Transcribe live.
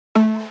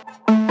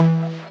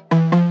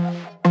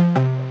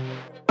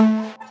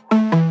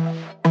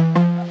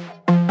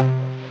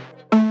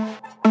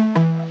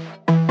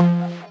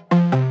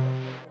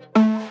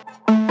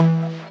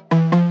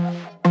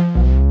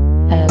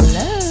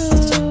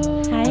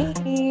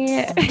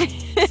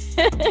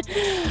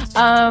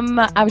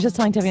I was just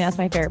telling Tiffany that's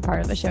my favorite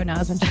part of the show now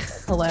is when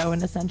she's hello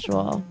in a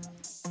sensual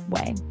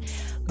way.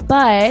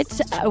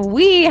 But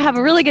we have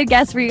a really good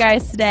guest for you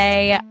guys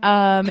today.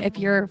 If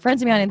you're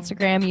friends with me on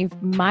Instagram, you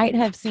might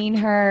have seen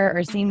her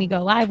or seen me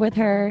go live with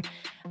her.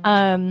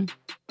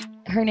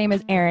 Her name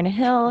is Erin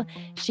Hill.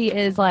 She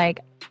is like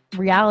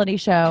reality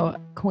show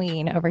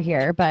queen over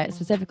here, but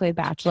specifically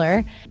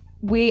Bachelor.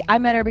 I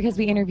met her because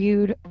she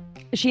interviewed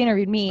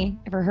me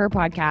for her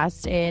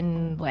podcast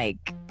in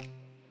like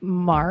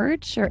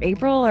March or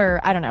April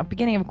or I don't know,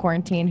 beginning of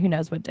quarantine. Who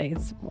knows what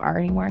days are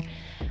anymore.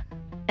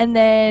 And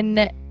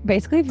then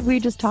basically we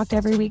just talked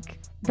every week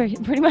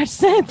pretty much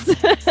since.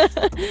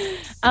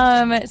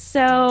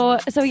 So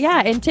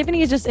yeah, and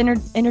Tiffany is just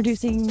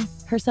introducing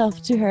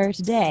herself to her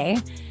today.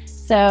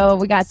 So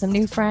we got some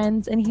new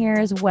friends in here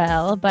as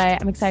well,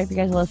 but I'm excited for you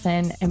guys to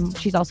listen. And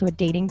she's also a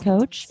dating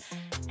coach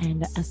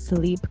and a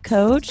sleep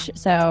coach.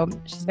 So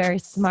she's very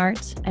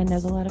smart and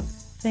knows a lot of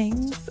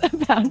things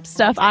about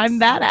stuff I'm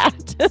bad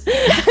at.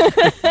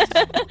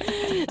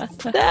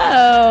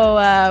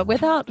 So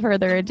without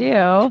further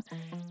ado,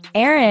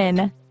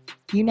 Erin,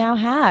 you now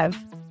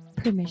have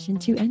permission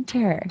to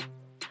enter.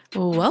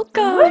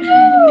 Welcome.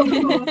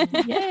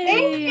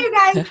 Thank you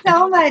guys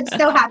so much.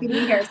 So happy to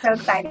be here. So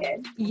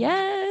excited.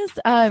 Yes.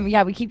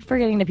 Yeah, we keep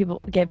forgetting to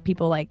give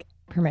people like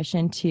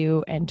permission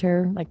to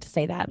enter, like to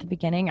say that at the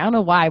beginning. I don't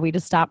know why we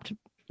just stopped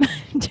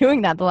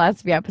doing that the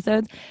last few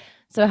episodes.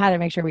 So I had to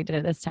make sure we did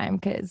it this time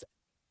because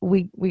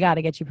we got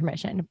to get you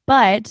permission.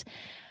 But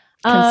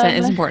consent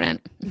is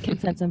important.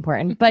 Consent's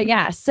important. But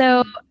yeah,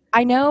 so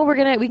I know we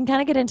can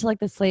kind of get into like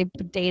the sleep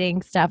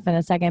dating stuff in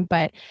a second,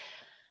 but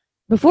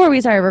before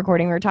we started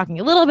recording, we were talking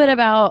a little bit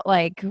about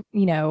like,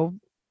 you know,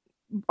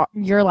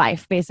 your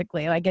life,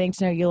 basically, like getting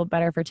to know you a little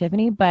better for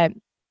Tiffany. But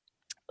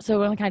so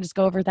we're going to kind of just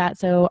go over that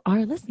so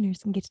our listeners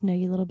can get to know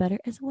you a little better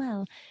as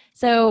well.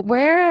 So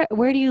where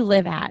do you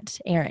live at,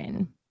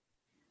 Erin?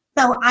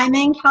 So I'm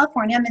in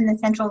California. I'm in the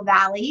Central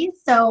Valley.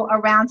 So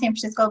around San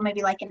Francisco,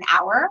 maybe like an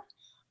hour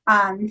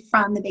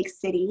from the big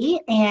city.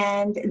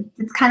 And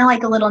it's kind of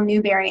like a little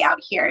Newberry out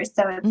here.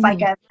 So it's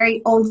like a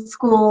very old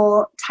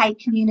school type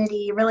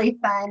community, really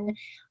fun,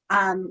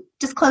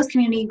 just close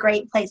community,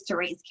 great place to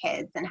raise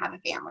kids and have a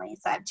family.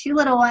 So I have two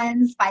little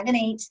ones, 5 and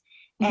 8,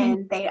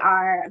 and they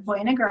are a boy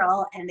and a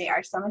girl, and they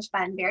are so much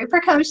fun, very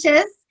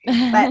precocious,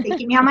 but they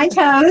keep me on my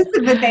toes,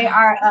 but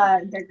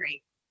they're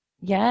great.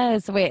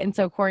 Yes. Wait, and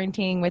so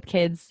quarantining with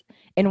kids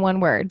in one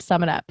word,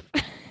 sum it up.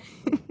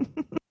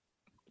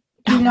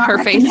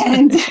 Her face.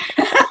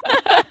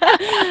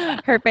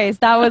 Her face.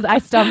 I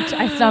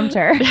stumped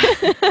her.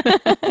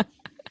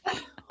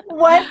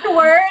 What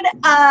word?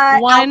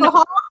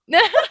 Alcohol?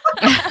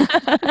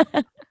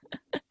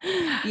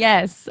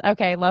 Yes.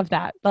 Okay. Love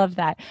that.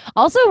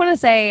 Also, I want to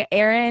say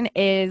Erin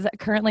is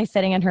currently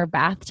sitting in her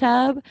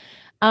bathtub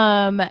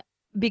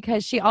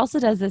because she also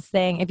does this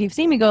thing. If you've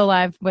seen me go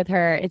live with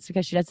her, it's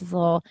because she does this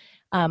little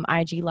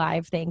IG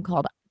live thing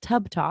called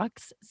Tub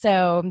Talks.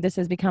 So this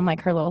has become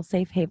like her little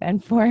safe haven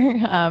for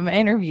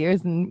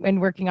interviews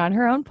and working on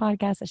her own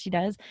podcast that she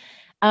does.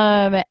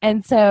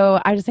 And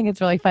so I just think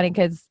it's really funny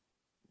because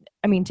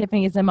I mean,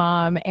 Tiffany's a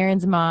mom,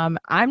 Erin's a mom.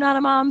 I'm not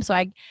a mom,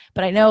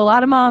 but I know a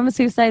lot of moms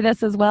who say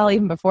this as well,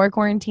 even before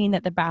quarantine,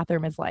 that the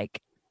bathroom is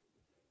like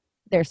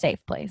their safe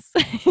place.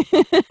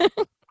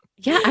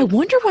 Yeah, I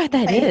wonder why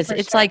that is.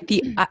 It's like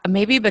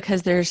maybe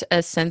because there's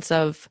a sense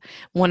of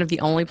one of the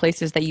only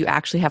places that you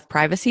actually have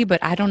privacy,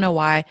 but I don't know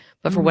why.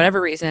 But for whatever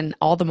reason,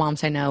 all the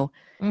moms I know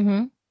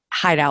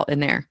hide out in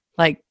there.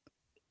 Like,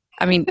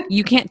 I mean,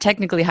 you can't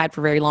technically hide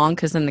for very long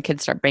because then the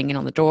kids start banging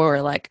on the door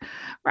or like,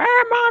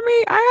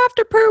 "Mommy, I have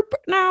to poop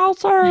now."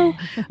 So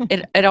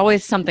it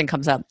always something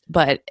comes up.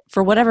 But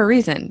for whatever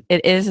reason,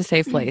 it is a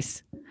safe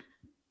place.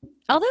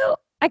 Although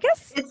I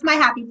guess it's my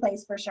happy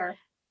place for sure.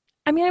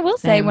 I mean, I will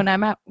say when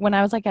I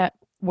was like at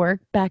work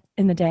back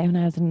in the day when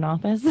I was in an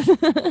office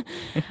and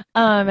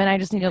I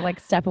just need to like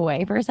step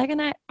away for a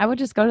second, I would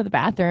just go to the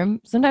bathroom.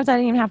 Sometimes I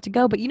didn't even have to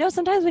go, but you know,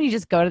 sometimes when you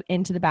just go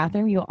into the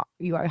bathroom, you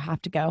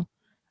have to go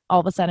all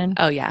of a sudden.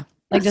 Oh yeah.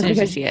 Like just because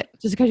you see it.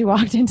 Just because you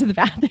walked into the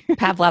bathroom.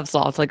 Pavlov's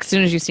law. It's like as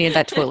soon as you see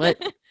that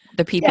toilet,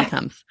 the pee-pee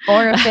comes.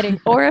 Or a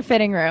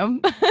fitting room.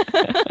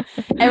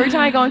 Every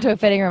time I go into a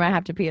fitting room, I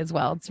have to pee as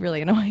well. It's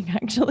really annoying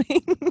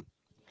actually.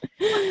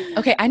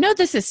 Okay, I know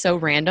this is so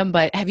random,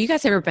 but have you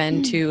guys ever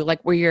been to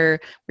like where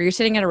you're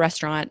sitting at a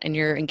restaurant and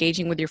you're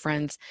engaging with your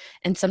friends,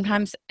 and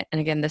sometimes,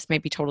 and again, this may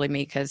be totally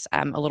me because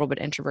I'm a little bit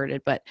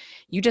introverted, but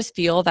you just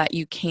feel that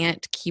you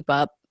can't keep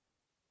up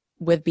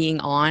with being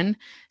on,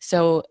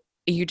 so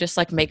you just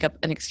like make up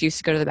an excuse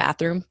to go to the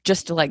bathroom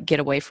just to like get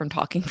away from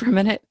talking for a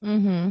minute.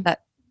 Is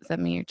that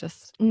me or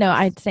just? No,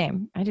 I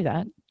do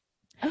that.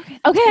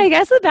 Okay, I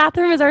guess the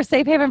bathroom is our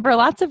safe haven for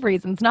lots of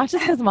reasons, not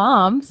just because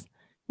moms.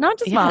 Not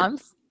just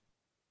moms.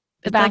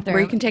 The bathroom. Like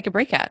where you can take a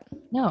break at.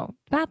 No,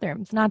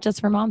 bathrooms, not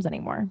just for moms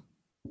anymore.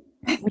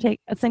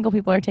 Single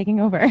people are taking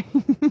over.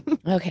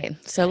 Okay,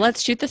 so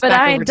let's shoot this But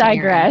back I over to Erin.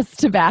 digress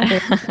to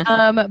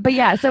bathrooms. But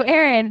yeah, so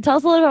Erin, tell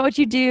us a little about what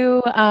you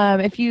do.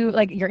 If you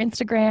like your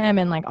Instagram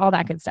and like all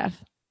that good stuff.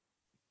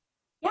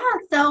 Yeah,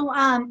 so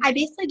I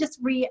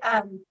basically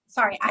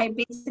I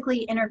basically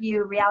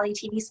interview reality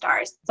TV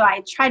stars. So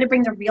I try to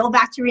bring the real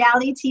back to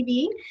reality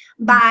TV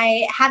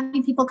by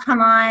having people come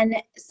on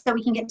so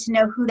we can get to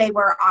know who they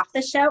are off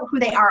the show,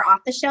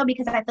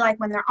 because I feel like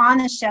when they're on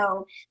the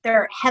show,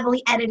 they're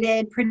heavily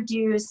edited,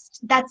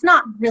 produced. That's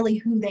not really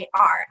who they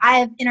are. I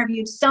have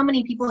interviewed so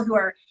many people who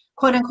are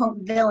quote unquote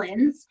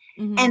villains,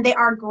 and they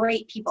are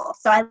great people.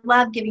 So I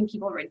love giving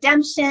people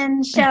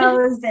redemption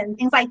shows and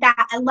things like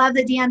that. I love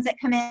the DMs that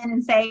come in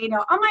and say,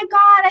 oh my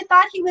God, I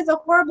thought he was a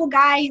horrible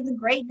guy. He's a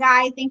great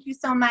guy. Thank you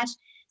so much.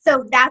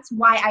 So that's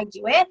why I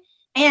do it.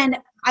 And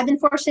I've been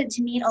fortunate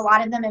to meet a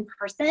lot of them in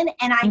person.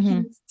 And I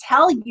can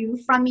tell you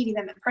from meeting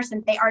them in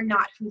person, they are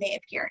not who they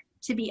appear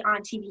to be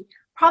on TV.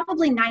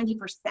 Probably 90%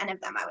 of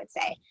them, I would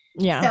say.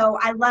 Yeah. So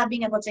I love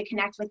being able to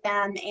connect with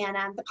them.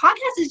 And the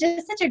podcast is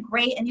just such a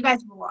great, and you guys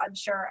will, I'm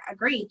sure,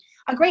 agree,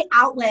 a great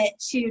outlet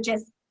to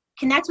just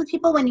connect with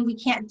people when we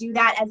can't do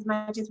that as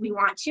much as we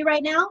want to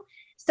right now.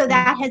 So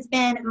that has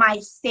been my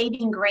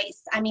saving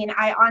grace. I mean,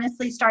 I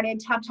honestly started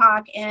Tub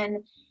Talk and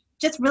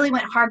just really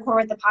went hardcore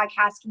with the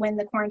podcast when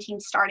the quarantine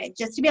started,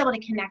 just to be able to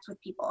connect with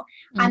people.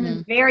 I'm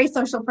a very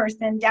social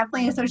person,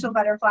 definitely a social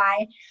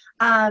butterfly.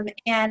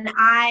 And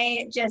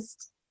I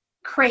just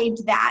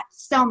craved that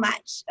so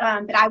much,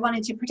 that I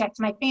wanted to protect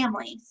my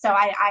family. So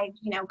I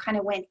kind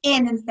of went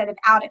in instead of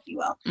out, if you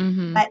will.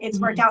 But it's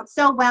worked out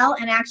so well,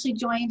 and I actually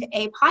joined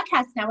a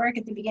podcast network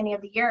at the beginning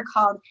of the year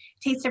called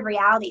Taste of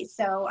Reality.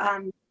 So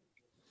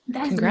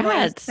that has been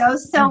going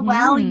so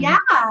well. Yeah.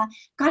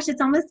 Gosh,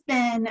 it's almost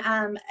been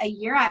a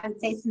year, I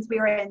would say, since we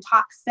were in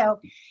talks. So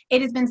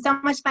it has been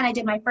so much fun. I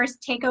did my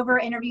first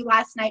takeover interview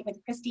last night with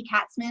Christy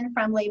Katzman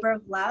from Labor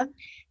of Love.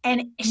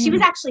 And she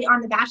was actually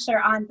on The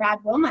Bachelor on Brad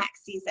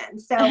Womack's season.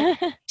 So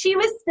she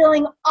was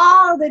spilling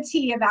all the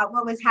tea about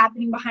what was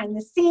happening behind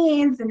the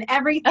scenes and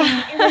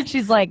everything.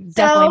 She's like,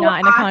 definitely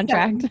not in a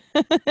contract.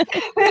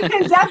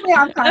 Definitely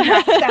off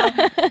contract.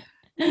 So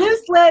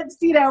loose lips,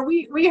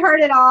 we heard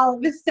it all.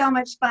 It was so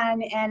much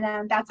fun,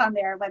 and that's on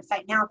their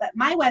website now. But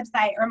my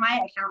website, or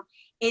my account,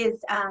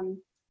 is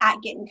at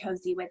Getting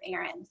Cozy with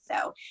Erin.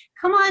 So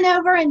come on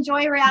over,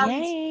 enjoy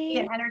reality TV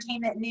and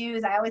entertainment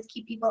news. I always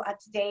keep people up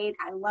to date.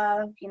 I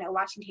love,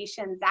 watching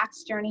Tasha and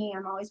Zach's journey.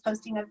 I'm always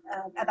posting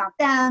about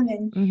them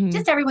and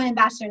just everyone in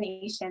Bachelor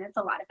Nation. It's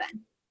a lot of fun.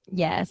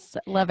 Yes,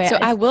 love it. So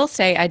I will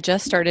say I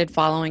just started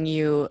following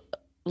you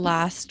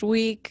last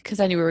week because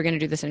I knew we were going to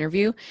do this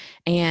interview,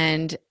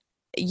 and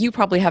you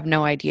probably have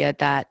no idea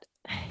that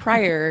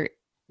prior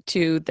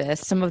to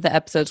this, some of the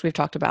episodes we've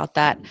talked about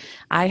that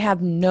I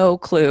have no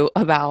clue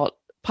about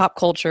pop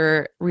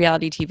culture,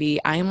 reality TV.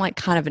 I am like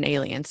kind of an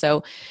alien.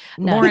 So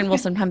Lauren will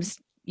sometimes,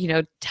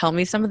 tell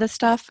me some of this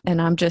stuff,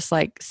 and I'm just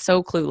like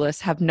so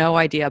clueless, have no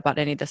idea about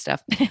any of this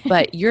stuff.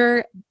 But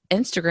your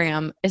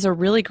Instagram is a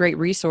really great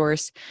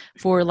resource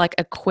for like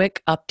a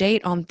quick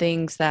update on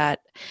things that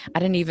I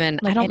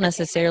don't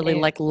necessarily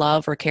like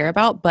love or care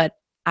about, but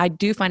I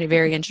do find it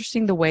very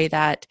interesting the way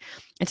that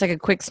it's like a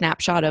quick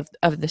snapshot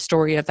of the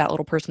story of that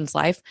little person's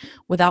life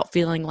without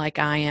feeling like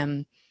I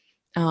am,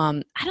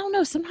 I don't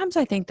know. Sometimes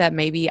I think that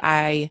maybe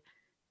I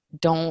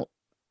don't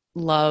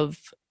love,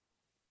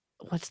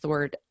 what's the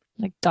word?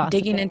 Like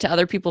digging into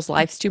other people's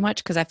lives too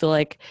much because I feel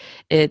like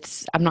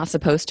I'm not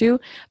supposed to,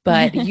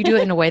 but you do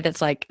it in a way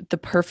that's like the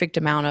perfect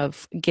amount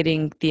of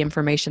getting the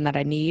information that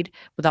I need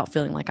without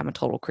feeling like I'm a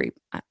total creep,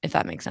 if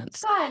that makes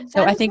sense. God,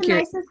 so I think you're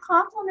the nicest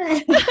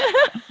compliment.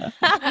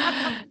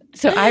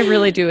 So I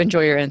really do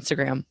enjoy your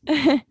Instagram.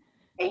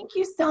 Thank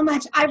you so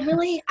much. I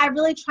really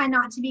try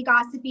not to be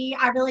gossipy.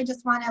 I really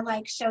just want to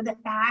like show the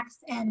facts,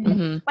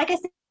 and like I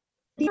said,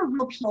 these are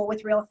real people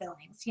with real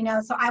feelings,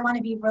 so I want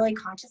to be really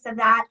conscious of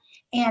that.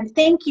 And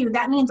thank you.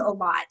 That means a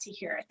lot to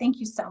hear. Thank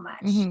you so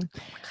much. Oh God,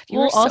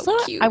 well, so also,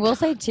 cute. I will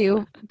say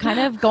too, kind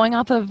of going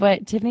off of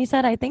what Tiffany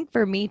said, I think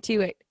for me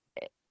too,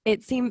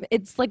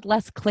 it's like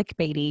less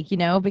clickbaity,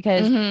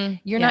 because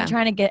you're not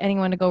trying to get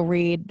anyone to go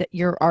read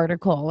your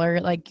article or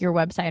like your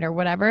website or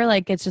whatever.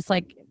 Like, it's just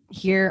like,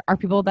 here are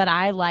people that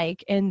I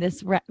like in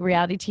this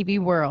reality TV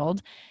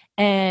world,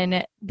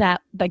 and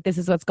that like, this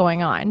is what's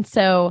going on.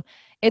 So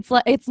it's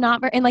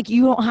not very, and like,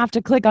 you don't have to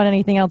click on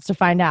anything else to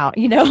find out,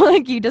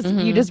 like you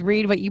just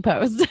read what you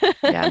post.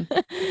 Yeah.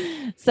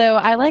 So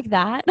I like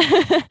that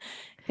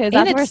because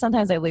that's where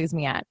sometimes they lose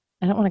me at.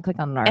 I don't want to click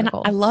on an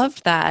article. And I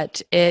love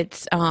that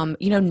it's,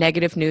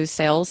 negative news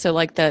sales. So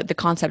like the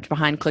concept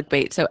behind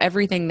clickbait. So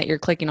everything that you're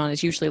clicking on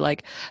is usually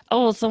like,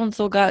 oh,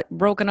 so-and-so got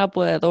broken up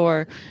with,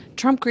 or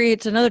Trump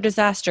creates another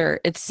disaster.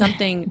 It's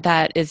something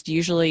that is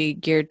usually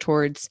geared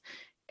towards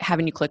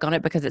having you click on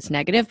it because it's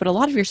negative. But a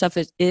lot of your stuff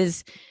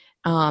is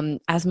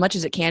as much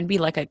as it can be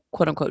like a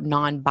quote unquote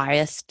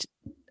non-biased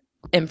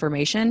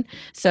information.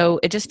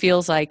 So it just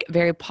feels like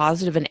very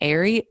positive and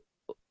airy,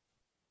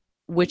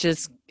 which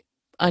is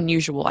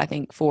unusual, I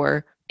think,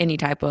 for any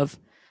type of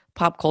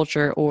pop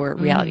culture or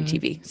reality Mhm.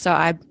 TV. So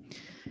I'm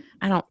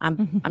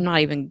not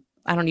even,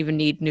 I don't even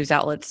need news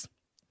outlets.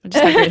 I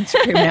just have your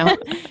Instagram now.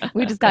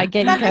 We just got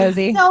getting That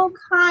cozy. is so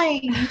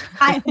kind.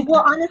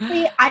 Well,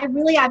 honestly,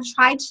 I've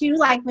tried to,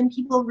 like, when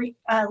people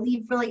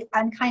leave really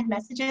unkind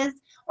messages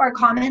or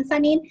comments,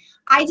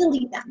 I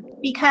delete them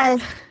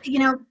because,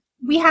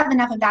 we have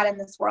enough of that in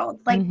this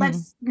world. Like,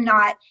 let's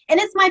not, and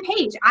it's my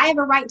page. I have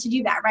a right to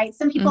do that, right?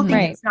 Some people think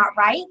Right. it's not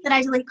right that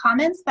I delete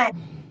comments, but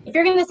if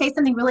you're going to say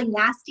something really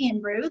nasty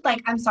and rude,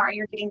 like, I'm sorry,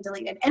 you're getting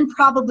deleted and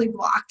probably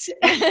blocked.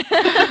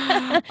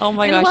 Oh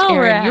my And gosh, while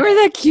we're Erin, at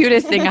you're the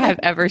cutest thing I've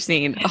ever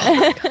seen.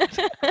 Oh,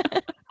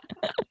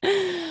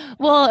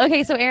 Well,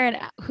 okay, so Erin,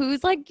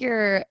 who's like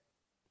your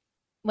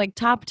like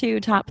top 2,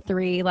 top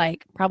 3,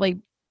 like probably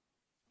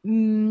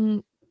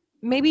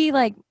maybe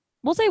like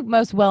we'll say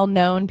most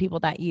well-known people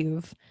that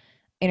you've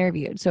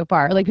interviewed so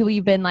far, like people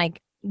you've been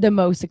like the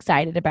most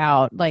excited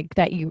about, like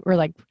that you were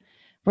like,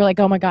 we're like,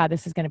 oh my God,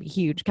 this is going to be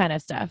huge kind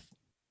of stuff.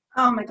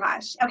 Oh my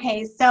gosh.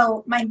 Okay.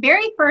 So my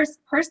very first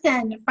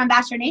person from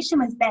Bachelor Nation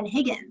was Ben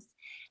Higgins.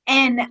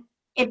 And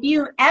if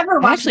you ever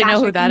I watch actually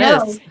know who Bachelor,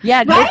 that you is. know-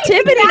 Yeah, Right?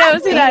 Tiffany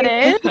knows who that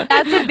Exactly. is.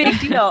 That's a big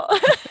deal.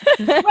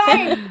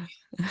 Right.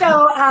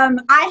 So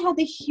I had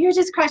the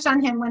hugest crush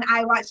on him when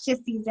I watched his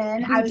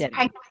season. Who I was didn't?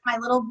 pregnant with my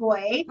little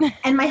boy.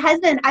 And my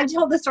husband, I've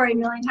told the story a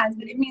million times,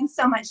 but it means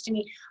so much to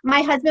me.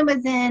 My husband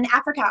was in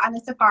Africa on a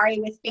safari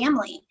with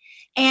family.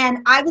 And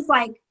I was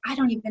like, I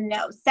don't even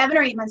know, 7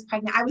 or 8 months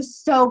pregnant. I was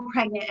so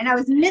pregnant and I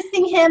was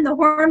missing him. The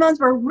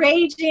hormones were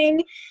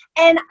raging.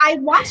 And I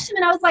watched him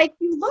and I was like,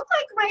 you look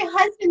like my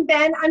husband,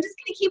 Ben. I'm just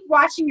going to keep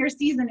watching your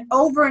season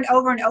over and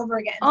over and over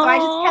again. So I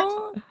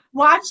just kept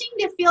watching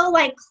to feel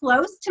like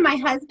close to my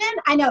husband.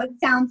 I know it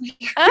sounds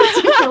like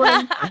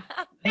ridiculous,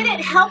 but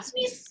it helped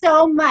me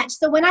so much.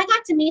 So when I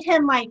got to meet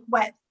him, like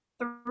 5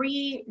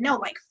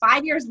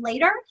 years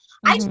later,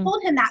 I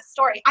told him that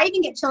story. I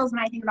even get chills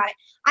when I think about it.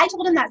 I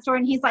told him that story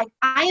and he's like,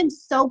 I am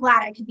so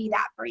glad I could be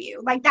that for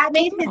you. Like that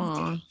made his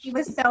day. He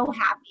was so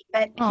happy.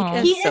 But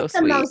Aw. he That's so is the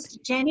sweet.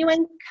 most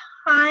genuine,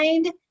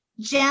 kind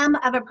gem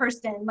of a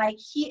person. Like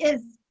he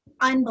is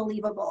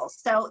unbelievable.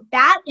 So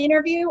that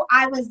interview,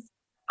 I was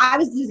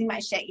losing my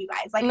shit, you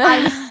guys. Like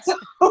I was so,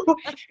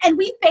 and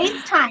we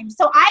FaceTime.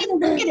 So I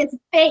look at his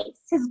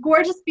face, his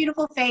gorgeous,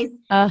 beautiful face.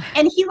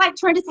 And he like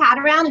turned his hat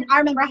around. And I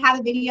remember I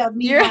have a video of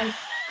me going,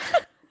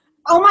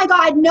 oh my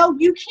God, no,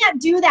 you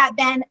can't do that,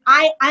 Ben.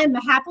 I'm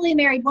a happily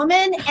married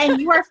woman and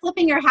you are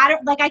flipping your hat.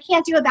 Like I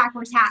can't do a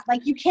backwards hat.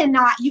 Like you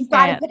cannot, you've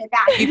got to put it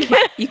back.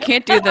 You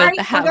can't do the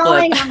hat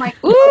flip. And I'm like,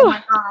 oh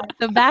my God.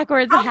 The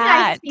backwards How can I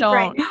hat. speak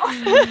right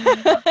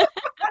Don't. now?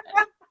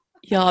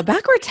 Y'all, a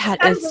backwards hat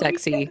is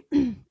sexy.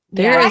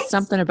 There is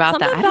something about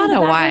that. I don't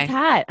know why.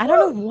 Hat. I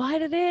don't know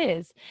what it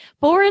is.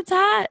 Forwards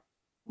hat,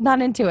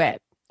 not into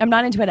it. I'm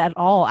not into it at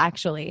all,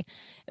 actually.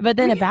 But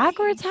then a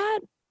backwards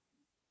hat,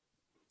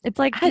 it's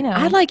like,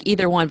 I like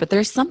either one, but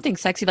there's something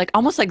sexy, like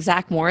almost like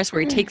Zach Morris, where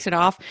he takes it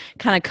off,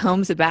 kind of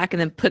combs it back, and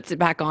then puts it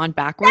back on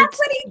backwards. That's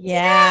what he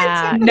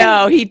Yeah. did.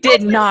 No, he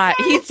did not.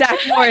 He's Zach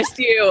Morris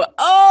to you.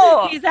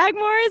 Oh, He's Zach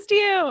Morris to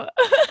you.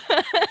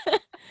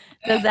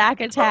 The Zach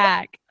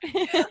attack.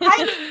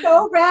 I'm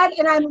so red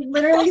and I'm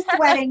literally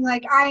sweating.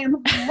 Like I am.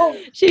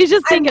 She's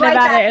just thinking right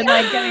about back it and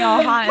like getting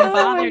all hot and Oh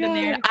my bothered in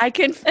there. I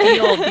can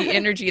feel the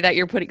energy that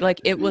you're putting. Like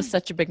it was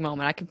such a big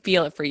moment. I can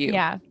feel it for you.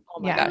 Yeah.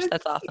 Oh my gosh,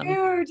 that's awesome.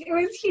 Huge. It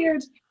was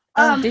huge.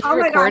 Did you oh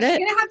my record gosh, it?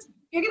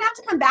 you're gonna have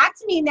to come back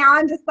to me now.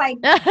 I'm just like,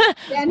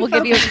 We'll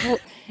give you.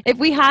 If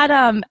we had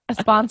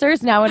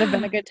sponsors, now would have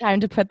been a good time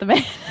to put them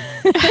in.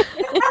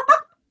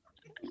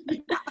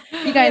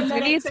 You guys, we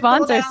need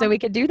sponsors so we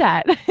could do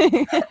that.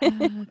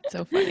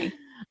 So funny.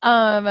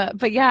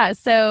 But yeah,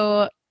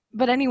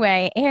 but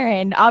anyway,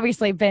 Erin,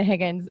 obviously Ben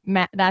Higgins,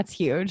 that's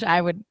huge.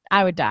 I would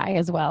die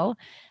as well.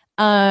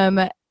 And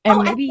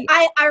maybe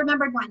I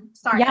remembered one.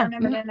 Sorry, Yeah. I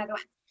remembered another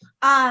one.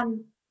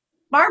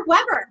 Barb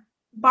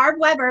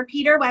Weber,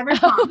 Peter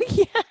Weber's mom. oh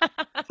yeah.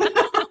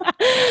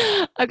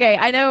 Okay,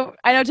 I know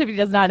Tiffany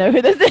does not know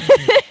who this is.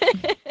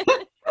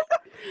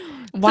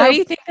 Why do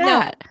you think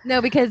that?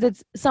 No, because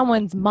it's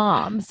someone's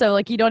mom. So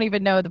like you don't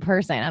even know the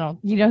person.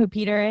 You know who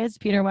Peter is?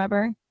 Peter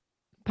Weber?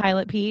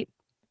 Pilot Pete?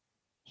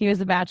 He was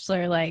a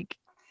bachelor, he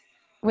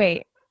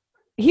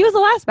was the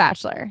last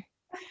bachelor,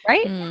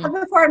 right?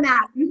 Before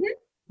Matt. Mm-hmm.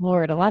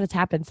 Lord, a lot has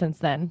happened since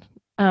then.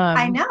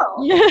 I know.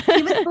 He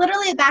was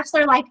literally a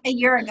bachelor like a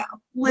year ago.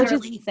 Literally.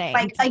 Which is insane.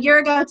 Like a year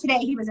ago today,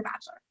 he was a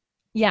bachelor.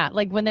 Yeah,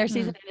 like when their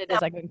season ended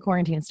is like when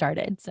quarantine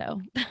started. So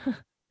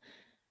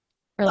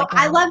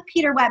I love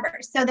Peter Weber.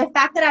 So the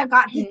fact that I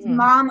got his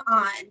mom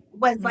on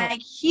was like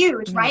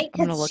huge, right?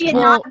 Because she had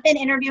not been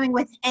interviewing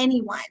with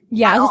anyone.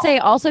 Yeah, I was gonna say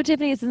also,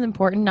 Tiffany, this is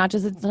important.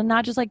 It's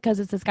not just like because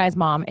it's this guy's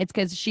mom. It's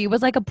because she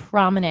was like a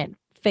prominent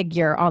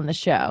figure on the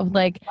show.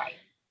 Like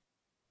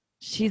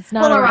she's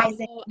not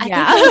polarizing.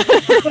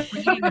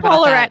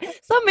 Polarizing.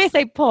 Some may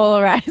say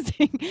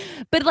polarizing,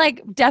 but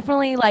like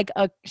definitely like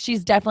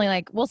she's definitely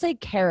like, we'll say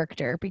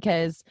character,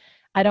 because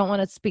I don't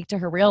want to speak to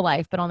her real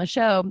life, but on the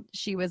show,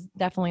 she was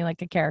definitely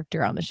like a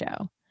character on the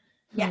show.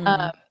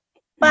 Yeah.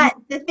 But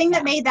the thing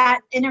that made that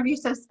interview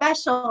so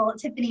special,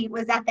 Tiffany,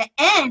 was at the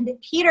end,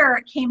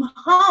 Peter came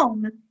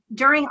home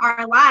during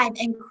our live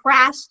and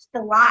crashed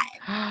the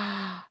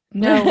live.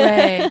 No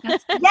way.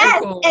 That's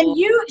Yes, cool. and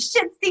you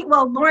should see.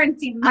 Well, Lauren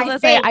seen I was my gonna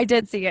face. say I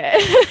did see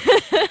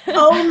it.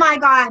 Oh my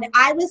God,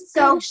 I was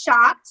so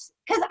shocked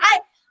because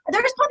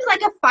there was probably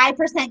like a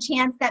 5%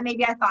 chance that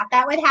maybe I thought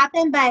that would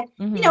happen, but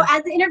Mhm. you know,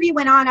 as the interview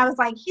went on, I was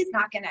like, it's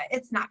not gonna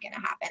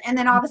happen. And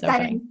then all of a That's so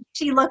sudden, funny.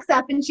 she looks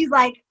up and she's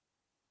like,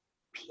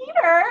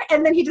 Peter,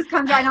 and then he just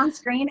comes right on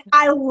screen.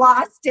 I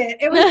lost it.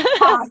 It was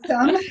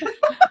awesome.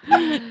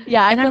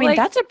 Yeah, And I feel mean, like-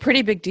 that's a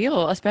pretty big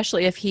deal,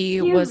 especially if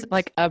he was Huge.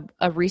 like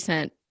a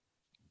recent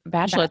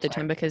bachelor at the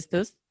time, because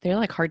they're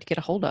like hard to get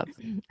a hold of.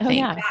 oh think.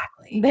 yeah,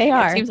 Exactly. they It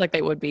are. seems like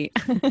they would be.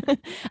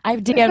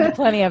 I've DM'd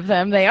plenty of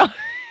them. They are.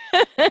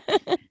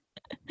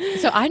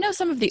 So I know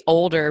some of the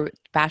older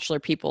bachelor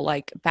people,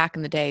 like back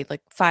in the day,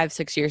 like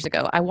 5-6 years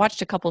ago. I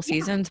watched a couple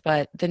seasons,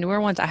 but the newer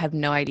ones, I have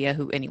no idea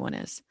who anyone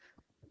is.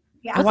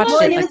 Yeah, I watched well,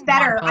 it, and it like, was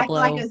better. Juan I feel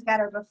like Pablo. it was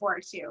better before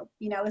too.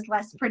 You know, it was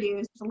less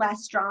produced,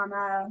 less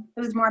drama. It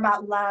was more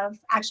about love,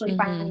 actually Mhm.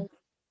 finding.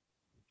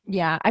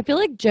 Yeah, I feel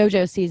like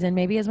JoJo's season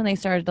maybe is when they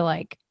started to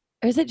like.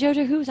 Is it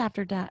JoJo? Who's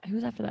after that?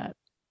 Who's after that?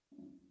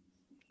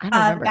 I don't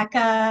remember.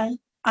 Becca.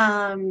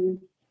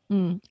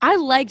 I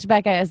liked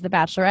Becca as the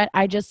Bachelorette.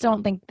 I just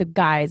don't think the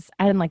guys.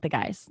 I didn't like the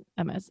guys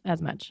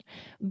as much,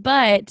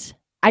 but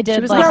I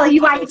did was like. Well,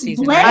 you Like, liked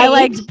season, Blake. I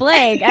liked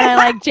Blake and I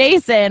liked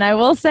Jason. I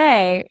will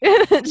say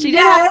she did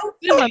have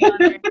Yes, a good one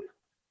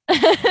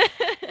on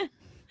her.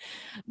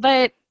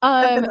 But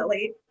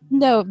definitely.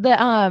 no,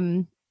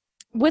 the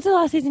what's the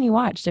last season you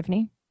watched,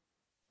 Tiffany?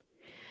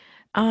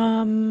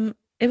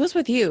 It was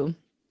with you.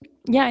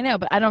 Yeah, I know,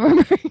 but I don't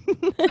remember.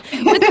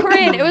 With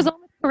Corinne, it was on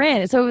with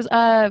Corinne. So it was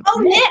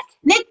Oh,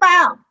 Nick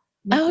Bell.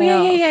 Oh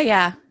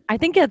yeah. I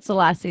think it's the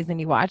last season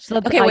you watched. So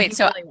that's Okay, all wait. you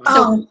So, really watched.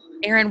 so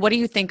Aaron, what do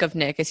you think of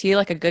Nick? Is he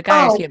like a good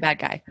guy? Or is he a bad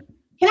guy?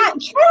 Can I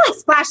like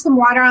splash some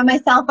water on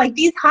myself? Like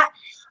these hot.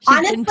 She's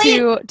Honestly,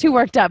 been too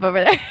worked up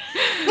over there.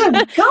 good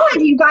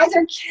God, you guys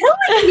are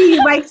killing me.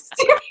 Like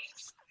seriously.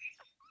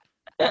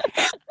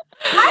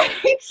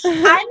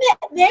 I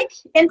met Nick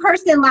in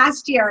person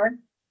last year.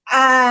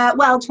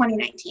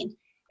 2019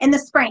 in the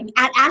spring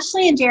at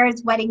Ashley and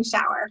Jared's wedding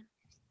shower,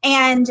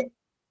 and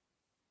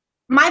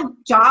my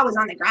jaw was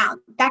on the ground.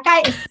 That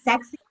guy is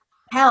sexy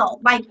as hell.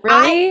 Like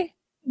Really?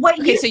 what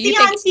Okay, you so see you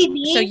on think-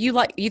 TV. So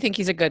you think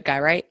he's a good guy,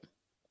 right?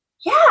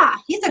 Yeah,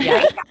 he's a Yeah.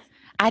 great guy.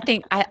 I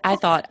think I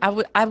thought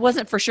I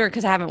wasn't for sure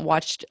because I haven't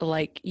watched,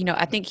 like, you know,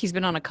 I think he's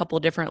been on a couple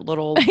different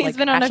little He's like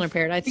been on a Bachelor in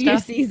Paradise Few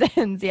stuff,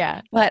 seasons,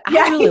 yeah. but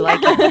Yeah. I really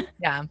like him.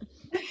 Yeah.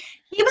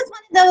 He was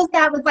one of those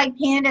that was like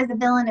painted as a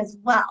villain as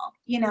well,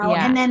 you know.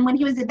 Yeah. And then when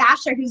he was a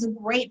Bachelor, he was a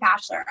great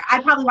Bachelor.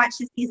 I probably watched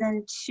his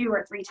season 2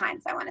 or 3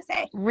 times. I want to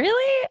say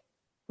Really?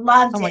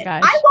 loved Oh my it.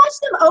 gosh. I watched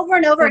them over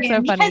and over That's so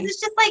again because funny. it's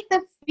just like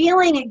the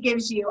feeling it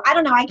gives you. I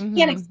don't know. I can't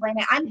Mhm. explain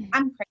it. I'm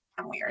crazy.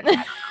 I'm weird.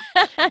 I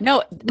don't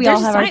know. No, We all there's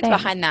have our science things.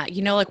 behind that.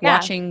 You know, like Yeah.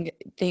 watching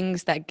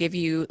things that give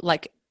you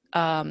like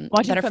Watching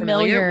that are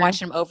familiar, familiar-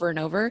 watching them over and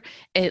over,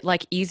 it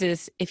like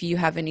eases if you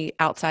have any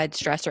outside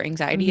stress or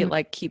anxiety. Mhm. It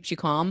like keeps you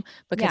calm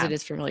because Yeah. it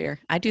is familiar.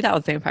 I do that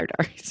with Vampire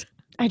Diaries.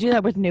 I do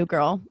that with New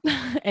Girl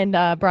and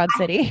Broad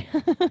City.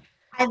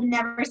 I've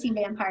never seen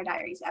Vampire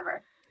Diaries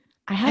ever.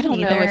 I I haven't don't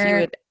know if you either.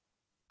 would.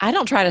 I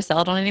don't try to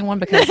sell it on anyone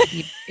because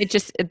it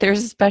just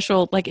there's a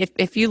special like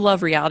if you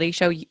love reality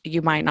show,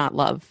 you might not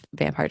love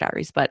Vampire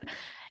Diaries, but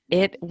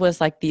it was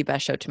like the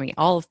best show to me.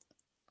 All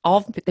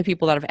of the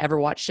people that have ever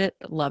watched it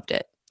loved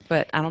it,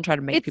 but I don't try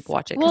to make It's- people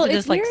watch it well, because it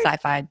it's is like weird.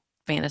 sci-fi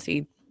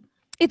fantasy.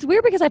 It's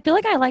weird because I feel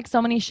like I like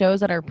so many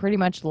shows that are pretty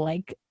much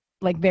like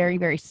very,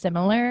 very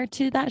similar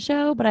to that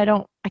show, but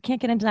I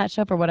can't get into that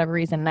show for whatever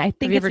reason. And I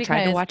think Have you it's ever tried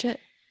to because- watch it?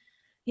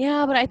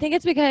 Yeah, but I think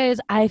it's because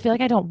I feel like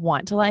I don't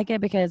want to like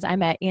it because I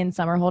met Ian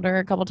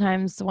Somerhalder a couple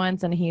times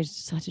once and he's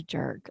such a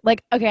jerk.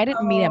 Like, okay, I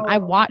didn't meet him. I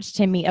Oh. watched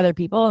him meet other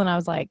people and I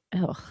was like,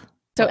 ugh.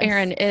 So, gross.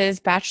 Aaron, is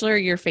Bachelor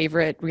your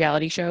favorite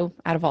reality show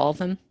out of all of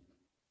them?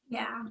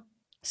 Yeah.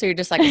 So you're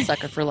just like a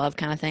sucker for love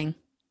kind of thing.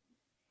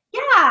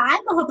 Yeah,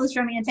 I'm a hopeless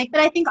romantic,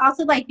 but I think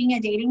also like being a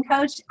dating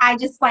coach, I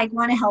just like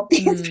want to help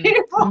these Mm,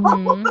 people.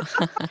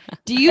 Mhm.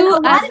 Do And you, a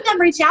lot of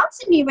them reach out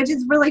to me, which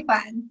is really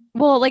fun.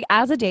 well, like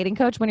as a dating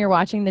coach, when you're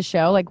watching the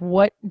show, like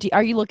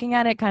are you looking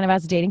at it kind of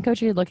as a dating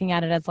coach or are you looking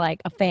at it as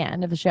like a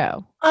fan of the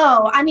show?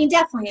 Oh, I mean,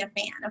 definitely a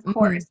fan, of Mhm.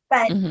 course.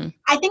 But Mhm.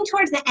 I think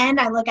towards the end,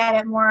 I look at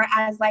it more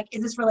as like,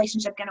 is this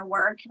relationship going to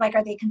work? Like,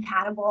 are they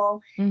compatible?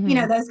 You Mm-hmm.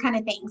 know, those kind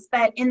of things.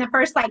 But in the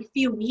first like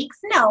few weeks,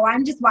 no,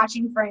 I'm just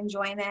watching for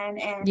enjoyment.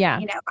 And, Yeah.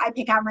 you know, I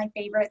pick out my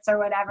favorites or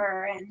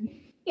whatever. And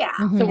yeah.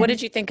 Mhm. So what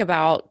did you think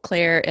about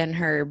Claire and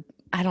her?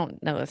 I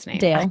don't know his name.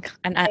 Dale.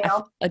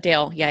 Dale.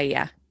 Dale.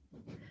 Yeah.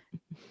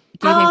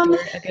 Do you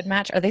think they're a good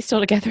match? Are they still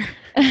together?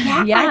 Yeah,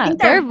 I yeah,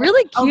 think they're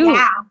really Oh, cute.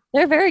 yeah.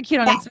 They're very cute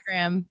on Yes.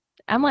 Instagram.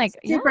 I'm like,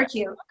 Super yeah,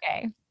 cute.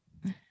 okay.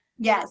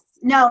 Yes.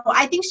 No,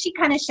 I think she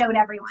kind of showed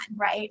everyone,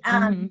 right?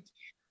 Mhm.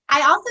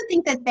 I also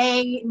think that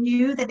they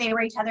knew that they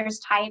were each other's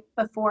type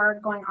before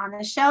going on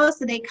the show.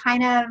 So they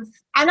kind of,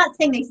 I'm not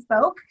saying they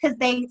spoke because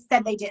they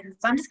said they didn't.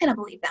 So I'm just going to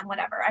believe them,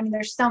 whatever. I mean,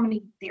 there's so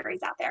many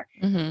theories out there,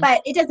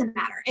 but it doesn't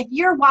matter. If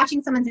you're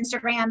watching someone's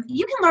Instagram,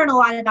 you can learn a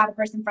lot about a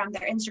person from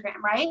their Instagram,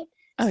 right?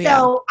 Oh,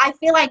 so I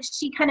feel like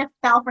she kind of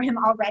fell for him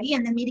already.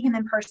 And then meeting him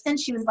in person,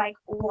 she was like,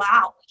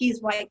 wow,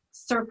 he's like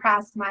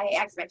surpassed my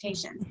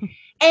expectations.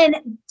 And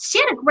she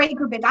had a great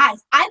group of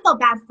guys. I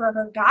felt bad for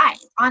her guys,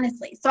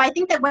 honestly. So I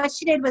think that what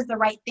she did was the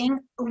right thing,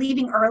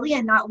 leaving early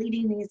and not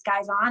leading these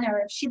guys on. Or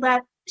if she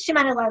might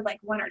have led like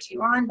one or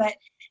two on, but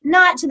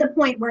not to the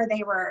point where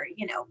they were,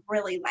 you know,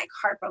 really like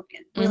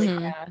heartbroken, really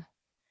hard.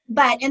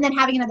 But, and then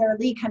having another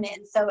lead come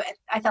in. So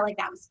I felt like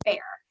that was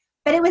fair.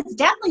 But it was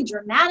definitely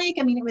dramatic.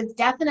 I mean, it was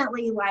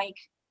definitely like,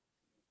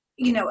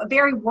 you know, a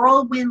very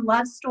whirlwind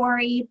love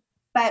story.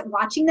 But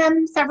watching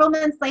them several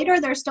months later,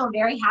 they're still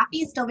very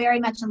happy, still very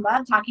much in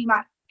love, talking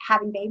about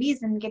having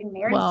babies and getting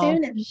married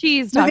soon. And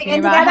she's talking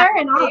about together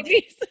and all.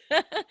 Babies.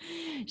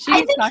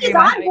 I think he's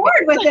on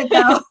board with it,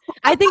 though.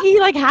 I think he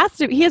like has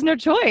to. He has no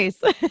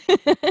choice.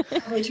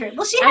 Really true.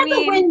 Well, she had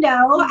the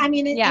window. I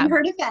mean, in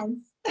her defense.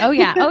 Oh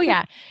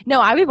yeah.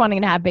 No, I was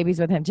wanting to have babies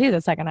with him too.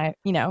 The second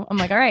I'm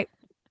like, all right.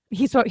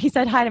 He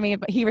said hi to me,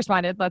 but he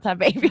responded, let's have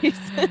babies.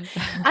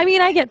 I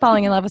mean, I get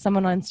falling in love with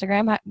someone on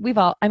Instagram.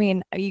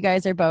 You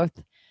guys are both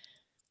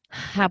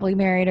happily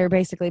married or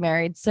basically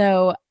married.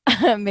 So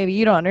maybe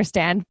you don't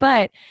understand,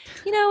 but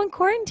you know, in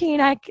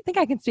quarantine, I think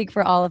I can speak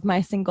for all of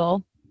my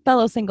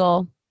fellow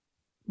single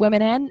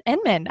women and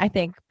men, I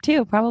think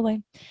too,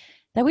 probably,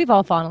 that we've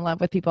all fallen in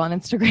love with people on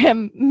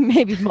Instagram,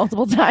 maybe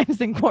multiple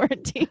times in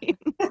quarantine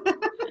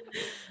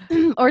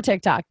or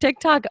TikTok.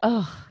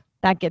 Oh,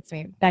 that gets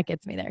me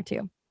there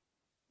too.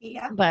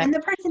 Yeah. And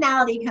the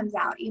personality comes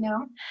out, you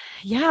know?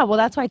 Yeah. Well,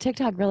 that's why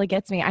TikTok really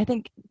gets me. I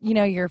think, you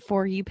know, your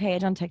For You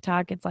page on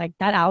TikTok, it's like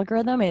that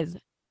algorithm is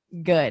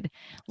good.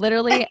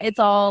 Literally, it's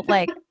all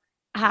like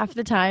half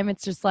the time.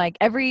 It's just like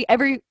every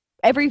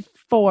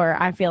four,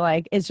 I feel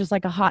like, is just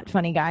like a hot,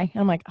 funny guy.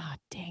 And I'm like, oh,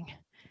 dang.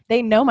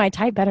 They know my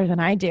type better than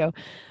I do.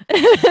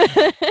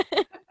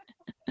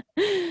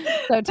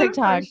 So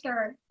TikTok,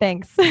 sure.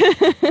 Thanks.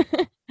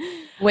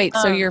 Wait,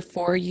 so your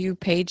For You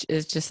page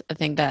is just a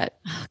thing that...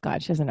 Oh,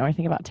 God, she doesn't know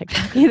anything about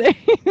TikTok either.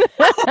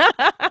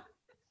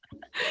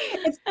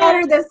 It's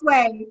better this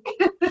way.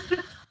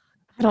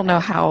 I don't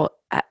know how...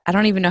 I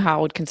don't even know how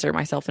I would consider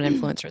myself an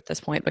influencer at this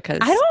point because...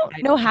 I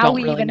don't know how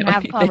we even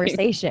have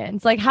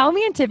conversations. Like how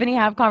me and Tiffany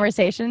have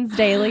conversations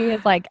daily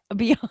is like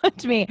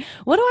beyond me.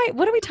 What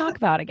do we talk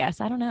about, I guess?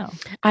 I don't know.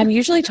 I'm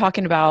usually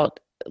talking about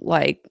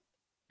like...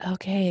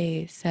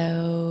 Okay,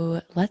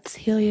 so let's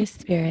heal your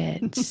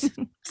spirit.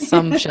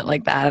 Some shit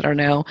like that. I don't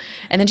know.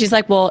 And then she's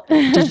like, well,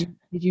 did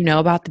you know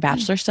about the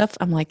Bachelor stuff?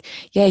 I'm like,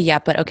 yeah,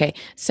 but okay.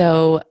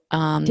 So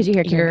did you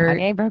hear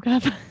Kanye broke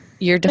up?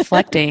 You're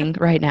deflecting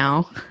right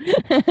now.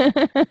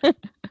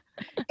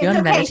 You want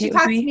to meditate she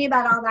talks to me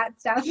about all that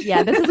stuff.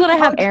 Yeah, this is what I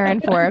have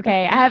Erin for,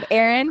 okay? I have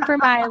Erin for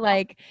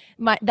my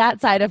that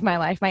side of my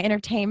life, my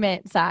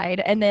entertainment side,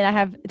 and then I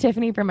have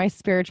Tiffany for my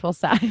spiritual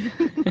side.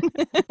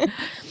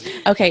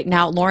 Okay,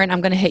 now Lauren,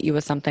 I'm going to hit you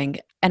with something,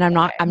 and I'm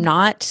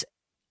not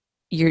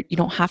you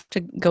don't have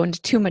to go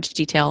into too much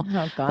detail.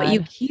 Oh, God. But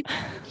you keep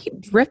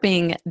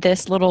dripping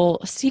this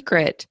little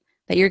secret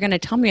that you're going to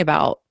tell me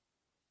about,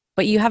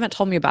 but you haven't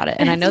told me about it,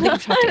 and I know that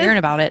you've talked to Erin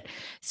about it.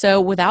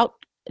 So without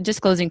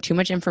disclosing too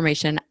much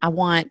information, I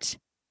want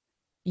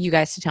you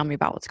guys to tell me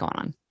about what's going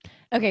on.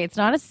 Okay, it's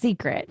not a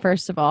secret,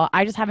 first of all.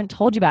 I just haven't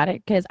told you about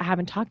it because I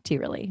haven't talked to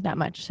you really that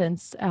much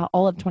since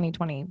all of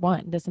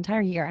 2021. This entire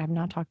year, I have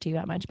not talked to you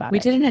that much about it. We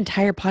did an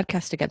entire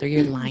podcast together.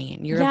 You're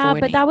lying. You're avoiding. Yeah,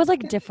 but that was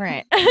like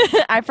different.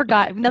 I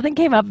forgot. Nothing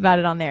came up about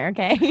it on there,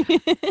 okay?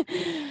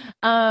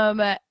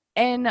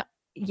 And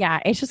yeah,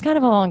 it's just kind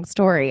of a long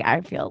story,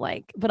 I feel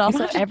like. But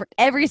also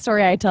every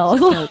story I tell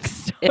is a long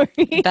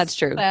story. That's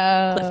true.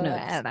 So, Cliff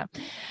Notes. I don't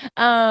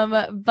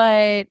know.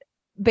 But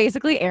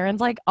basically,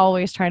 Erin's like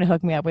always trying to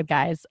hook me up with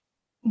guys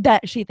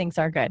that she thinks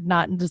are good,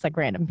 not just like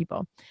random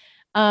people.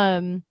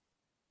 And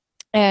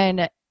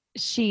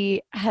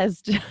she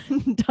has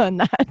done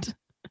that.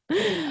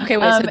 Okay,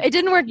 wait, so it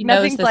didn't work.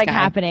 Nothing's like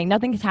happening.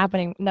 Nothing's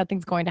happening.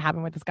 Nothing's going to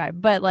happen with this guy.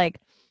 But like,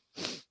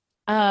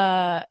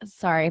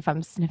 sorry if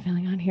I'm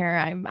sniffling on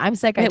here. I'm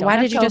sick. Wait, why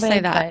did you just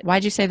say that? Why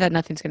did you say that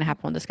nothing's going to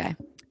happen with this guy?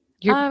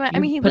 I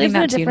mean, he putting lives in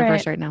a that to different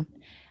universe right now.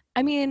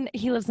 I mean,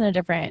 he lives in a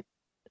different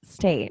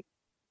state.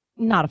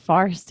 Not a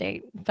far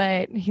state,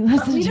 but he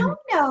lives in we don't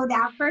know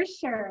that for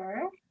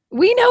sure.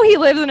 We know he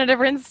lives in a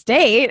different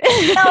state.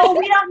 No,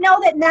 we don't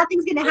know that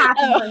nothing's going to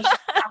happen.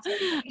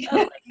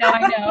 No,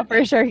 I know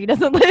for sure he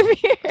doesn't live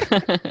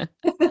here.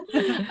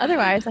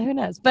 Otherwise, who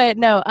knows? But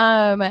no.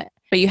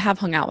 But you have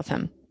hung out with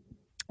him.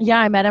 Yeah,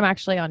 I met him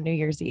actually on New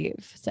Year's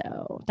Eve.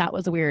 So that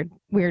was a weird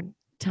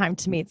time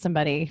to meet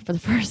somebody for the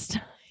first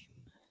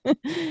time.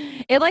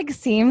 It like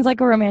seems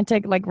like a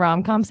romantic like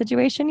rom-com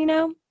situation, you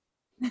know?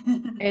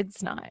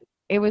 It's not.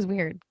 It was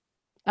weird.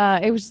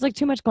 It was just like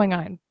too much going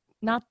on.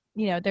 Not,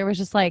 you know, there was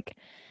just like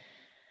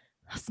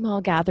a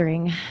small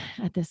gathering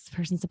at this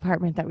person's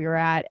apartment that we were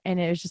at, and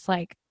it was just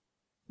like,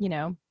 you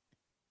know,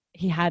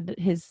 he had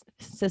his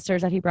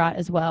sisters that he brought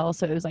as well,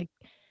 so it was like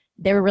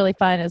they were really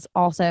fun. It was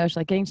also just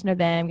like getting to know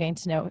them, getting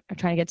to know, or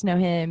trying to get to know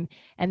him,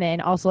 and then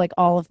also like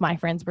all of my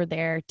friends were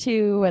there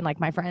too, and like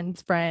my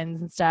friends'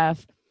 friends and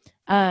stuff.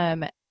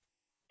 And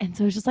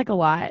so it was just like a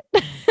lot.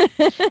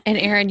 And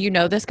Aaron, you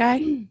know this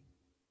guy?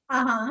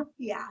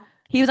 Yeah.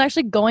 He was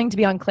actually going to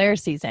be on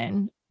Claire's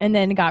season, and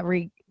then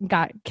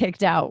got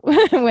kicked out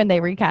when they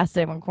recast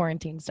it when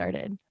quarantine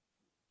started.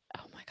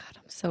 Oh my God,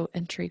 I'm so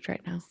intrigued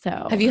right now.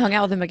 So Have you hung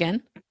out with him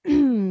again?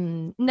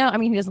 no, I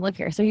mean he doesn't live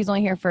here, so he's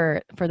only here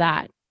for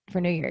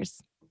New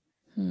Year's.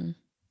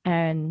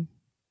 And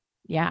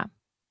yeah.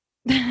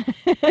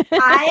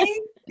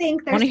 I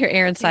think I want to hear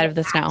Aaron's side of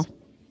this now.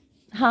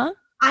 Huh?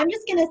 I'm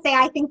just going to say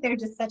I think they're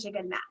just such a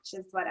good match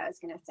is what I was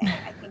going to say.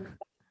 I think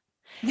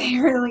they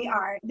really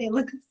are. They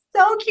look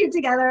so cute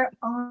together.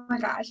 Oh my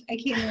gosh. I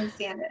can't even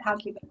stand it. How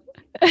cute.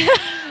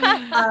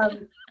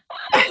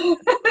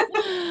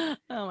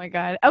 Oh my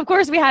God. Of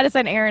course we had to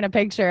send Aaron a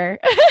picture.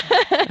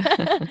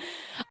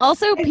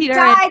 Also, Peter.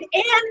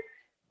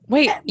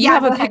 Wait, you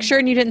have a picture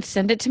and you didn't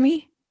send it to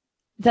me?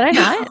 Did I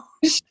not?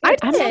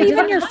 I'm not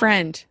even your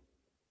friend.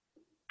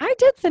 I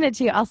did send it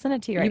to you. I'll send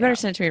it to you right now. You better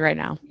send it to me right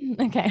now.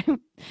 Okay.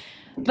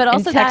 But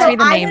also text me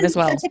the name as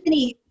well. So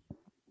Tiffany,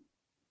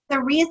 the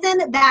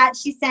reason that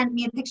she sent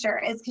me a picture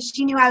is because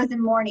she knew I was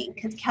in mourning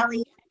because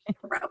Kelly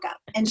broke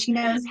up, and she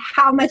knows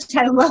how much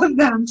I love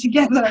them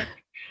together.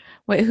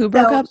 Wait, who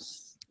broke up?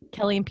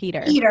 Kelly and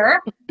Peter.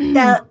 Peter,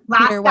 the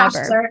last Peter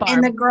bachelor,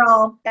 and the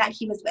girl that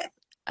he was with.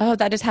 Oh,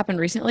 that just happened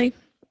recently?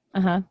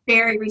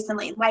 Very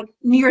recently, like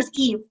New Year's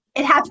Eve.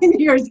 It happened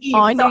New Year's Eve.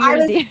 On New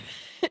Year's Eve.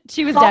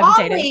 She was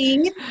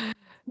devastated.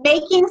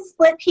 Making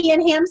split pea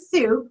and ham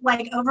soup,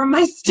 like over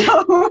my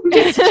stove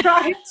to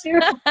try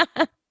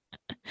to.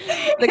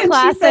 The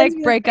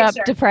classic breakup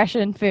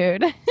depression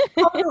food.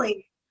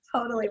 Totally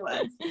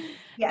was.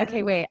 Yeah.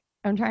 Okay, wait.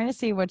 I'm trying to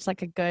see which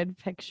like a good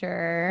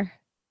picture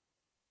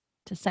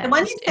to send. The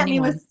one you sent me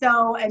was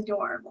so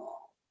adorable.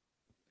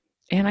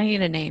 And I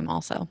need a name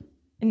also.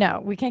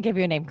 No, we can't give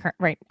you a name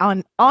right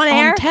on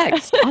air. On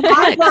text. On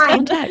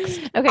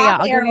text. Okay, yeah,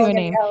 I'll give you a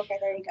name. Okay,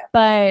 there you go.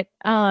 But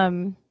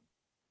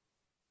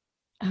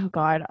oh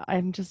God,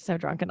 I'm just so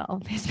drunk in all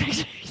of these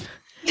pictures.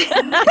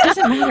 It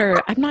doesn't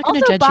matter. I'm not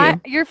going to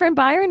judge you. Your friend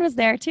Byron was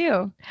there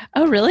too.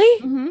 Oh,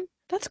 really? Mm-hmm.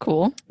 That's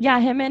cool. Yeah,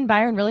 him and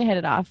Byron really hit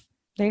it off.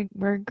 They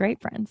were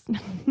great friends.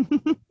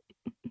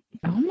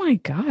 Oh my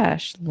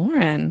gosh,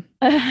 Lauren.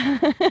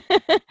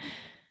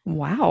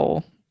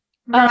 Wow.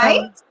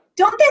 Right?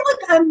 Don't they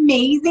look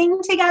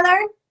amazing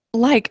together?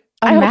 Like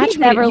a I match hope he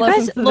never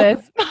listens to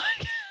this.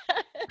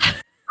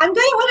 I'm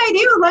doing what I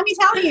do. Let me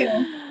tell you.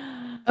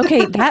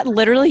 Okay, that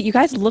literally, you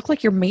guys look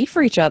like you're made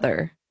for each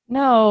other.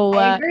 No,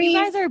 I agree. you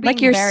guys are being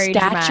Like your very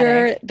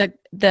stature, dramatic.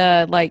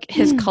 the like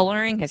his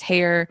coloring, his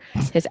hair,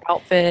 his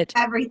outfit,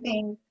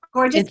 Everything.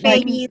 Gorgeous It's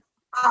like- babies,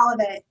 all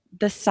of it.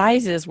 the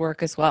sizes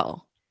work as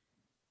well.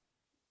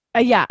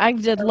 Yeah, I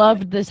did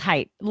love this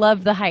height.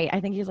 Love the height.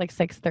 I think he's like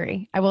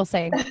 6'3". I will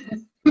say,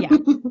 yeah.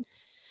 You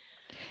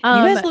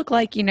guys look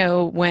like, you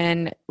know,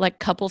 when like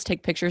couples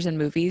take pictures in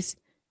movies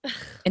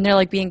and they're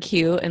like being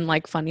cute and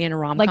like funny in a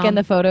rom-com. like in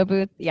the photo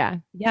booth. Yeah.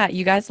 Yeah,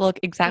 you guys look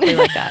exactly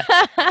like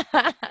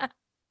that.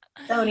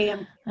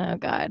 Sodium. Oh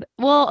God.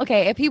 Well,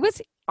 okay. If he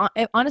was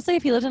honestly,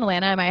 if he lived in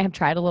Atlanta, I might have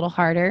tried a little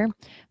harder.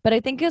 But I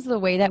think because the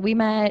way that we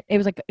met, it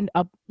was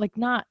like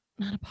not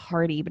a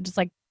party, but just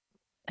like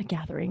a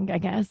gathering, I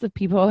guess, of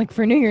people like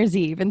for New Year's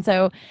Eve. And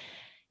so,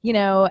 you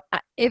know,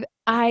 if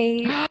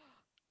I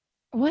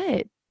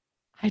what?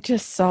 I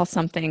just saw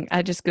something.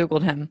 I just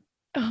Googled him.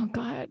 Oh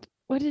God.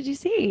 What did you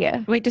see?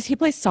 Wait, does he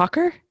play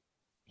soccer?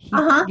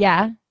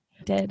 Yeah,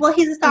 he did. Well,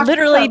 he's a soccer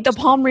Literally, coach. the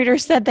palm reader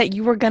said that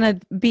you were going to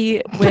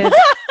be with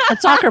a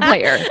soccer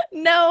player.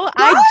 No,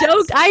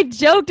 What? I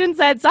joked and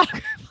said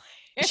soccer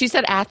player. She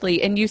said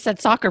athlete and you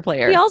said soccer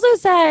player. He also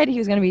said he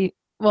was going to be,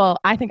 well,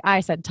 I think I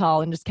said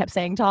tall and just kept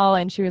saying tall.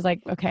 And she was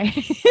like, okay,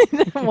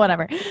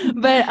 whatever.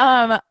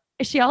 But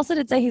she also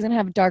did say he's going to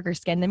have darker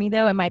skin than me,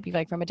 though. It might be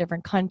like from a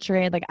different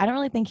country. Like, I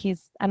don't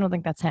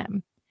think that's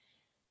him.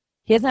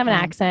 He doesn't have an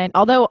accent.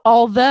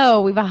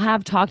 Although we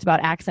have talked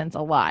about accents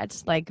a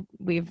lot. Like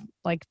we've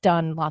like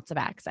done lots of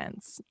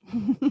accents.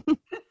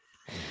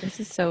 This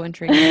is so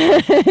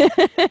intriguing.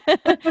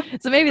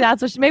 So maybe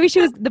that's what maybe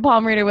she was, the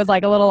palm reader was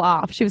like a little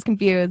off. She was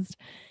confused.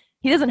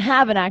 He doesn't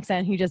have an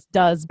accent. He just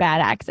does bad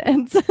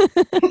accents.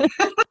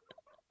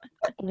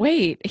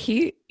 Wait,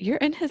 you're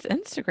in his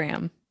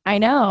Instagram. I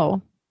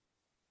know.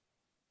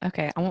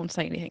 Okay, I won't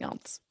say anything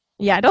else.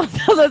 Yeah, don't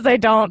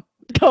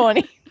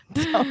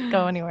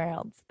go anywhere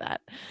else with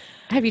that.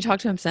 Have you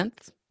talked to him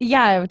since?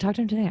 Yeah, I would talk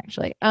to him today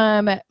actually.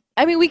 I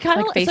mean, we kind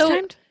of like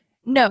FaceTimed?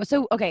 No,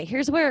 so okay,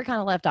 here's where it kind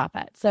of left off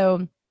at.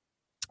 So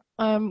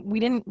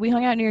we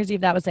hung out New Year's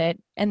Eve, that was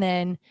it. And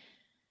then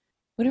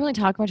we didn't really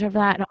talk much of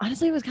that. And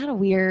honestly, it was kind of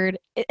weird.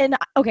 And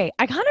okay,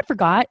 I kind of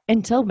forgot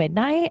until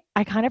midnight.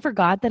 I kind of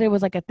forgot that it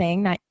was like a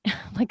thing that,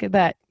 like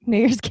that New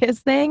Year's kiss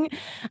thing.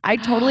 I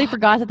totally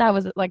forgot that that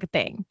was like a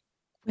thing.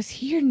 Was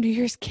he your New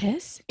Year's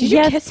kiss? Did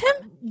you kiss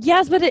him?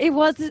 Yes, but it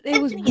was weird.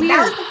 That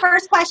was the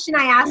first question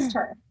I asked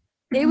her.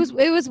 It was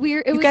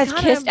weird. You guys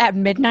kissed at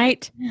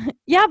midnight?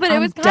 Yeah, but it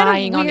was kind of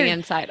dying on the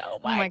inside. Oh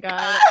my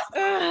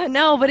God.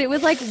 No, but it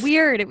was like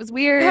weird. It was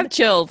weird. I have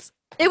chills.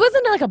 It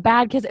wasn't like a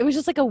bad kiss. It was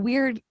just like a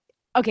weird.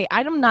 Okay,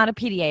 I'm not a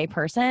PDA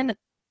person,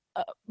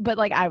 but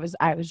like I was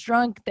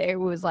drunk. There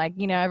was like,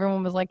 you know,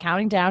 everyone was like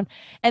counting down,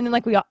 and then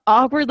like we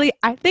awkwardly,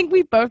 I think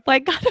we both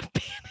like kind of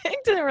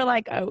panicked, and we're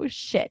like, oh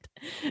shit,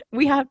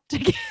 we have to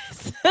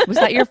kiss. Was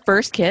that your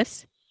first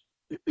kiss?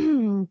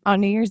 On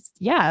New Year's?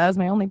 Yeah, that was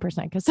my only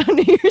person I kissed on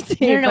New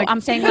Year's Eve. No, like, I'm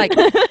saying like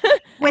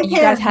you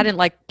guys hadn't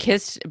like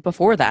kissed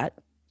before that.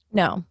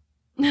 No.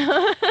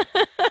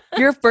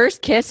 Your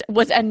first kiss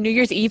was a New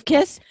Year's Eve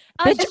kiss?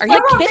 Bitch, are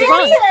like, you kidding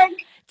me?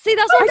 See,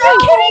 that's what Are you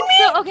kidding me?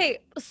 So, okay,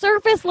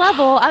 surface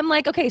level. I'm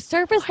like, okay,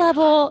 surface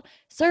level.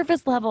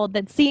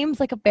 That seems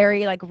like a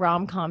very like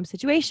rom-com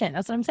situation.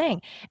 That's what I'm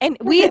saying. And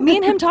me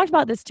and him talked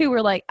about this too.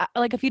 We're like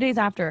a few days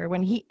after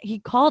when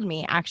he called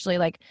me actually,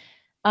 like,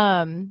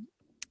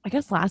 I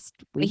guess last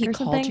week he or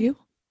something. Called you?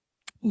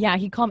 Yeah,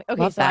 he called me.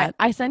 Okay, Love so that.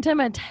 I sent him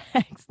a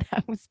text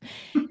that was,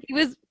 he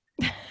was.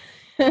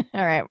 All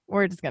right,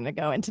 we're just gonna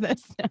go into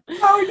this now.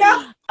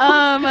 Oh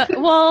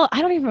no. Well,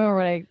 I don't even remember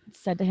what I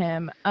said to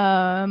him.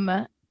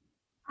 I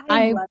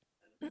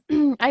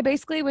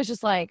basically was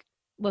just like,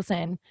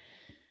 listen,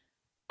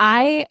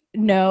 I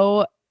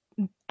know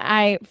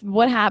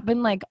what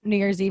happened like New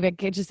Year's Eve.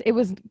 It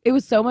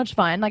was so much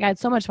fun. Like I had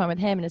so much fun with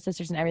him and his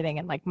sisters and everything,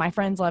 and like my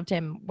friends loved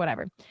him,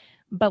 whatever.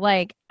 But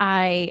like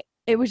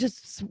it was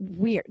just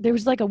weird. There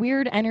was like a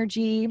weird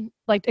energy,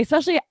 like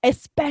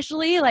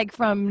especially like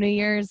from New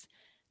Year's,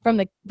 from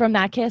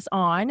that kiss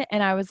on,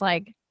 and I was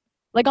like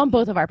on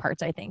both of our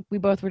parts. I think we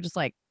both were just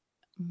like,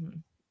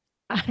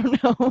 I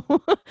don't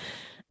know.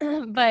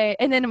 But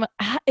and then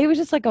it was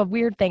just like a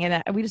weird thing,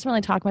 and we just didn't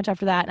really talk much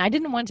after that. And I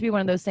didn't want it to be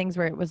one of those things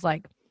where it was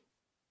like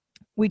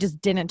we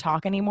just didn't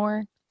talk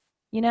anymore,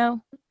 you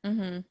know.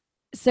 Mm-hmm.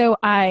 So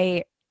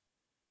I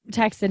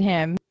texted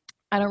him.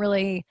 I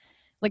really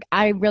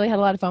had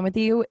a lot of fun with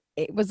you.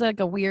 It was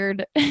like a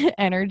weird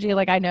energy.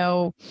 Like I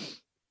know,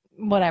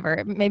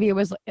 whatever. Maybe it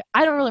was.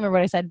 I don't really remember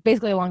what I said.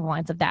 Basically along the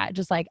lines of that.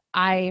 Just like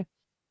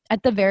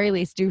at the very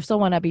least, do still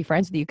want to be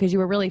friends with you because you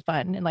were really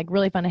fun and like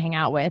really fun to hang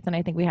out with, and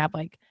I think we have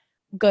like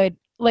good,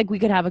 like we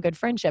could have a good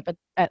friendship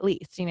at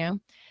least, you know.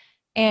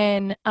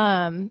 And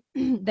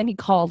then he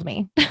called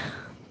me.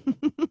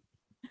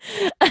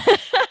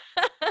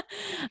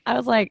 I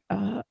was like,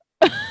 oh,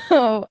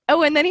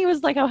 and then he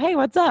was like, oh hey,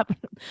 what's up?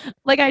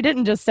 Like I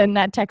didn't just send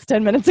that text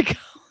 10 minutes ago.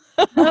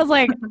 I was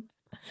like,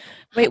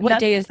 wait, what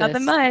day is this?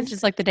 Nothing much.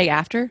 Just like the day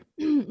after?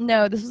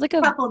 No, this was like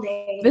a couple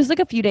days. This was like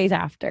a few days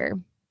after.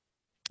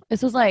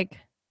 This was like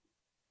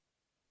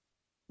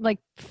 3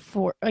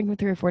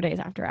 or 4 days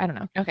after. I don't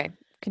know. Okay,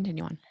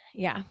 continue on.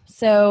 Yeah.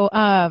 So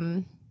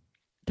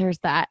there's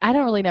that. I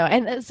don't really know.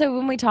 And so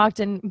when we talked,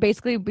 and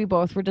basically we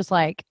both were just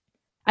like,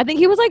 I think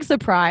he was like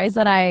surprised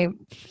that I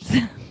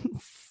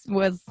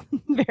was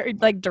very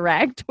like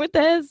direct with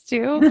this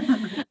too.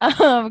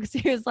 Because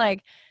he was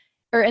like,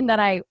 and that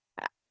I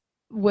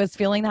was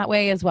feeling that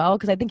way as well.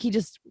 Because I think he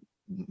just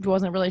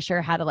wasn't really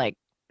sure how to like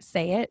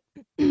say it.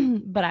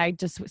 But I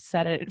just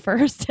said it at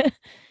first,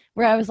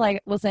 where I was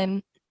like,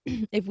 listen,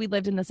 if we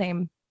lived in the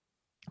same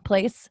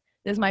place,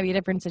 this might be a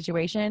different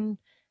situation.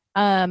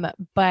 But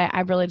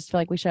I really just feel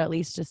like we should at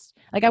least just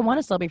like, I want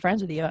to still be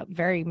friends with you at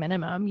very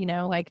minimum, you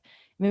know, like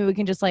maybe we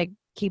can just like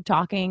keep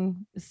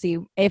talking, see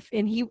if,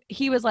 and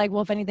he was like,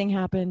 well, if anything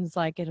happens,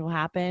 like it'll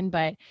happen.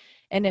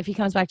 And if he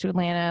comes back to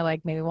Atlanta,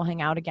 like maybe we'll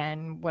hang out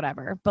again,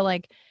 whatever. But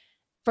like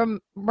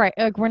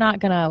like we're not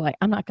gonna like,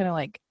 I'm not gonna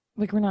like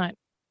we're not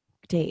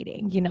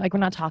dating, you know, like we're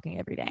not talking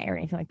every day or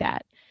anything like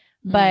that.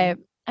 But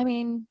I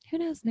mean, who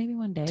knows, maybe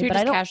one day. So you're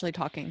but just casually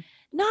talking.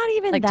 Not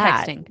even like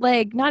that. Texting.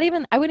 Like not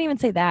even, I wouldn't even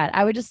say that.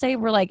 I would just say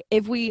we're like,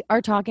 if we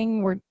are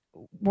talking, we're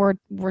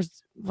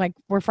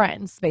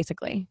friends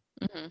basically.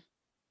 Mm-hmm.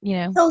 You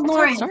know. So That's how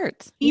Lauren, it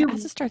starts. you- It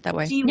has to start that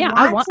way. do you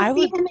Yeah, want to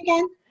see him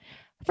again?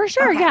 For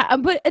sure, Okay. yeah.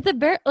 But at the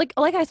very like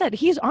I said,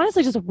 he's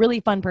honestly just a really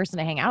fun person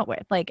to hang out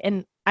with. Like,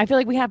 and I feel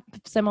like we have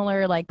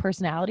similar like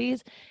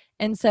personalities,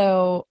 and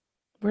so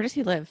Where does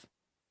he live?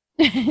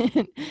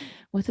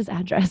 what's his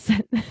address?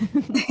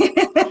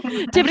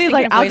 Tiffany's Tiffany's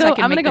like, I'm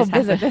gonna go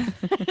visit.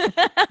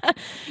 happen.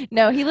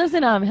 No, he lives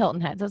in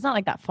Hilton Head, so it's not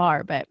like that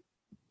far, but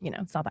you know,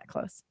 it's not that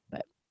close.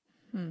 But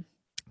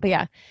but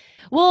yeah.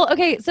 Well,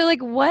 okay, so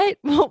like what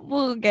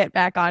we'll get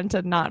back on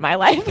to not my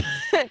life.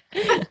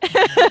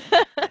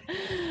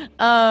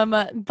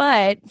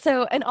 But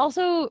so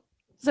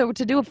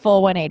to do a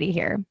full 180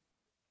 here,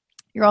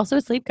 you're also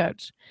a sleep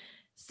coach.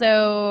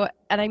 So,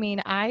 and I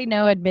mean, I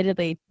know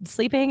admittedly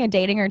sleeping and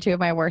dating are two of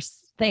my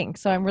worst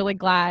things. So I'm really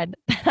glad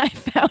that I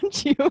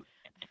found you.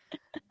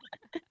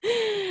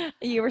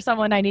 You were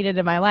someone I needed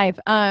in my life.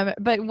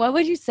 But what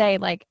would you say,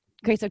 like,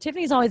 okay, so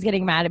Tiffany's always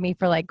getting mad at me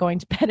for like going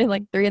to bed at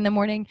like 3 a.m.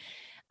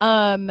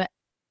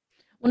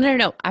 Well,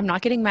 no. I'm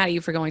not getting mad at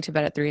you for going to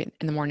bed at 3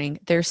 a.m.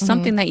 There's Mhm.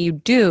 something that you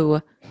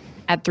do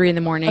at 3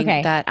 a.m.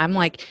 Okay. that I'm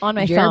like, On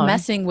my you're phone.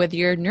 messing with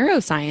your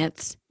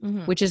neuroscience,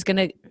 Mhm. which is going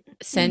to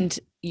send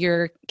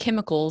your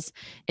chemicals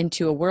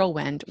into a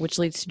whirlwind, which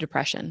leads to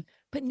depression.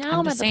 But now I'm I'm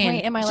at just the saying,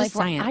 point in my it's life just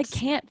where I science.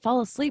 can't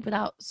fall asleep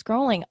without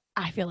scrolling,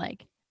 I feel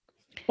like.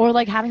 Or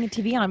like having a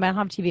TV on. I don't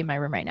have a TV in my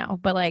room right now.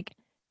 But like,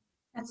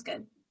 That's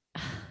good.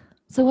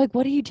 so like,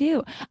 what do you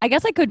do? I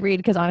guess I could read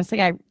because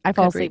honestly, I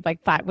fall Could asleep like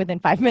within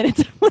 5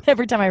 minutes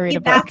every time I read Yeah,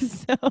 a book.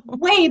 that's So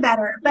way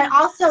better. But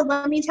also,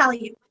 let me tell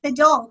you,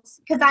 adults,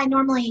 because I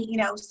normally,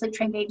 sleep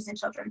train babies and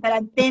children, but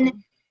I've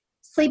been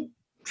sleep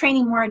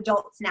training more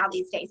adults now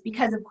these days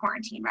because of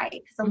quarantine, right?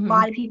 Because a Mhm.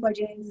 lot of people are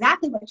doing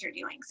exactly what you're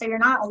doing. So you're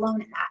not alone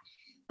in that.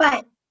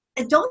 But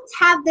adults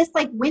have this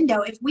like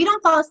window. If we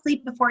don't fall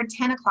asleep before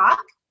 10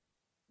 o'clock,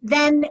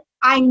 then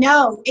I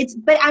know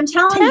but I'm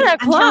telling 10 you, I'm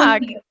o'clock?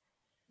 telling you.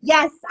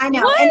 Yes, I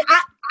know. What? And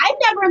I'm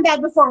never in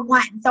bed before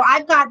 1. So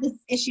I've got this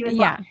issue as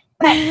well. yeah.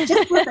 But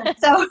just listen.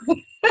 So,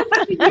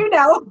 you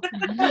know.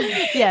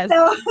 Yes.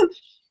 So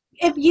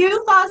if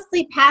you fall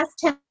asleep past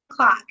 10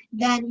 o'clock,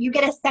 then you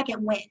get a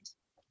second wind.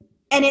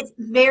 And it's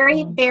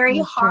very, very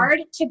that's true.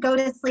 hard to go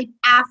to sleep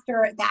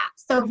after that.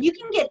 So if you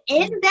can get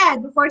in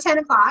bed before 10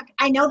 o'clock,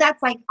 I know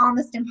that's like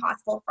almost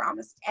impossible for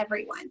almost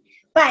everyone.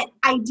 But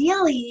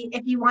ideally,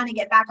 if you want to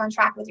get back on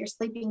track with your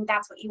sleeping,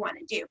 that's what you want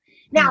to do.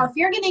 Now, if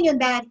you're getting in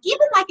bed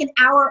even like an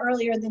hour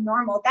earlier than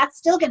normal, that's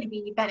still going to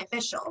be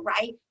beneficial,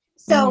 right?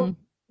 So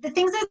the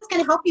things that's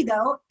going to help you,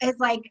 though, is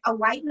like a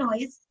white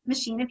noise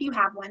machine if you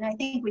have one. I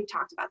think we've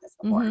talked about this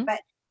before, Mhm.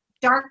 but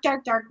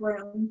dark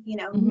room,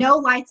 no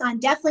lights on,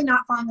 definitely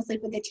not falling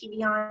asleep with the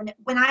TV on.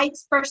 When I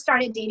first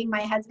started dating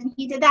my husband,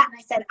 he did that, and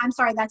I said, I'm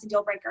sorry, that's a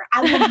deal breaker.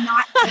 I will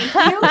not date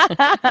you.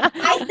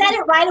 I said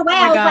it right away. Oh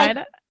my I was God.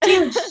 like,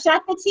 dude,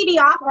 shut the TV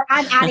off or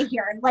I'm out of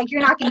here. Like,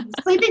 you're not going to be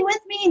sleeping with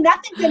me.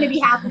 Nothing's going to be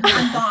happening.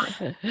 I'm gone.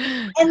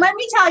 And let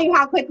me tell you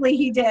how quickly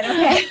he did,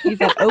 okay? He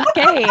said,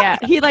 okay.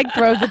 He like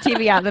throws the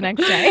TV out the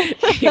next day.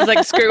 He's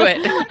like, screw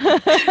it.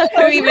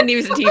 Who even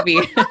uses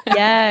TV?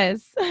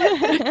 Yes.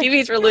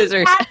 TV's for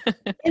losers.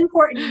 That's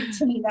important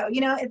to me, though.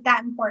 It's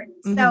that important.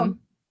 So Mhm.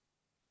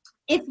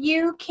 if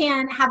you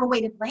can have a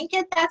weighted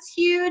blanket, that's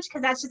huge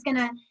because that's just going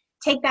to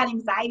take that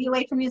anxiety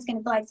away from you. It's going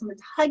to feel like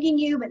someone's hugging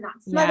you but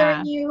not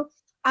smothering you.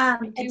 A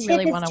do tip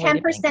really is want a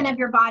weighted 10% blanket. of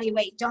your body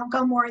weight. Don't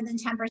go more than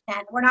 10%.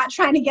 We're not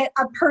trying to get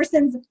a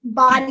person's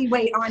body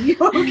weight on you.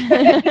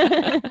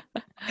 Okay?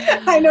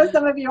 I know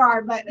some of you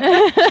are, but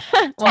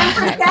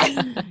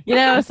 10%.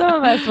 Well, some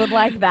of us would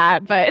like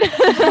that, but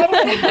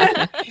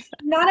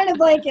Not in a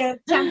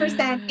blanket, 10%.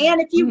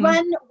 And if you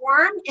run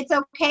warm, it's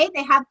okay.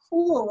 They have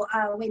cool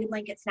weighted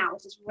blankets now,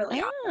 which is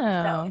really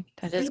awesome. So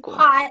That is sleep cool.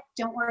 hot,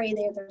 don't worry,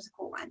 there's a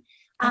cool one.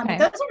 Okay.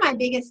 Those are my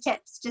biggest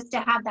tips, just to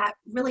have that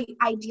really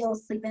ideal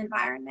sleep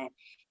environment.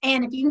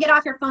 And if you can get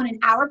off your phone an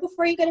hour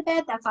before you go to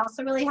bed, that's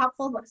also really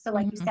helpful. So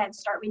like you said,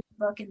 start reading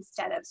a book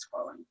instead of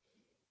scrolling.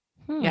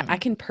 Yeah, I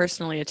can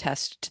personally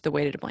attest to the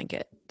weighted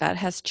blanket. That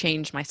has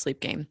changed my sleep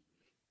game.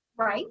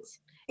 Right?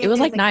 It was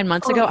like 9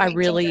 months ago. I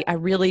totally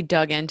really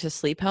dug into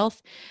sleep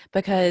health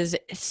because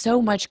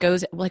so much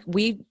goes, like,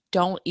 we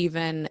don't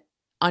even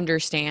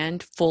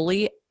understand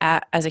fully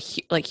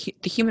the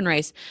human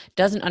race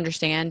doesn't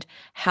understand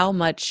how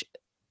much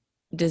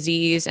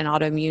disease and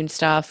autoimmune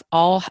stuff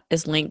all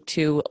is linked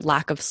to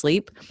lack of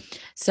sleep.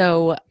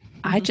 So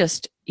I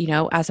just,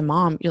 as a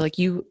mom, you're like,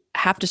 you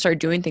have to start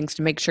doing things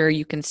to make sure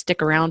you can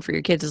stick around for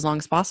your kids as long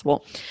as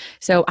possible.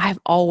 So I've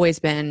always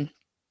been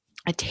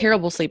a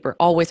terrible sleeper,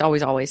 always.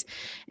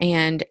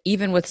 And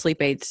even with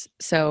sleep aids,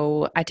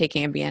 so I take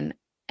Ambien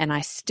and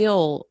I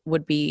still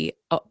would be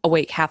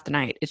awake half the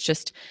night. It's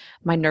just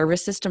my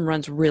nervous system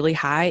runs really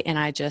high and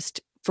I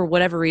just, for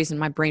whatever reason,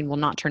 my brain will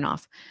not turn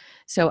off.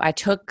 So I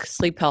took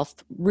sleep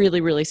health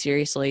really, really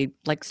seriously,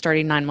 like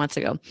starting 9 months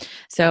ago.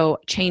 So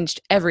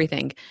changed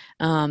everything.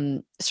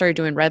 Started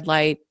doing red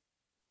light.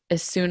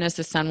 As soon as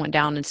the sun went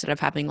down, instead of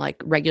having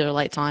like regular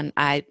lights on,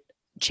 I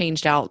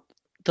changed out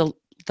the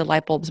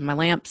light bulbs in my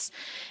lamps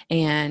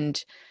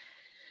and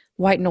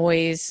white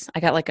noise.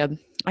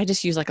 I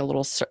just use like a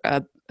little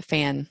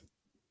fan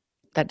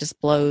that just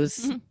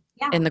blows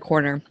in the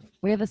corner.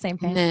 We have the same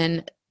fan. And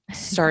then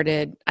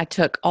I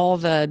took all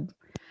the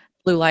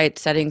blue light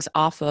settings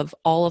off of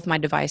all of my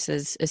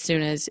devices as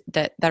soon as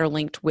that are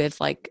linked with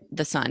like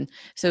the sun.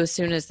 So as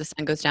soon as the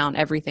sun goes down,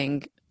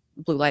 everything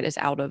blue light is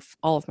out of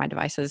all of my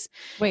devices.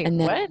 Wait, and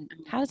then, what?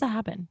 How does that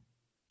happen?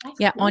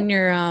 Yeah, on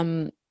your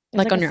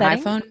like on your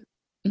setting? iPhone.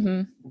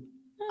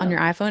 On your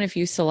iPhone, if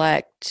you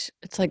select,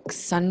 it's like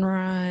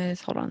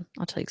sunrise. Hold on,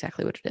 I'll tell you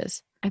exactly what it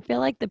is. I feel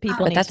like the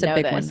people But need that's to a know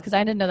big this one. because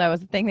I didn't know that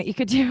was a thing that you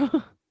could do.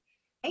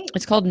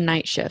 It's called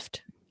night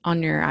shift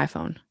on your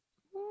iPhone.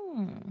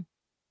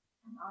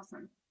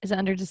 Awesome. Is it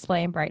under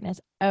display and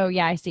brightness? Oh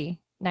yeah, I see.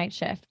 Night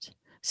shift.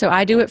 So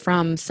I do it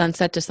from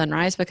sunset to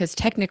sunrise because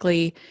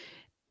technically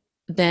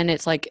then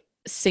it's like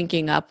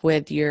syncing up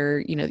with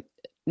your,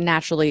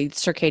 naturally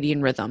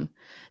circadian rhythm.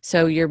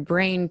 So your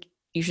brain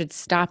you should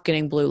stop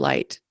getting blue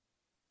light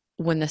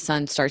when the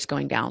sun starts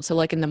going down. So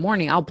like in the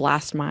morning, I'll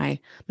blast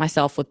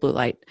myself with blue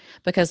light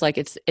because like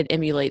it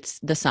emulates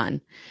the sun.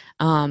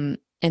 And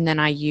then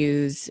I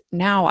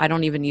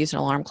don't even use an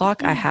alarm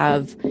clock.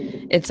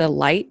 It's a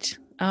light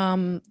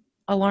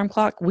alarm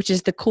clock, which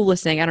is the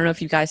coolest thing. I don't know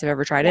if you guys have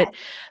ever tried it,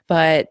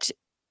 but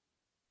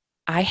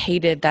I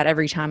hated that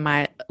every time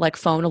my like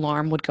phone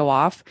alarm would go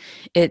off,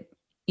 it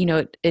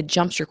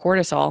jumps your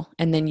cortisol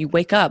and then you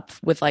wake up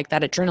with like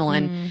that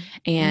adrenaline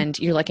and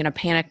you're like in a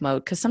panic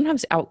mode. Cause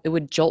sometimes it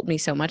would jolt me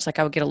so much, like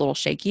I would get a little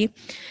shaky.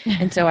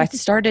 And so I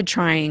started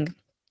trying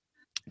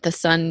the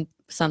sun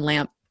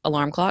lamp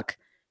alarm clock,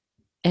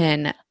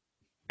 and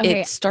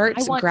it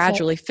starts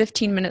gradually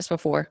 15 minutes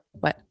before.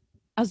 What?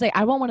 I was like,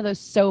 I want one of those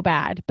so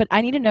bad, but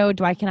I need to know,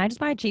 can I just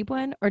buy a cheap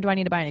one or do I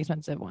need to buy an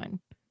expensive one?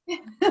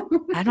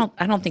 I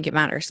don't think it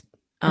matters.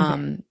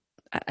 Okay.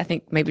 I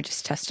think maybe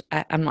just test.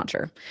 I'm not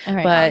sure,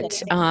 right.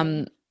 But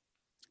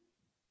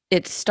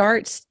it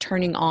starts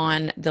turning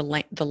on the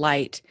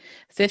light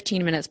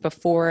 15 minutes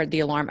before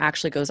the alarm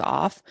actually goes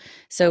off.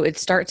 So it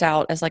starts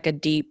out as like a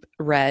deep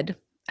red,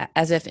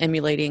 as if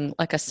emulating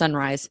like a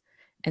sunrise,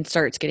 and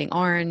starts getting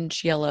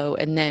orange, yellow,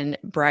 and then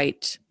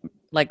bright,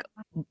 like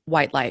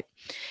white light.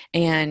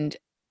 And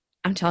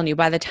I'm telling you,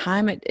 by the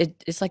time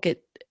it's like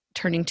it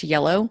turning to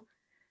yellow,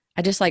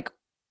 I just like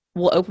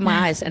will open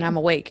my eyes and I'm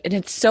awake. And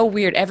it's so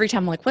weird. Every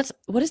time I'm like,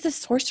 what is this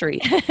sorcery?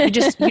 You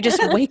just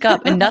wake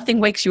up and nothing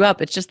wakes you up.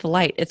 It's just the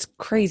light. It's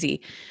crazy,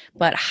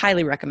 but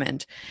highly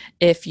recommend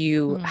if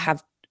you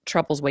have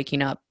troubles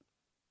waking up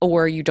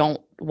or you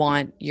don't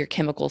want your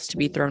chemicals to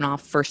be thrown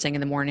off first thing in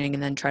the morning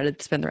and then try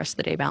to spend the rest of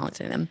the day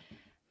balancing them.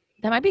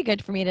 That might be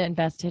good for me to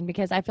invest in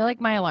because I feel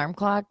like my alarm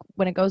clock,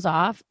 when it goes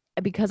off,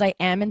 because I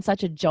am in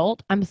such a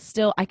jolt,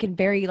 I can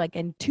very like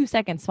in 2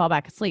 seconds fall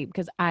back asleep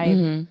because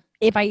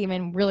if I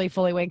even really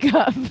fully wake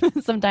up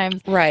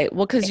sometimes. Right.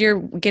 Well, because you're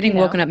getting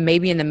woken up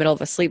maybe in the middle of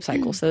a sleep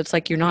cycle. So it's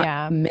like you're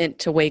not meant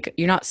to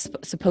you're not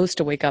supposed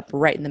to wake up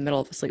right in the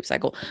middle of a sleep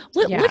cycle.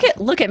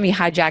 Look at me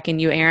hijacking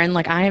you, Erin.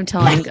 Like I am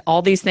telling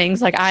all these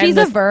things. Like she's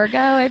a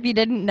Virgo, if you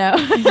didn't know.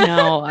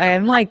 No, I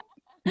am like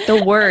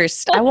the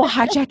worst. I will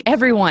hijack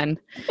everyone.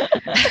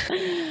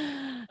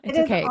 It is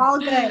okay. All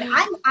good.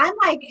 I'm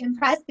like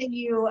impressed that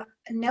you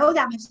know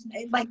that much.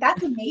 Like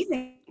that's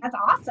amazing. That's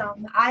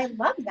awesome. I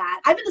love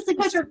that. I've been a sleep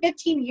coach for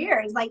 15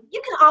 years. Like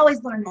you can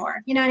always learn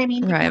more. You know what I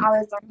mean? You can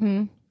always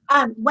learn.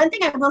 One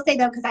thing I will say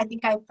though, because I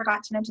think I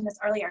forgot to mention this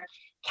earlier,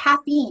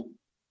 caffeine.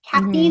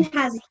 Caffeine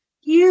has a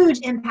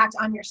huge impact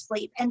on your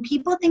sleep. And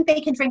people think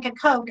they can drink a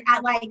Coke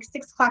at like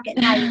 6:00 at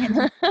night and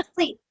then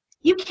sleep.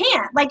 You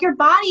can't. Like your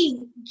body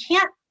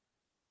can't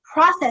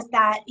process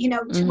that,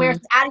 to where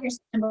it's out of your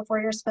system before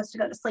you're supposed to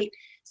go to sleep.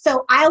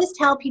 So I always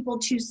tell people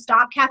to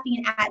stop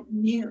caffeine at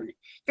noon.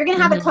 If you're going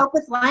to have a Coke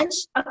with lunch,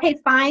 okay,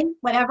 fine,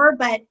 whatever,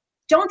 but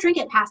don't drink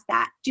it past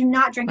that. Do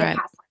not drink it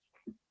past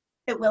lunch.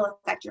 It will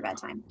affect your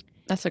bedtime.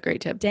 That's a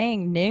great tip.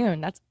 Dang,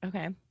 noon. That's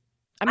okay.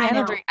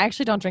 I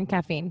actually don't drink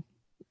caffeine.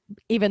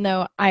 Even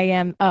though I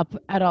am up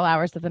at all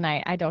hours of the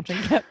night, I don't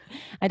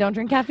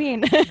drink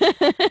caffeine.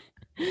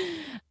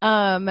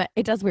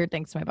 It does weird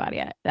things to my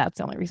body. That's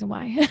the only reason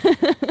why.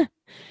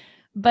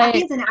 But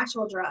it's an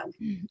actual drug.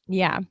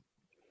 Yeah.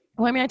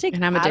 Well, I mean, I take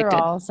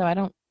Adderall, so I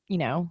don't,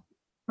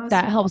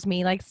 that helps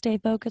me like stay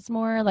focused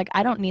more. Like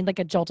I don't need like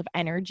a jolt of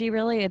energy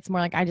really. It's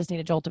more like I just need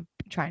a jolt of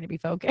trying to be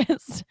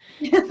focused.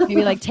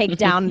 Maybe like take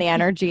down the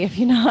energy if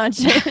you notch.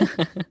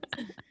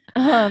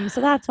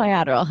 So that's why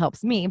Adderall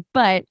helps me.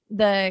 But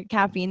the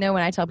caffeine though,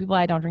 when I tell people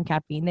I don't drink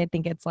caffeine, they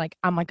think it's like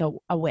I'm like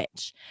a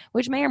witch,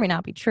 which may or may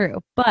not be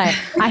true, but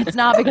it's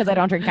not because I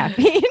don't drink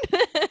caffeine.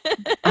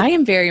 I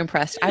am very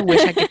impressed. I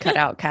wish I could cut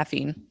out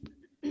caffeine.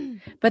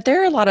 But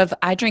there are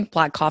I drink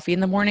black coffee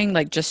in the morning,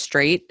 like just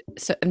straight.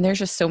 So, and there's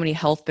just so many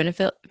health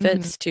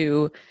benefits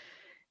to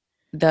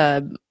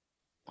the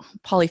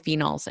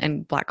polyphenols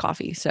in black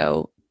coffee.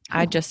 So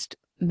I just,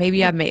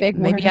 maybe I make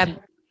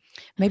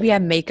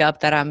up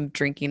that I'm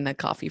drinking the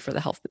coffee for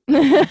the health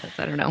benefits.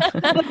 I don't know.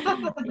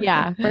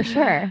 Yeah, for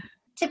sure.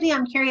 Tiffany,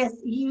 I'm curious.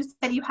 You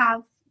said you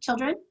have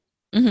children?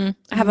 I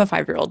have a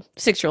 5-year-old,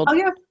 6-year-old.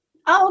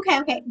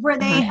 Okay. Were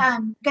they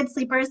good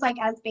sleepers like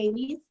as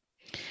babies?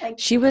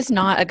 She was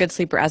not a good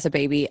sleeper as a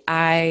baby.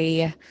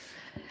 I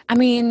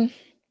mean,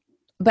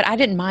 but I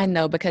didn't mind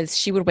though, because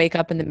she would wake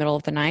up in the middle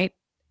of the night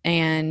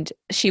and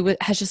she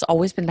has just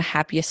always been the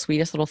happiest,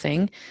 sweetest little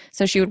thing.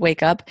 So she would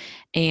wake up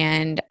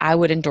and I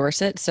would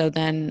endorse it. So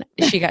then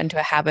she got into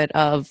a habit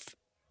of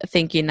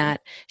thinking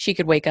that she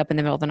could wake up in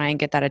the middle of the night and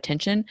get that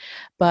attention.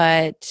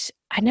 But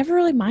I never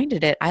really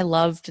minded it. I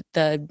loved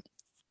the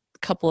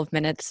couple of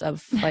minutes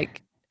of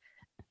like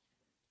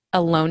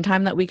alone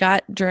time that we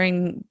got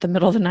during the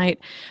middle of the night,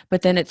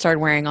 but then it started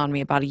wearing on me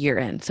about a year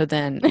in. So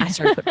then I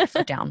started putting my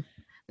foot down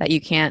that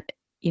you can't,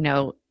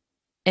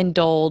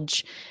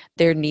 indulge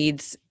their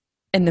needs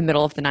in the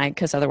middle of the night,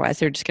 because otherwise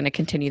they're just going to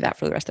continue that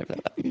for the rest of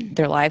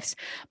their lives.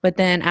 But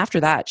then after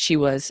that, she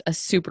was a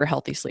super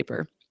healthy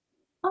sleeper.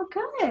 Oh,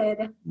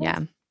 good. Yeah.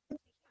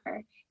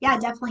 Yeah,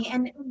 definitely.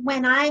 And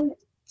when I'm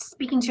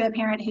speaking to a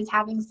parent who's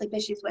having sleep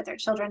issues with their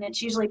children,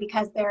 it's usually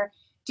because they're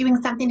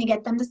doing something to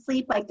get them to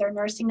sleep, like they're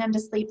nursing them to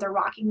sleep, they're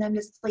rocking them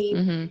to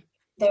sleep,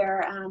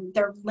 they're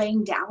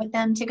laying down with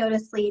them to go to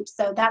sleep.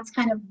 So that's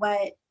kind of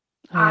what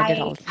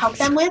I help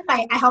them with.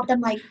 I help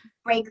them like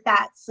break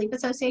that sleep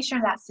association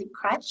or that sleep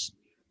crutch.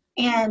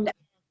 And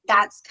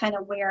that's kind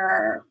of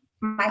where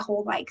my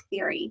whole like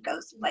theory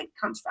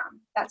comes from.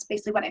 That's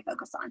basically what I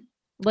focus on.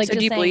 Like, so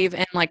do you believe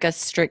in like a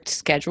strict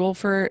schedule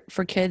for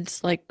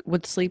kids, like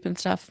with sleep and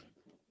stuff?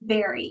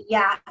 Very,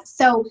 yeah.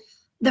 So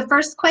the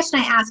first question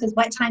I ask is,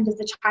 what time does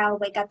the child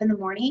wake up in the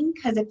morning?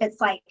 Because if it's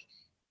like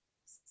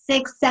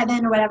 6,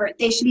 7 or whatever,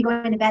 they should be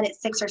going to bed at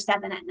 6 or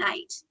 7 at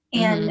night.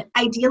 And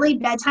ideally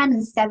bedtime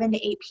is 7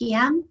 to 8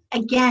 p.m.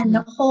 Again,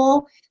 the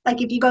whole,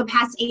 like if you go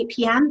past 8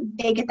 p.m.,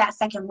 they get that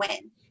second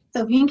win.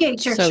 So if you can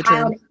get your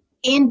child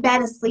in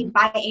bed asleep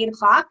by 8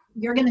 o'clock,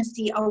 you're going to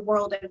see a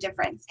world of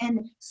difference.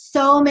 And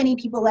so many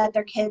people let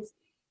their kids,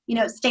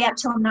 stay up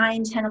till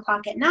 9, 10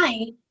 o'clock at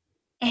night,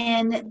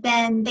 and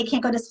then they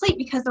can't go to sleep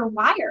because they're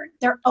wired.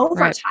 They're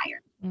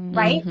overtired,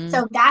 right?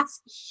 So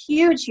that's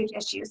huge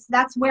issue. So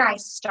that's where I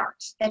start.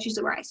 That's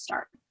usually where I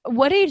start.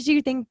 What age do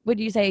you think,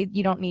 would you say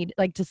you don't need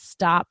like to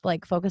stop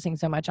like focusing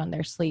so much on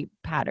their sleep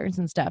patterns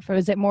and stuff? Or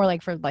is it more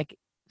like for like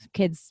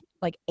kids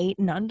like 8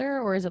 and under,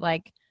 or is it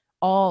like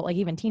all like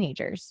even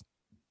teenagers?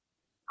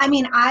 I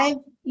mean, I've,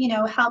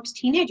 helped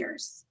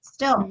teenagers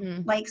still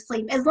like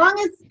sleep, as long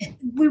as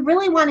we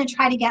really want to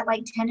try to get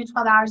like 10 to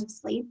 12 hours of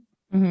sleep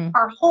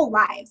our whole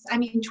lives. I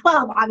mean,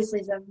 12 obviously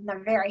is on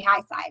the very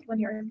high side. When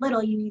you're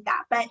little, you need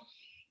that, but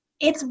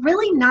it's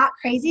really not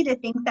crazy to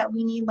think that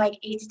we need like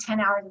 8 to 10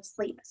 hours of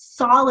sleep,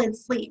 solid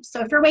sleep. So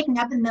if you're waking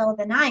up in the middle of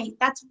the night,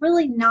 that's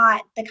really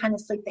not the kind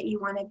of sleep that you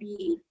want to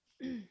be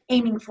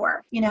aiming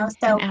for,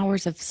 So 10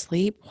 hours of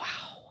sleep. Wow.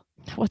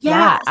 What's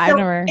that? I've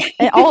never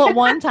all at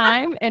one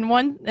time in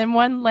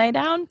one lay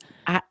down.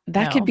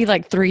 That could be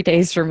like 3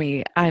 days for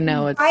me. I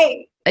know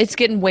it's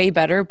getting way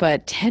better,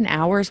 but 10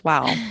 hours.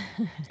 Wow.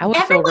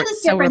 Everyone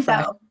is different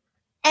though.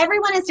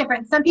 Everyone is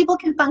different. Some people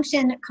can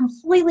function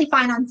completely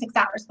fine on 6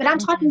 hours, but I'm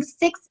talking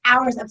 6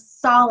 hours of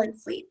solid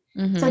sleep.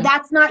 So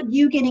that's not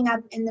you getting up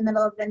in the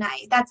middle of the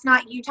night. That's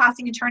not you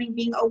tossing and turning,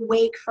 being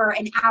awake for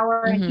an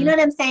hour. And you know what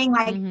I'm saying?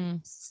 Like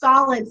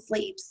solid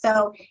sleep.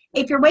 So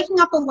if you're waking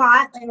up a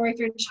lot, or if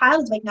your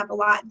child is waking up a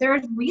lot,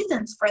 there's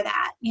reasons for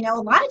that. A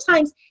lot of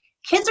times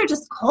kids are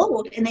just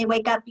cold and they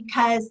wake up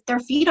because their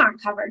feet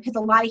aren't covered, because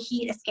a lot of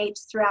heat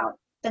escapes throughout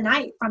the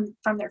night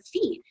from their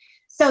feet.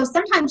 So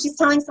sometimes just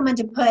telling someone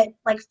to put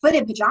like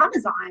footed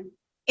pajamas on,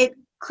 it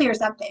clears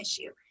up the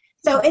issue.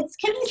 So it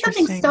can be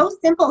something so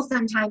simple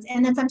sometimes,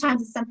 and then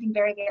sometimes it's something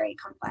very, very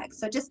complex.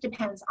 So it just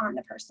depends on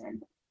the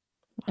person.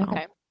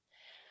 Okay.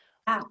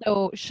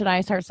 So should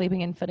I start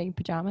sleeping in footed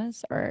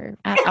pajamas, or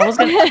I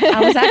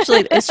was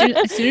actually, as soon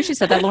as you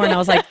said that, Lauren, I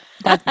was like,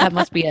 that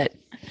must be it.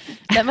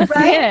 That must be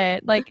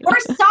it. Like, or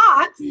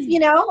socks,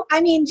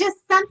 I mean,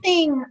 just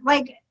something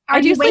like, I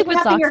do sleep with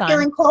socks on. You're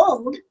feeling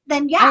cold,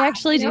 then yeah. I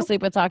actually do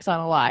sleep with socks on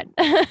a lot.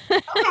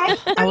 Okay.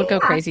 I would go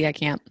crazy. I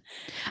can't.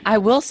 I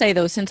will say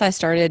though, since I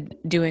started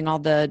doing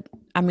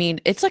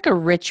it's like a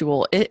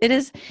ritual. It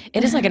is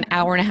like an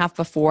hour and a half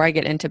before I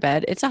get into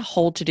bed. It's a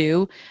whole to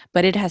do,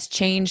 but it has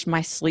changed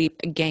my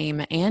sleep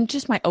game and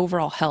just my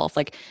overall health.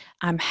 Like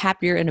I'm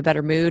happier, in a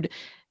better mood.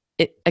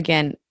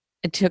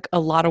 It took a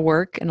lot of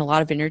work and a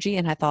lot of energy,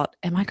 and I thought,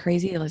 am I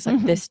crazy? It was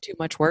like this too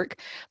much work.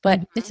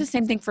 But it's the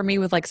same thing for me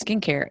with like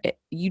skincare.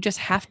 You just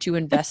have to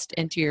invest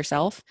into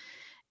yourself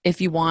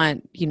if you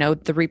want,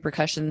 the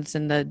repercussions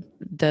and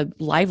the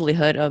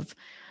livelihood of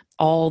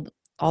all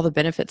the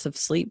benefits of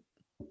sleep.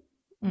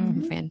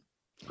 I'm a fan.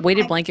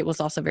 Weighted blanket was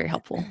also very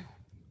helpful.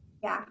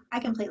 Yeah, I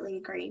completely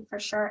agree, for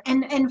sure.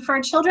 And for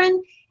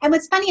children, and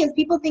what's funny is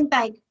people think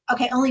like,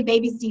 okay, only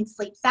babies need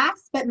sleep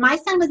sacks, but my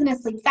son was in a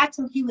sleep sack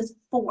till he was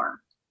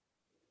 4.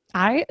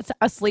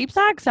 A sleep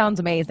sack sounds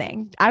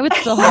amazing. I would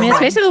still have it's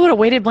basically what a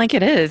weighted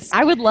blanket is.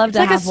 I would love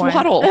to have like a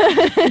swaddle.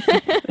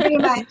 Pretty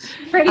much.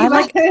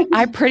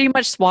 I pretty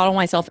much swaddle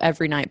myself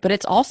every night, but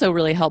it's also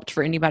really helped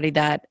for anybody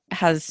that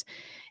has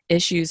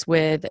issues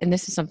with, and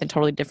this is something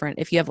totally different.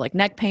 If you have like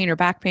neck pain or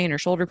back pain or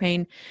shoulder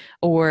pain,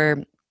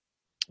 or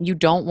you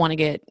don't want to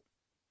get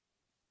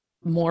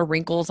more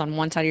wrinkles on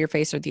one side of your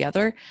face or the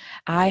other.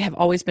 I have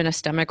always been a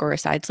stomach or a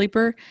side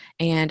sleeper,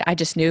 and I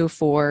just knew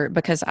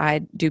because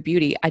I do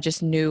beauty, I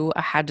just knew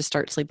I had to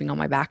start sleeping on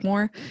my back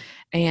more.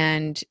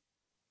 And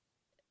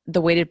the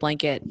weighted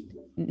blanket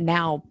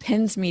now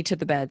pins me to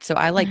the bed. So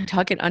I like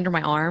tuck it under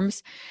my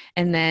arms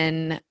and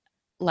then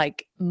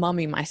like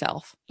mummy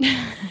myself.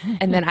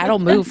 And then I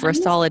don't move for a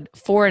solid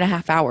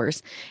 4.5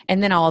 hours.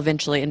 And then I'll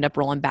eventually end up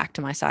rolling back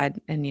to my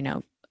side.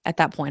 And, at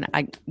that point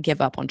I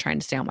give up on trying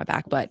to stay on my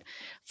back, but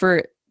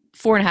for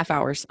 4.5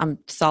 hours, I'm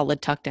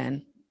solid tucked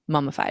in,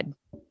 mummified.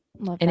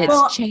 And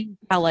it's changed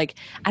how like,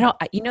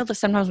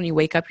 sometimes when you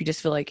wake up, you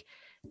just feel like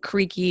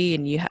creaky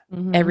and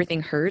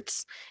everything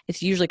hurts.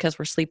 It's usually because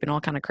we're sleeping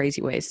all kind of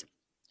crazy ways.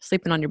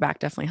 Sleeping on your back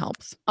definitely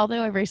helps.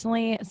 Although I've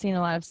recently seen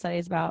a lot of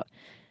studies about,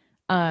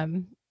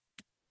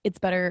 it's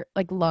better,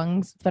 like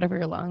lungs, it's better for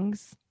your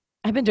lungs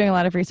I've been doing a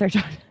lot of research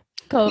on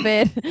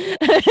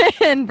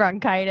COVID and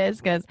bronchitis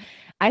because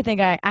I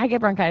think I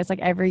get bronchitis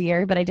like every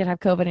year, but I did have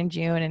COVID in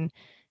June and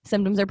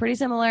symptoms are pretty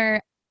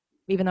similar.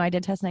 Even though I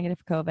did test negative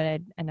for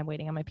COVID, and I'm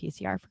waiting on my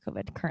PCR for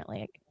COVID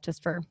currently,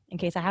 just for in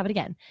case I have it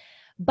again.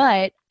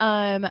 But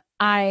a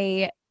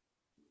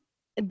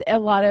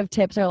lot of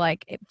tips are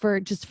like for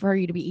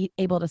you to be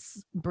able to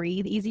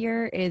breathe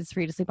easier is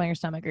for you to sleep on your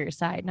stomach or your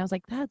side. And I was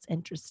like, that's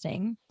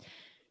interesting,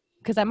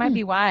 because that might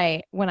be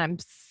why when I'm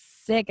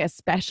sick,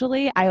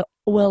 especially, I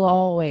will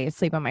always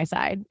sleep on my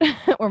side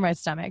or my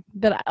stomach.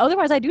 But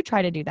otherwise, I do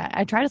try to do that.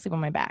 I try to sleep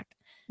on my back.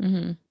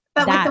 Mm-hmm.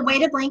 But with the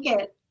weighted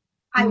blanket,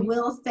 I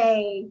will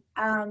say,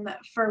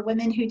 for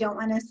women who don't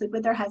want to sleep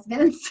with their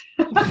husbands,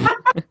 you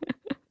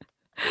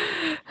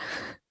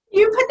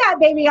put that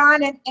baby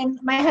on, and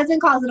my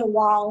husband calls it a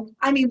wall.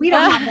 I mean, we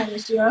don't have that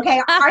issue,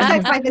 okay? Our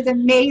sex life is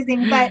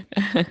amazing, but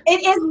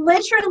it is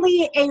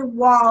literally a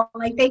wall.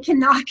 Like, they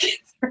cannot get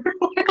through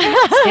it.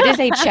 It is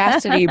a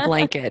chastity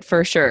blanket,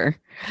 for sure.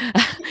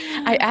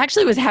 I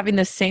actually was having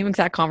the same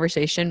exact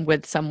conversation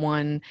with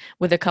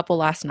a couple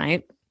last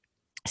night.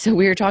 So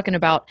we were talking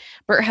about,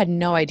 Bert had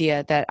no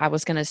idea that I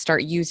was going to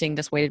start using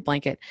this weighted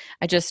blanket.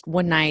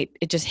 One night,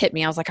 it just hit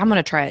me. I was like, I'm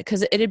going to try it,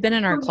 because it had been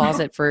in our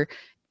closet for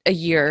a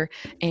year,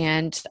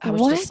 and I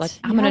was just like,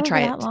 I'm going to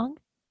try it. Long?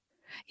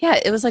 Yeah,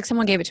 it was like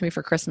someone gave it to me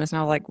for Christmas, and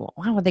I was like, well,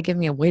 why would they give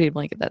me a weighted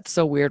blanket? That's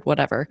so weird,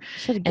 whatever.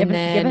 Should have given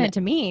it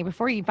to me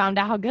before you found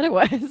out how good it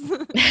was.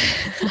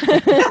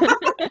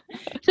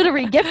 Should have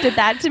re-gifted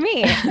that to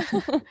me.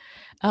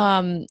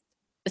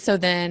 So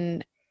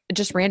then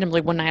just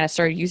randomly one night I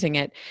started using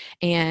it,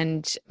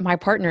 and my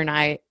partner and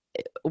I,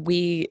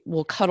 we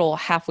will cuddle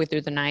halfway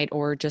through the night,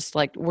 or just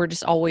like, we're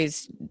just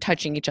always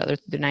touching each other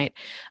through the night.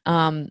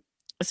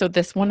 So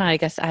this one night, I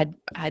guess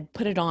I'd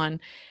put it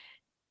on,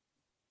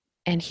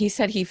 and he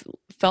said he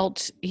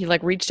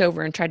like reached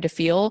over and tried to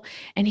feel,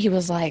 and he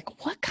was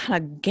like, what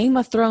kind of Game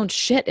of Thrones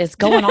shit is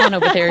going on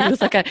over there? He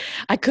was like,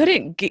 I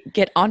couldn't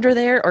get under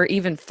there or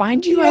even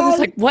find you. Yes. I was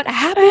like, what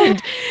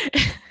happened?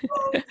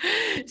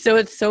 So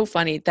it's so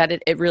funny that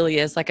it really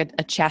is like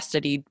a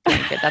chastity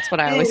blanket. That's what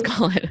I always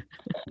call it.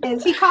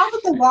 He calls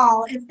it the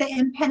wall. It's the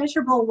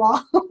impenetrable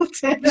wall.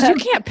 You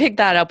can't pick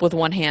that up with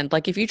one hand.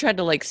 Like, if you tried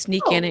to like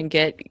sneak in and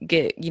get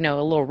a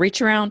little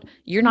reach around,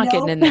 you're not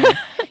getting in there.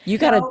 You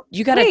gotta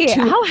Wait,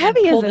 how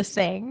heavy is this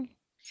thing?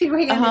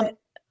 Two-handed.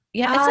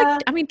 Yeah,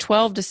 it's like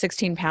 12 to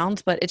 16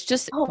 pounds, but it's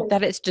just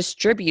that it's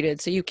distributed,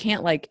 so you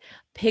can't like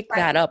pick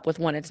that up with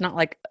one. It's not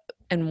like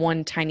in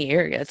one tiny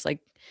area. It's like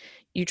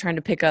you trying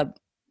to pick up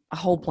a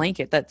whole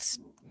blanket that's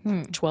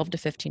 12 to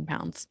 15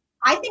 pounds.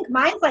 I think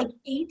mine's like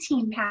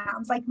 18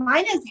 pounds. Like,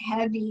 mine is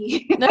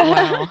heavy.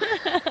 Wow.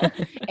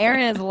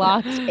 Aaron is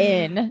locked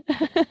in.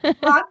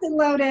 Locked and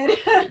loaded.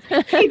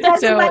 He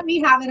doesn't let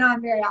me have it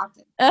on very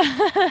often.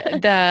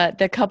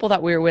 The couple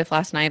that we were with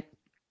last night,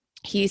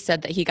 he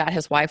said that he got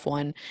his wife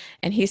one,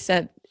 and he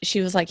said,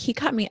 she was like, he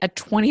got me a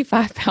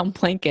 25-pound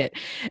blanket.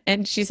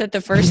 And she said the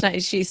first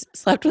night she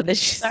slept with it,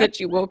 she said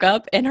she woke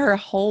up and her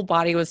whole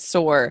body was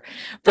sore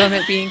from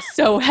it being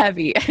so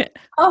heavy.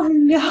 Oh,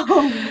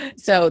 no.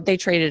 So they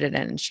traded it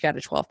in, and she got a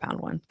 12-pound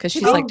one, because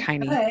she's like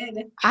tiny.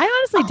 Good. I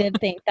honestly did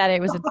think that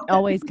it was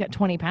always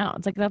 20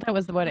 pounds. Like, that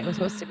was what it was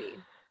supposed to be.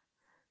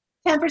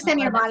 10% of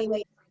your body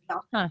weight.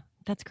 Huh.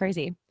 That's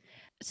crazy.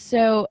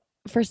 So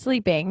for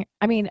sleeping,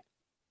 I mean,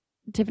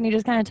 Tiffany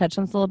just kind of touched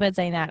on this a little bit,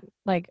 saying that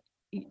like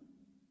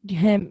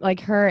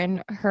her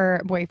and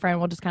her boyfriend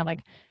will just kind of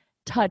like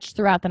touch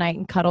throughout the night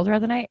and cuddle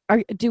throughout the night.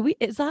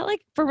 Is that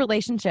like for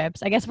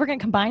relationships? I guess we're going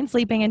to combine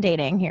sleeping and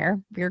dating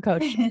here for your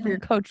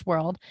coach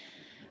world.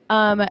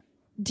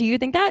 Do you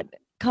think that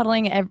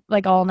cuddling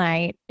like all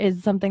night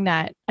is something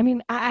that, I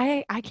mean,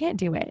 I can't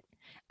do it.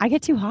 I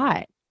get too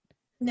hot.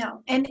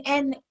 No.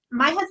 And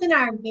my husband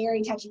and I are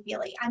very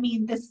touchy-feely. I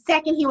mean, the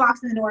second he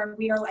walks in the door,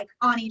 we are like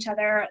on each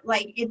other.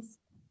 Like,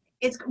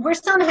 we're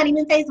still in the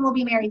honeymoon phase, and we'll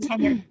be married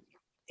 10 years.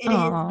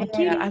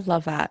 I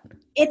love that.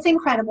 It's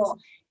incredible.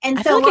 And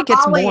I feel like it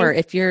gets more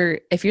if you're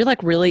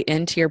like really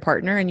into your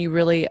partner and you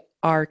really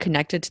are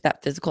connected to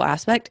that physical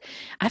aspect.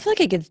 I feel like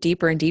it gets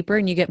deeper and deeper,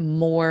 and you get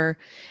more.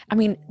 I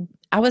mean,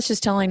 I was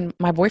just telling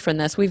my boyfriend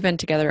this. We've been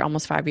together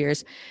almost 5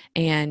 years,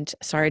 and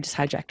sorry, I just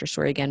hijacked your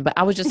story again, but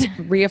I was just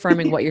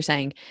reaffirming what you're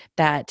saying,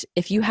 that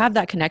if you have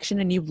that connection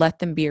and you let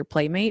them be your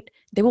playmate,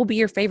 they will be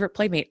your favorite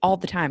playmate all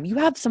the time. You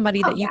have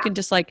somebody that you can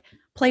just like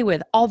play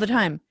with all the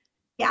time.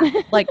 Yeah.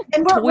 Like,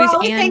 and toys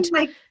and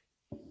like,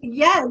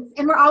 yes.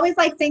 And we're always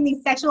like saying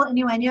these sexual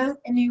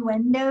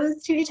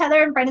innuendos to each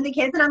other in front of the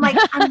kids. And I'm like,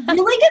 I'm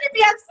really going to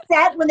be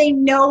upset when they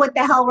know what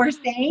the hell we're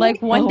saying.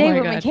 Like, one day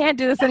when we can't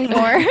do this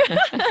anymore,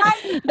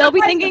 they'll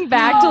be thinking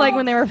back to like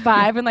when they were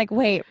 5 and like,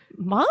 wait,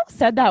 Mom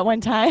said that one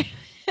time.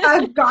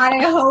 Oh God,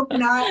 I hope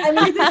not. I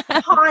mean,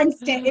 it's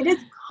constant. It is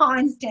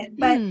constant.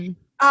 But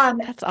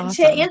that's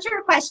awesome. To answer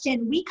your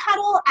question, we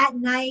cuddle at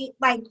night,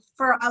 like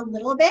for a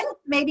little bit,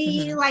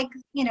 maybe like,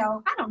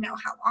 I don't know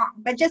how long,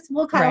 but just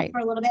we'll cuddle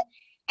for a little bit.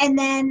 And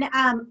then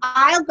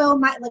I'll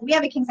go we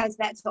have a king size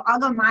bed, so I'll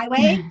go my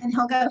way and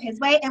he'll go his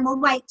way, and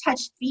we'll like touch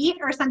feet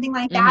or something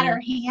like that,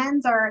 or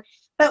hands,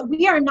 but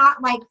we are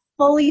not like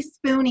fully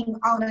spooning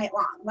all night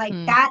long. Like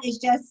that is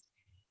just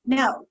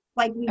no,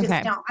 like we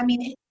just don't. I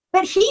mean,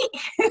 but he's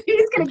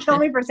gonna kill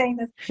me for saying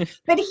this,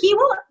 but he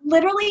will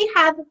literally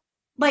have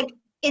like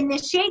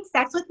initiate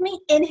sex with me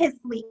in his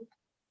sleep.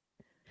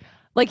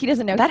 Like he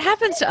doesn't know. That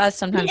happens to us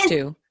sometimes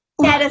too.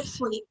 Dead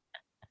asleep.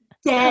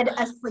 Dead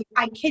asleep.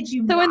 I kid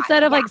you not. So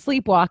instead of like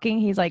sleepwalking,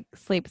 he's like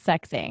sleep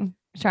sexing,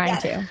 trying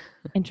to.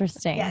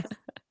 Interesting. Yes.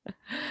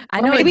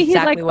 I know maybe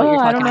exactly he's like, what you're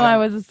talking I don't know, about. I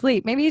was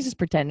asleep. Maybe he's just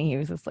pretending he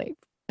was asleep.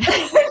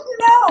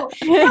 No,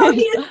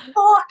 he is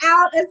full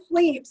out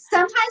asleep.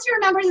 Sometimes he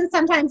remembers and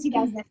sometimes he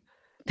doesn't.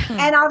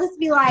 And I'll just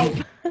be like,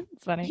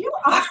 It's funny. you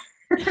are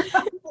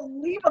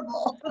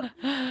unbelievable.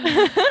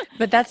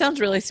 But that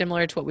sounds really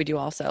similar to what we do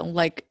also.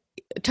 Like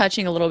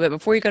touching a little bit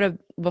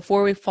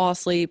before we fall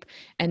asleep,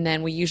 and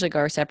then we usually go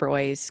our separate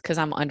ways because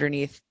I'm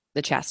underneath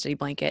the chastity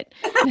blanket,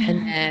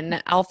 and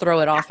then I'll throw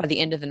it off by the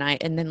end of the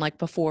night, and then like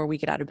before we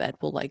get out of bed,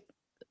 we'll like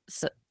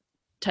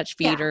touch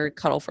feet or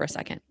cuddle for a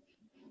second.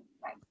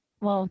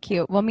 Well,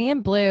 cute. Well, me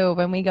and Blue,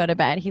 when we go to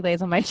bed, he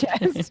lays on my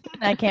chest.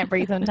 And I can't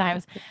breathe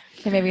sometimes.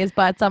 And maybe his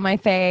butt's on my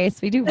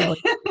face. We do really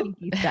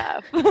kinky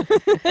stuff.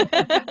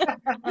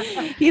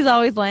 He's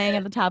always laying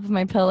at the top of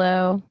my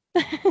pillow.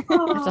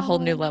 It's a whole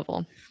new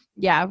level.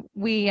 Yeah,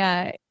 we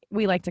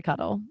like to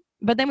cuddle,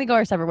 but then we go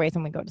our separate ways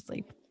when we go to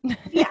sleep.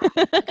 Yeah,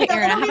 Okay, so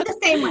Erin, it'll be the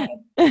same way.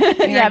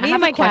 Yeah, Erin, me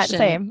and my cat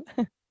same.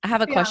 I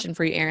have a question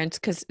for you, Erin,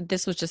 because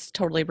this was just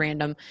totally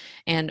random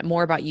and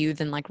more about you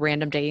than like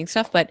random dating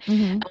stuff. But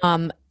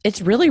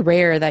it's really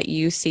rare that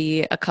you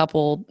see a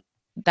couple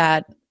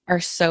that are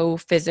so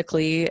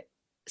physically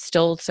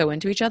still so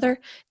into each other.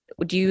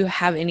 Do you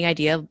have any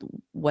idea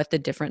what the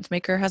difference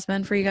maker has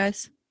been for you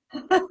guys?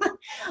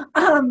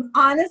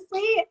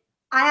 Honestly,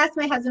 I asked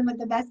my husband what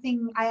the best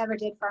thing I ever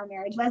did for our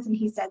marriage was, and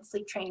he said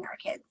sleep training our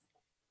kids.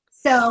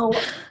 So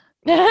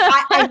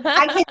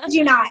I kid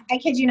you not. I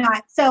kid you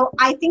not. So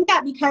I think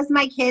that because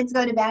my kids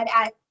go to bed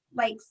at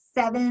like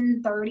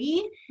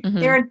 7:30,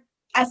 they're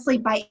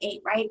asleep by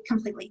 8, right?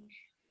 Completely.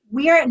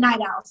 We are at night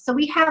owls. So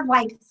we have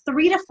like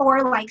 3 to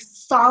 4 like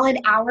solid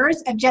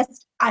hours of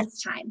just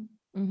us time,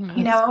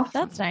 you know?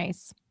 That's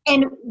nice.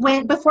 And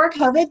before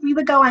COVID, we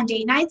would go on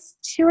date nights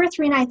 2 or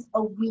 3 nights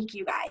a week,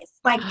 you guys.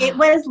 Like it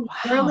was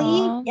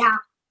literally,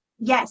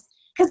 yes.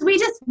 Because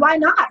why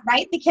not,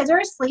 right? The kids are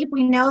asleep.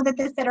 We know that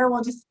the sitter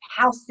will just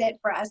house sit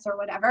for us or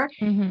whatever.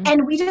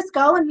 And we just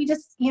go and we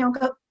just,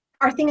 go.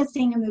 Our thing is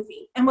seeing a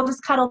movie, and we'll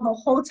just cuddle the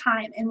whole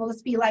time, and we'll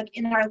just be like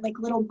in our like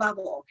little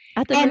bubble.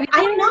 At the movie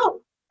I don't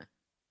know.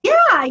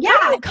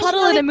 Yeah.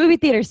 Cuddle in the movie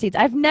theater seats.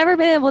 I've never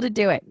been able to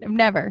do it. I've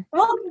never.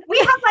 Well, we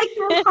have like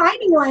the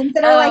reclining ones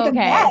that are like a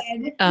bed,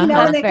 and it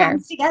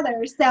comes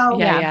together. So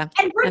yeah.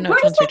 And we're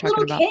just like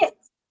little kids.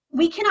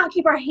 We cannot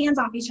keep our hands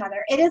off each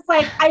other. It is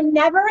like, I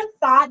never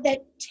thought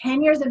that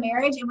 10 years of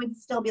marriage, it would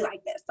still be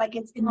like this. Like,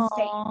 it's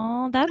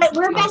insane. But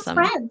we're best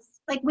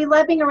friends. Like, we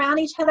love being around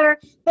each other.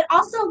 But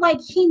also,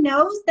 like, he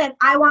knows that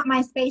I want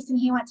my space and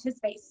he wants his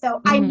space. So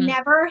I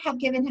never have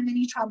given him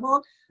any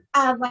trouble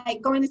of,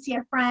 like, going to see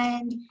a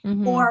friend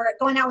or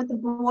going out with the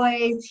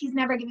boys. He's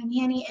never given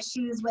me any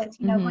issues with,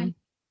 going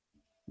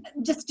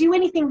just do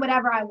anything,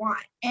 whatever I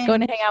want. And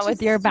going to hang out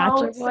with your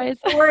bachelor boys.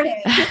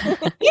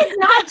 He's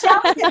not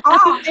jealous at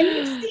all. And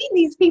you've seen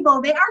these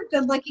people; they are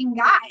good-looking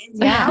guys.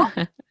 You know?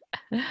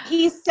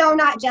 He's so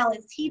not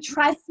jealous. He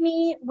trusts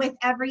me with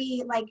every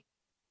he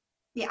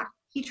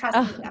trusts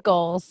me. With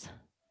goals.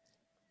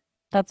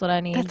 That's what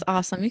I need. That's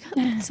awesome.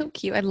 That's so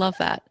cute. I love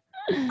that.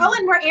 Oh,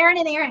 and we're Erin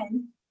and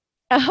Aaron.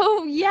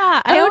 Oh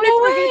yeah.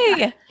 Oh,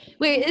 no way.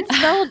 Wait,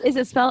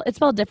 it's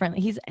spelled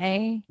differently. He's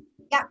A.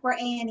 Yeah, we're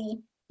A&E.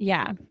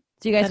 Yeah.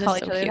 Do you guys call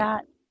each other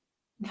that?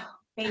 No,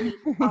 baby.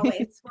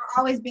 Always. We're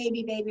always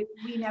baby.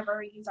 We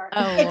never use our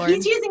name. If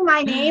he's using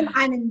my name,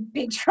 I'm in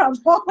big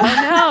trouble.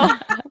 Oh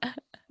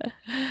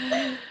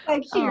no.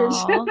 Like huge.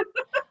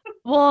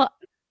 Well,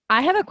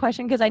 I have a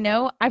question because I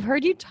know I've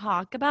heard you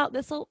talk about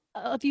this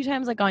a few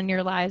times, like on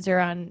your lives or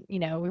on,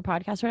 your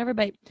podcast or whatever,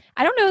 but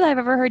I don't know that I've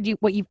ever heard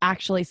what you've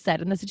actually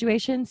said in the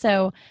situation.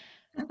 So,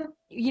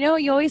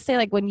 you always say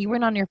like when you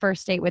went on your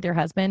first date with your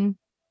husband,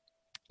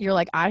 you're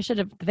like,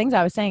 the things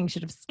I was saying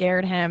should have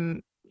scared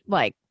him.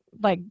 Like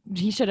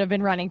he should have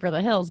been running for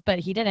the hills, but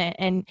he didn't.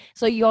 And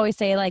so you always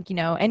say like,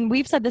 and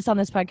we've said this on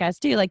this podcast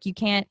too, like you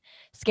can't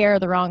scare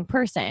the wrong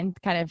person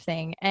kind of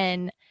thing.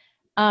 And,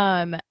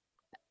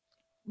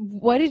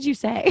 what did you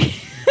say?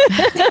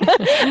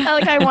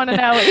 I want to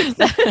know what you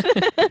said.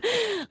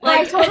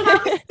 I told him I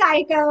was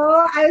psycho.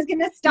 I was going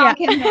to stalk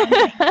him.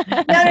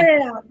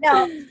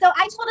 No. So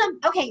I told him,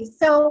 okay,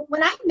 so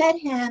when I met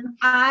him,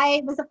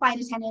 I was a flight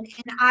attendant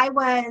and I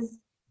was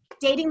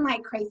dating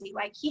like crazy.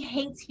 Like he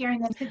hates hearing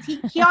this because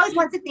he always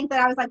wants to think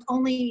that I was like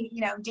only,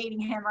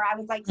 dating him or I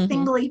was like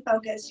singly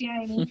focused, you know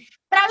what I mean?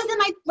 But I was in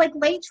my like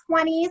late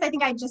 20s. I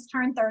think I just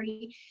turned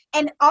 30.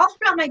 And all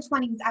throughout my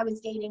 20s, I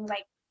was dating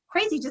like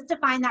crazy just to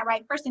find that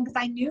right person,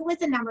 because I knew it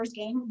was a numbers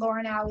game.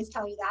 Lauren, I always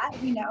tell you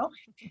that, you know.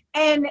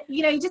 And,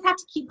 you know, you just have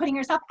to keep putting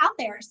yourself out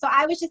there. So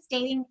I was just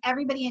dating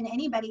everybody and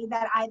anybody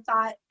that I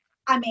thought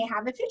I may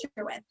have a future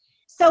with.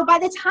 So by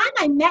the time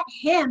I met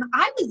him,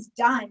 I was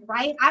done,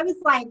 right? I was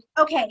like,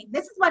 okay,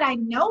 this is what I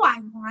know I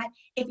want.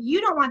 If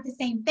you don't want the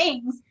same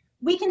things,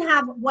 we can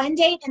have one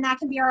date and that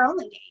can be our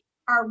only date,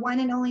 our one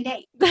and only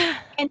date.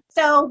 And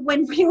so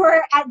when we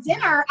were at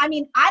dinner, I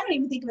mean, I don't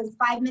even think it was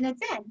 5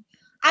 minutes in.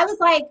 I was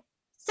like,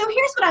 so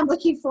here's what I'm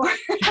looking for.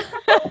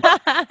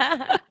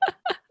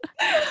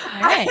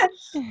 Right.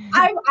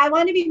 I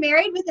want to be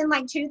married within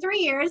like 2-3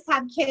 years,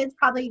 have kids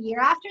probably a year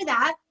after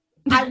that.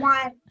 I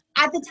want,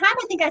 at the time,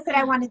 I think I said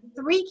I wanted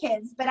 3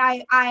 kids, but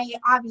I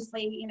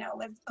obviously, you know,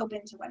 was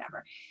open to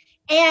whatever.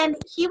 And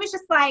he was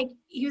like,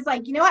 you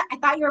know what? I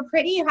thought you were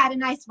pretty. You had a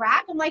nice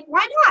rack. I'm like,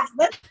 why not?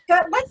 Let's go.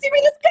 Let's see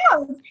where this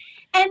goes.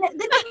 And the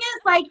thing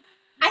is, like,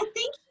 I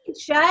think he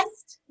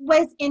just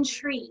was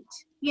intrigued,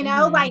 you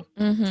know, like,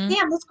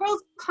 damn, this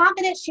girl's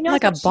confident. She knows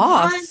like what a she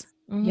boss. wants.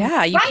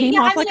 Yeah, you came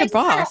off like a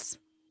boss.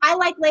 I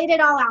like laid it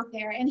all out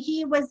there. And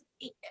he was,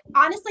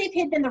 honestly, if he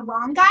had been the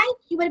wrong guy,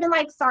 he would have been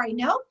like, sorry,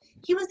 no.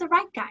 He was the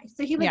right guy.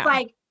 So he was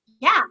like,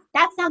 yeah,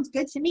 that sounds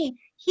good to me.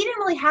 He didn't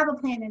really have a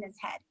plan in his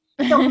head.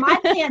 So my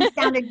plan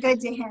sounded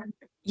good to him.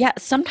 Yeah,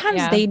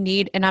 sometimes they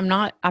need, and I'm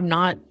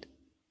not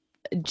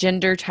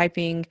gender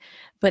typing,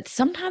 but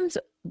sometimes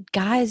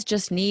guys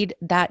just need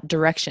that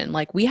direction.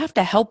 Like, we have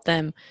to help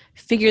them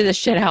figure this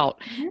shit out.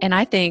 And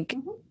I think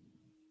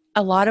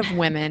a lot of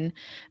women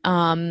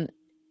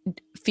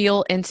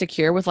feel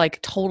insecure with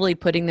like totally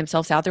putting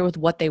themselves out there with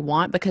what they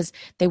want, because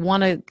they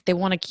want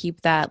to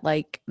keep that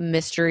like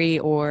mystery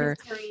or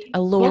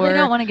allure. Well, they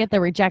don't want to get the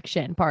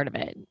rejection part of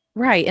it.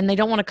 Right. And they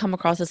don't want to come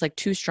across as like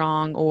too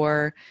strong,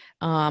 or,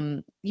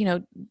 you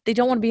know, they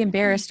don't want to be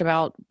embarrassed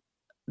about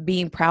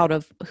being proud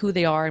of who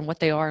they are and what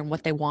they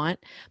want.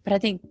 But I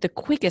think the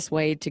quickest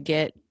way to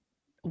get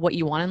what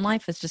you want in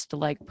life is just to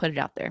like put it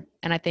out there.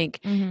 And I think,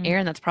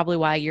 Erin, that's probably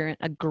why you're in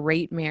a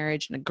great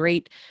marriage and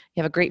you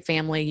have a great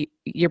family.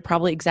 You're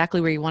probably exactly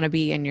where you want to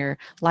be in your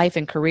life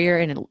and career.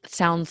 And it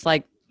sounds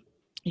like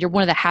you're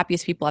one of the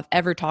happiest people I've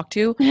ever talked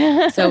to.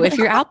 So if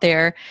you're out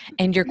there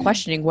and you're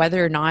questioning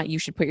whether or not you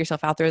should put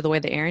yourself out there the way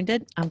that Erin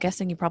did, I'm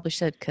guessing you probably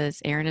should,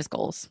 because Erin has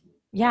goals.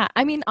 Yeah.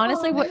 I mean,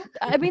 honestly,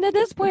 at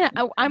this point,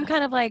 I'm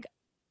kind of like,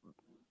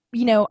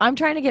 you know, I'm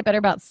trying to get better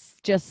about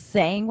just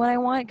saying what I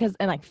want, and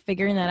like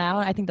figuring that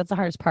out. I think that's the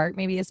hardest part,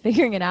 maybe, is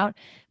figuring it out.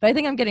 But I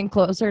think I'm getting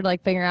closer to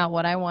like figuring out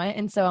what I want.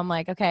 And so I'm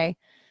like, okay,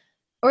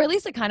 or at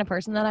least the kind of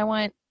person that I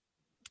want,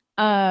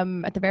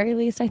 at the very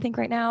least, I think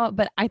right now.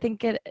 But I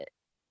think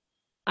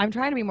I'm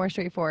trying to be more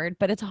straightforward,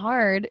 but it's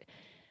hard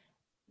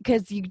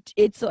because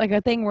it's like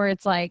a thing where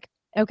it's like,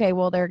 okay,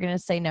 well, they're going to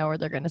say no or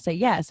they're going to say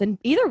yes. And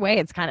either way,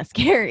 it's kind of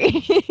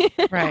scary.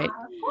 Right.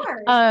 Of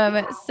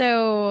course.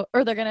 So,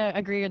 or they're going to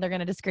agree or they're going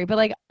to disagree. But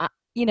like,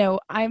 you know,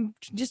 I'm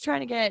just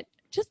trying to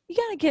you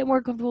got to get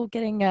more comfortable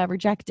getting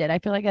rejected. I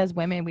feel like as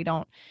women, we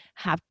don't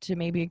have to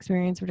maybe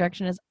experience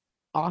rejection as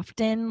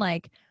often,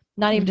 like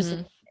not even just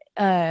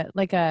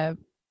like I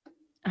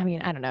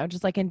mean, I don't know,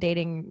 just like in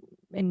dating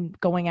and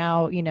going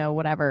out, you know,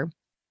 whatever.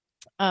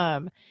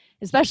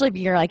 Especially if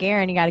you're like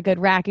Erin, you got a good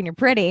rack and you're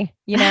pretty,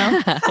 you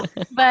know.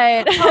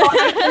 But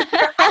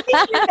I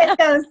think you fit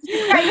those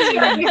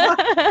criteria.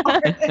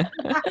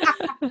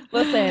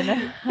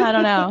 Listen, I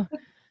don't know.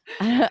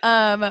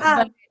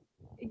 But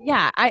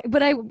yeah,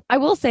 I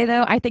will say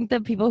though, I think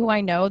the people who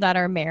I know that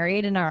are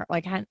married and are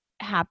like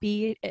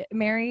happy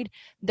married,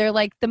 they're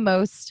like the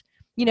most,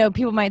 you know,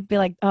 people might be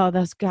like, oh,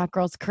 that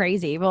girl's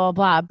crazy, blah,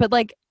 blah, blah. But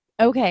like,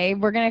 okay,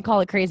 we're going to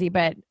call it crazy,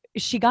 but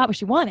she got what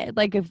she wanted.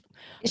 Like, if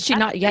is she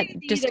not yet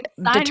just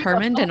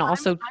determined and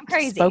also I'm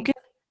crazy. Spoken?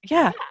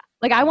 Yeah.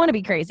 Like, I want to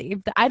be crazy.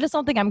 I just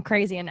don't think I'm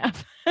crazy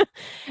enough.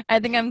 I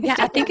think I'm. Yeah,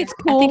 I think it's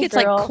cool. I think it's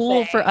like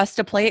cool for us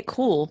to play it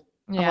cool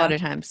a lot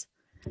of times.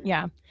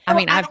 Yeah. I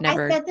mean, I've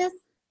never.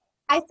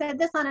 I said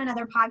this on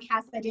another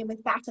podcast I did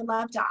with Back to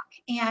Love Doc,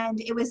 and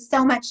it was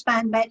so much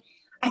fun. But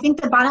I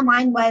think the bottom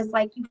line was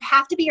like, you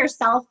have to be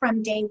yourself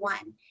from day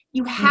one.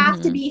 You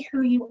have to be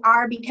who you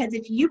are, because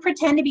if you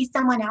pretend to be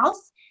someone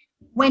else,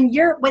 when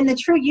the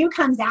true you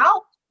comes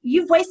out,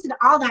 you've wasted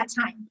all that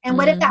time. And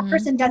what if that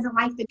person doesn't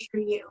like the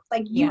true you?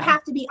 Like, you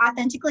have to be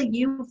authentically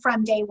you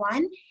from day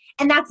one.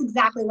 And that's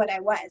exactly what I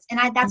was. And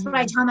that's what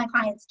I tell my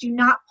clients. Do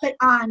not put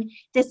on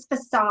this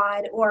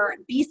facade or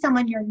be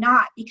someone you're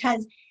not,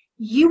 because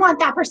you want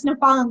that person to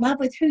fall in love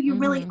with who you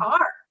really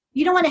are.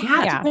 You don't want to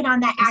have to put on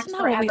that act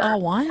forever. What we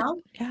all want. You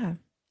know? Yeah.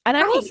 And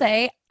I will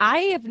say, I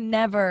have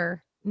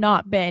never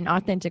not been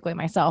authentically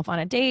myself on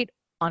a date,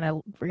 on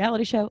a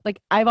reality show. Like,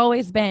 I've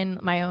always been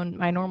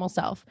my normal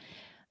self.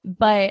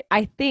 But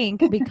I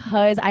think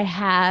because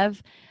I'm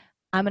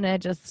going to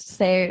just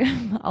say,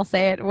 I'll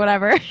say it,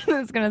 whatever.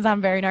 It's going to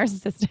sound very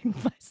narcissistic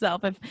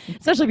myself,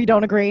 especially if you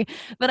don't agree.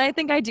 But I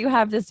think I do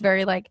have this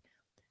very like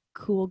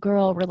cool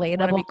girl,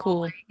 relatable. Be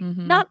cool.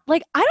 Not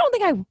like, I don't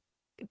think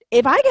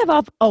if I give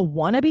off a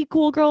wannabe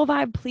cool girl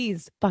vibe,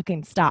 please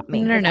fucking stop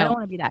me. No. I don't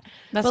want to be that.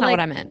 That's But, not like, what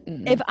I meant.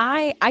 if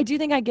I do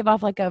think I give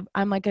off like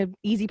I'm like a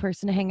easy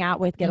person to hang out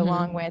with, get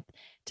along with,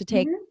 to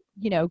take,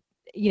 you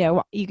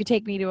could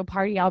take me to a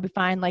party, I'll be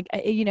fine. Like,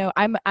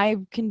 I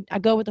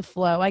go with the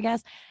flow, I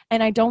guess.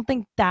 And I don't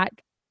think that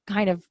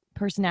kind of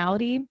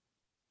personality,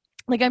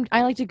 like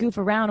I like to goof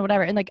around or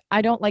whatever. And like,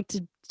 I don't like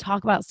to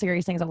talk about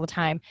serious things all the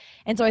time.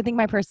 And so I think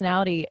my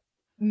personality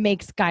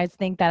makes guys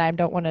think that I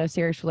don't want a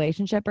serious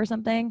relationship or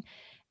something.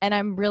 And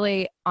I'm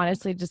really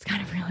honestly just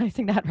kind of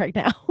realizing that right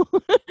now.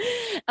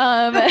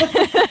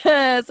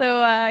 Yeah.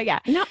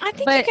 No, I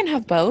think you can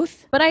have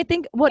both. But I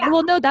think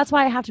no, that's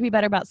why I have to be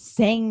better about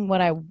saying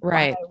what I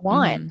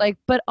want. Like,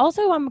 but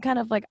also I'm kind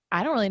of like,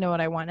 I don't really know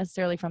what I want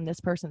necessarily from this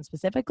person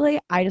specifically.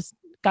 I just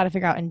got to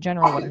figure out in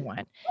general what I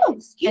want.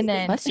 And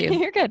then bless you.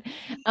 You're good.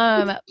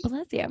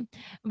 Bless you.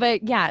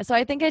 But yeah, so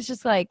I think it's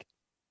just like,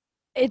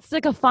 it's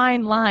like a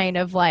fine line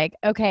of like,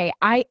 okay,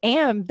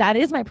 that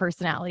is my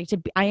personality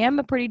I am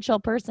a pretty chill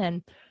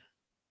person,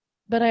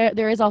 but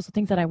there is also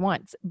things that I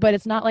want, but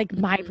it's not like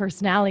my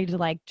personality to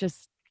like,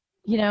 just,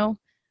 I don't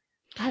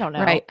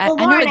know. Right. Well,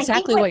 I Lauren, know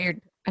exactly what you're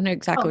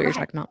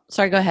talking about.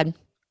 Sorry, go ahead.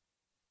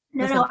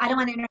 No, I don't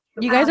want to interrupt.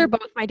 You guys are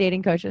both my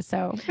dating coaches,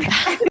 so.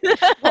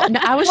 Well, no,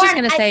 I was just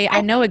going to say,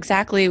 I know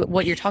exactly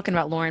what you're talking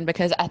about, Lauren,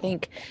 because I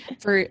think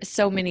for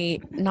so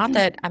many, not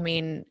that I'm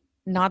in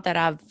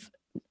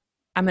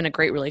a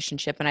great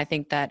relationship. And I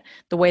think that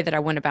the way that I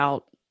went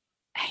about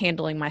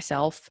handling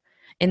myself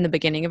in the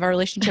beginning of our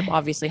relationship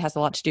obviously has a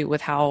lot to do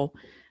with how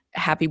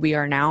happy we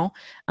are now.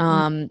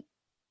 But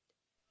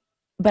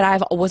I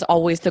was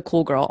always the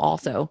cool girl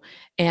also.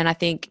 And I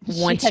think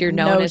once you're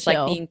known as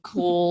like being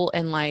cool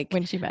and like,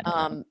 when she met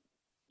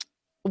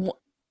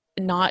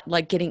not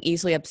like getting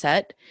easily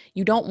upset,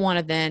 you don't want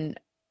to then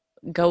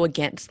go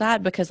against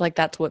that, because like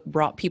that's what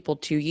brought people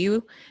to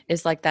you,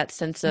 is like that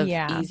sense of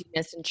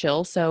easiness and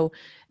chill. So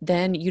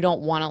then you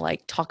don't want to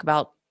like talk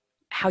about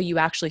how you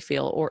actually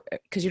feel, or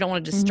because you don't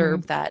want to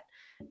disturb the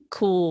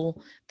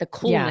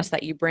coolness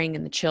that you bring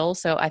in the chill.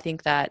 So I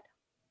think that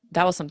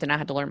was something I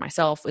had to learn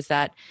myself, was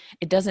that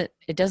it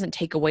doesn't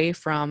take away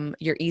from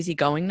your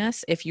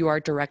easygoingness if you are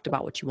direct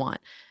about what you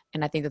want.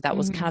 And I think that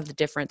was kind of the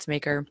difference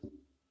maker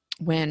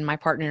when my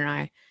partner and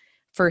I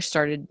first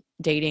started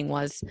dating.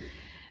 Was,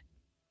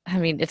 I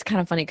mean, it's kind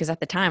of funny because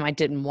at the time I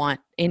didn't want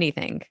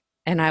anything.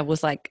 And I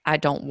was like, I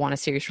don't want a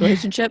serious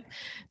relationship.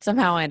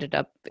 Somehow I ended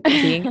up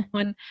being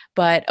one.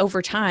 But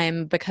over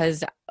time,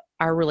 because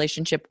our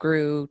relationship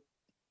grew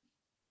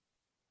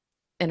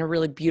in a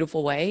really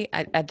beautiful way,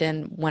 I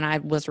then, when I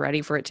was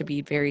ready for it to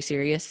be very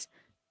serious,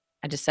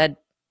 I just said,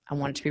 I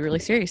want it to be really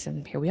serious.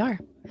 And here we are.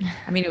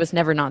 I mean, it was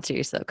never not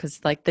serious though,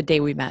 because like the day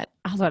we met,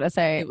 I was about to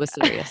say it was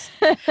serious.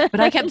 But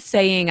I kept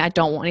saying I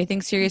don't want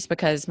anything serious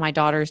because my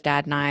daughter's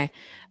dad and I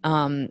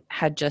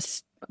had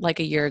just like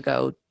a year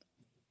ago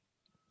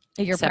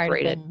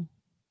separated.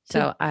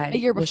 So a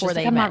year before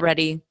I'm not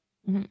ready.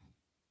 Mm-hmm.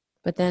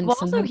 But then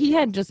also he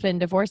had just been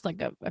divorced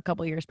like a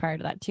couple years prior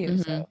to that too.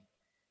 So I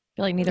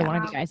feel like neither one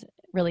of you guys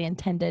really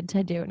intended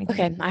to do anything.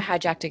 Okay, I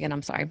hijacked again.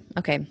 I'm sorry.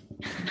 Okay.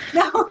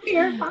 No,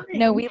 you're fine.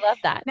 No, we love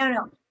that.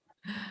 No.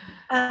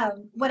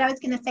 What I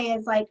was going to say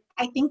is like,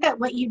 I think that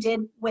what you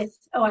did with,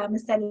 I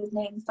almost said his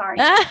name, sorry,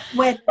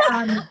 with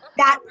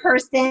that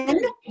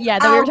person. Yeah,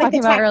 that we were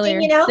talking about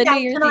earlier. The New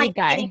Year's Eve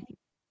guy.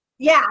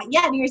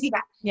 New Year's Eve guy.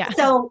 Yeah.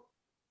 So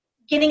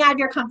getting out of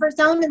your comfort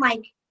zone and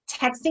like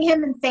texting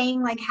him and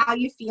saying like how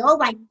you feel,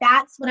 like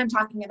that's what I'm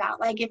talking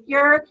about. Like if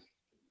you're,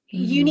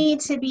 you need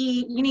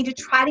to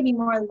try to be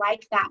more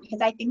like that,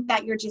 because I think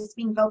that you're just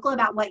being vocal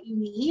about what you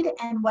need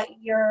and what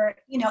you're,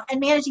 and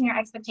managing your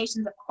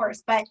expectations, of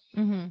course. But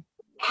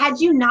had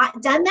you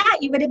not done that,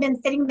 you would have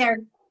been sitting there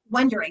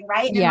wondering,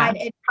 right? And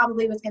it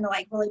probably was going to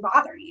like really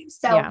bother you.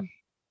 So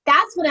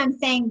that's what I'm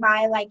saying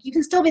by like, you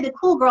can still be the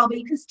cool girl, but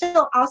you can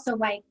still also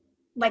like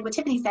what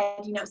Tiffany said,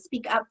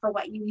 speak up for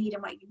what you need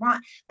and what you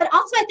want. But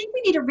also I think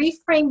we need to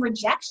reframe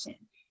rejection,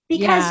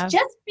 because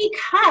just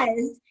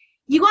because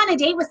you go on a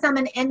date with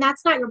someone and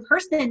that's not your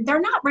person,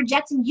 they're not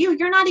rejecting you.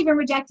 You're not even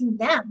rejecting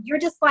them. You're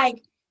just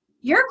like,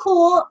 you're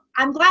cool.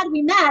 I'm glad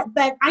we met,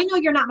 but I know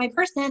you're not my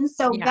person.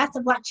 So best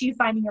of luck to you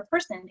finding your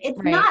person. It's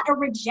not a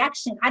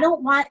rejection. I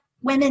don't want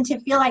women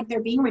to feel like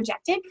they're being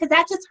rejected, because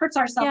that just hurts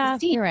our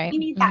self-esteem. You're right. We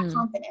need that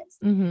confidence.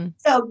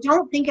 So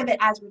don't think of it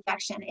as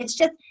rejection. It's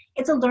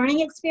a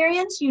learning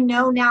experience.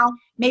 Now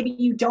maybe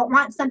you don't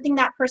want something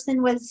that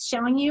person was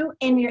showing you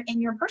in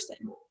your person.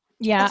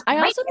 Yeah.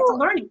 It's a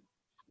learning.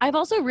 I've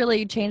also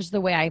really changed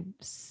the way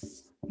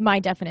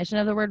my definition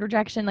of the word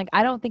rejection. Like,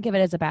 I don't think of it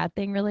as a bad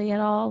thing really at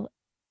all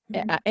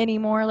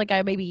anymore. Like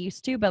I maybe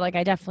used to, but like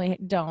I definitely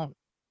don't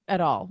at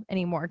all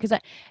anymore. Cause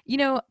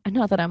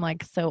not that I'm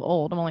like so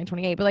old, I'm only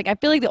 28, but like, I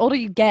feel like the older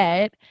you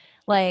get,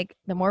 like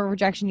the more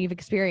rejection you've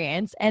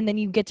experienced, and then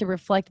you get to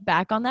reflect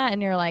back on that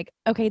and you're like,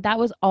 okay, that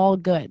was all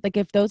good. Like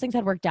if those things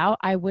had worked out,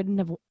 it wouldn't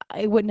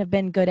have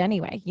been good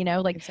anyway,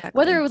 like Exactly.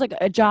 whether it was like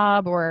a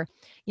job or,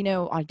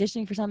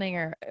 auditioning for something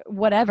or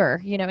whatever,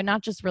 and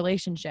not just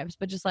relationships,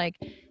 but just like,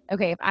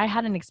 okay, if I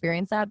hadn't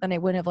experienced that, then it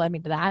wouldn't have led me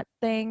to that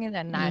thing.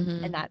 And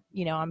that,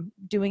 I'm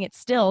doing it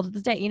still to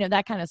this day,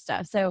 that kind of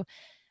stuff. So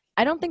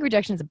I don't think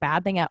rejection is a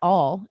bad thing at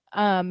all.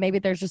 Maybe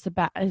there's just it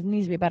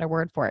needs to be a better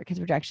word for it,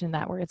 because rejection,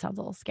 that word, it sounds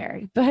a little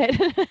scary. But,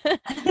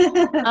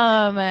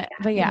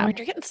 but yeah,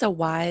 You're getting so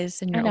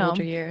wise in your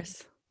older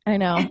years. I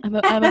know.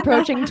 I'm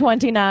approaching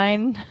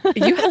 29.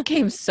 You have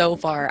came so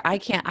far. I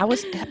can't. I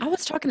was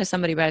talking to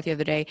somebody about it the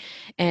other day,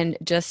 and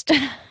just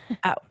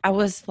I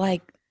was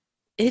like,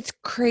 it's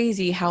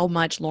crazy how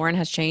much Lauren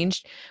has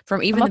changed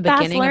from even the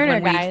beginning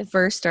of when we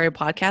first started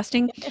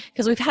podcasting,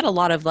 because we've had a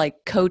lot of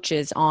like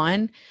coaches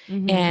on,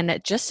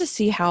 and just to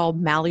see how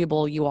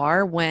malleable you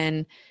are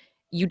when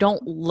you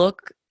don't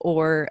look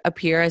or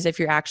appear as if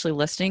you're actually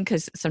listening,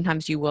 because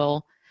sometimes you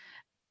will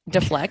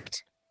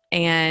deflect.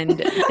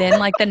 And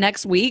then like the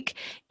next week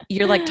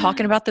you're like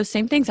talking about those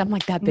same things. I'm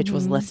like, that bitch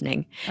was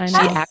listening. She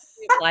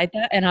actually applied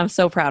that, and I'm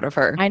so proud of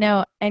her. I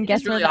know. And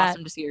guess really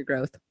awesome to see your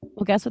growth.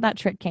 Well, guess what that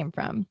trick came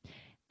from?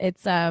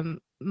 It's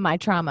my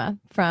trauma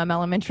from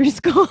elementary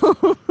school.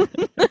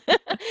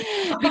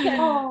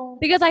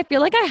 because I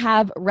feel like I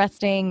have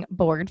resting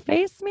bored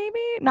face, maybe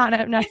not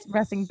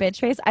resting bitch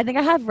face. I think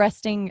I have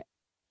resting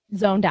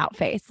zoned out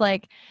face.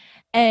 Like,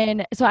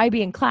 and so I'd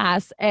be in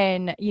class,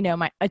 and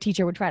a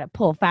teacher would try to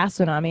pull a fast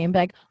one on me and be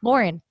like,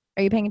 "Lauren,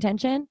 are you paying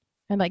attention?"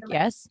 I'm like,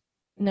 "Yes."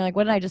 And they're like,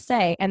 "What did I just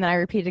say?" And then I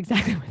repeated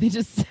exactly what they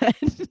just said.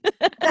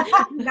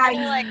 And they're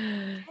like,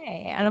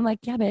 "Hey," and I'm like,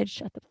 "Yeah, bitch,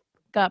 shut the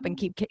fuck up and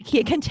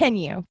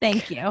continue.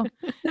 Thank you."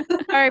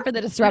 Sorry for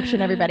the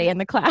disruption, everybody in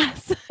the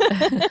class.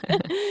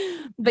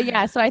 But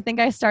yeah, so I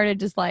think I started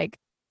just like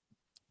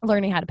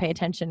learning how to pay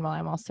attention while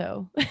I'm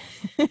also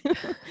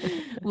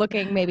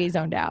looking maybe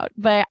zoned out.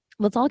 But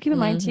let's all keep in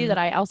mind too that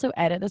I also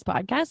edit this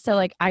podcast, so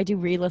like I do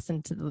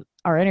re-listen to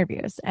our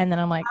interviews, and then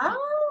I'm like,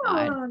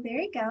 oh, there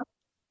you go.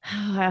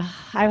 I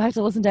have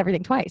to listen to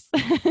everything twice.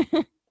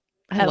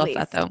 I love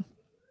that though.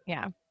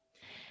 Yeah.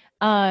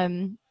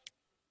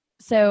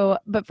 So,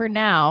 but for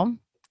now,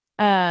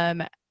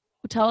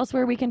 tell us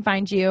where we can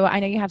find you. I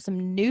know you have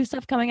some new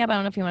stuff coming up. I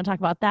don't know if you want to talk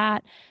about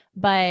that,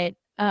 but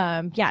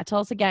yeah, tell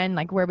us again,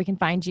 like where we can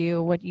find you,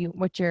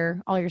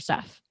 all your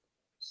stuff.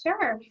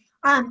 Sure.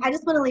 I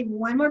just want to leave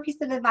one more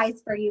piece of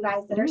advice for you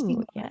guys that are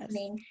single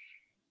listening.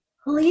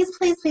 Please,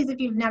 please, please, if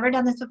you've never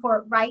done this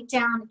before, write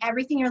down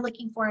everything you're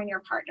looking for in your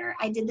partner.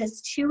 I did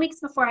this 2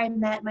 weeks before I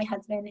met my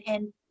husband,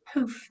 and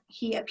poof,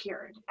 he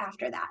appeared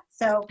after that.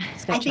 So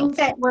I think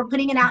that we're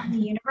putting it out in the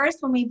universe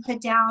when we put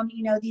down,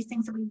 these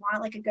things that we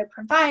want, like a good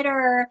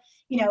provider.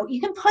 You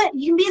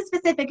can be as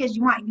specific as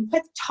you want. You can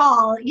put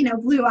tall,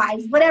 blue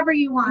eyes, whatever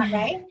you want,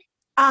 right?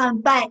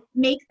 But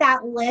make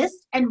that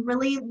list and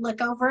really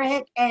look over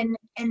it and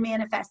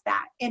manifest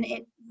that. And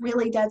it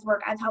really does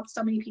work. I've helped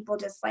so many people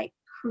just like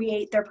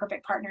create their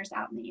perfect partners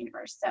out in the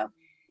universe. So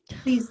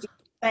please do.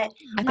 But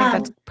I think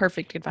that's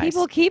perfect advice.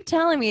 People keep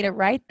telling me to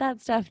write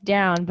that stuff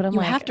down, but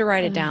you have to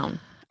write it down.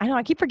 I know.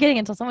 I keep forgetting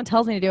until someone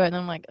tells me to do it, and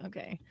I'm like,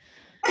 okay,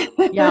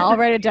 yeah, I'll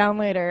write it down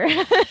later.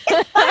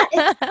 It's fun.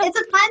 It's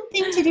a fun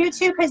thing to do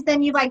too, because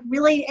then you like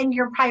really, and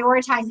you're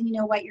prioritizing,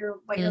 what you're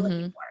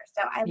looking for.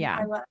 So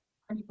I love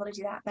people to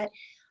do that. But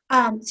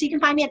so you can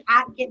find me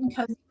at Getting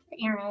Cozy with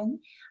Erin.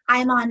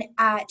 I'm on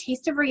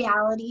Taste of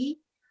Reality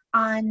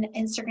on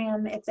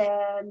Instagram. It's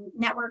a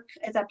network,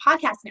 it's a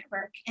podcast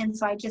network, and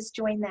so I just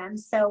joined them.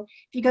 So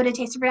if you go to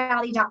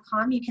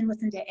tasteofreality.com, you can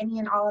listen to any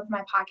and all of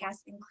my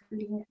podcasts,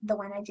 including the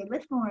one I did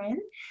with Lauren,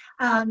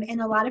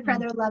 and a lot of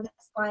other Love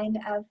This Line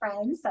of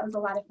friends. That was a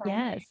lot of fun.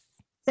 Yes.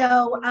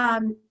 So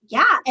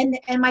yeah, and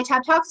my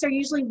TED Talks are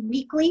usually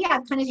weekly.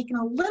 I've kind of taken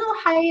a little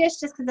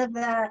hiatus just because of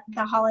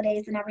the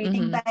holidays and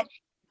everything. But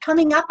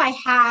coming up, I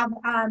have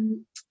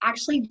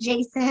actually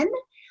Jason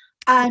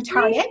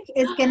Tardik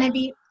is going to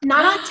be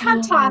not on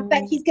TED Talk,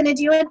 but he's going to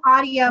do an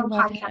audio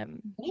podcast.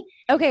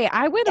 Okay,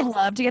 I would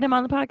love to get him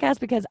on the podcast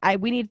because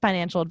we need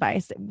financial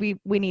advice. We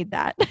need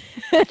that.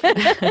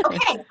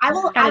 Okay, I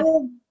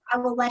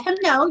will let him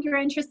know you're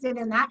interested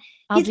in that.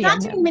 He's not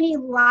doing many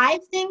live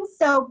things,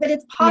 but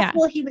it's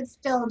possible he would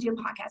still do a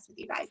podcast with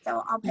you guys.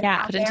 So I'll put it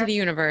out put there. Into the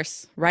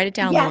universe. Write it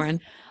down,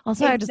 Lauren.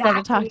 Also, I just love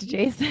to talk to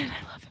Jason.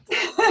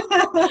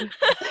 I love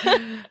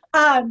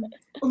him.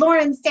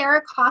 Lauren,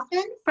 Sarah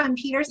Coffin from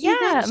Peter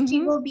Season, she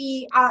will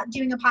be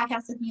doing a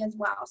podcast with me as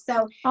well.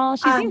 So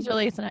she's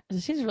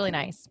really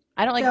nice.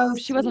 I don't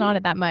she wasn't on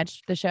it that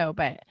much, the show,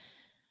 but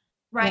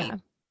right.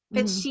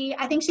 But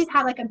I think she's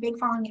had like a big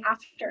following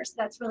after, so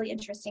that's really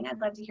interesting. I'd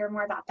love to hear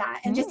more about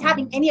that. And just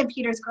having any of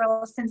Peter's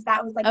girls, since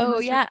that was like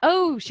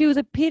she was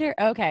a Peter.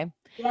 Okay.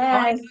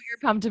 Yes. I know you're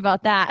pumped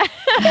about that.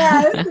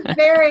 Yes,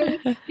 very.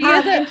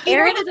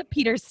 Erin is a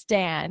Peter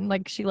stan.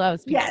 Like she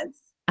loves Peter. Yes.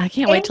 I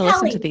can't wait to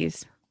listen to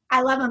these.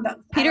 I love them both.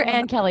 Peter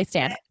and Kelly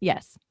stan.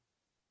 Yes.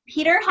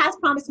 Peter has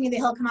promised me that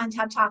he'll come on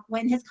TED Talk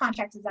when his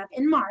contract is up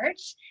in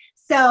March.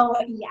 So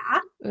yeah,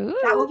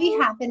 that will be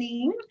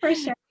happening for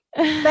sure.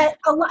 But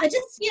a lot,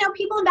 just, you know,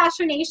 people in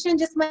Bachelor Nation,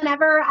 just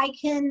whenever I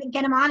can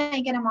get them on,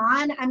 I get them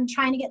on. I'm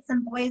trying to get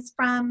some boys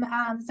from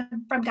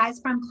guys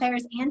from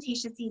Claire's and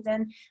Tayshia's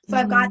season. So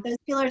I've got those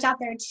feelers out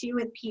there too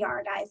with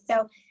PR guys.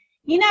 So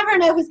you never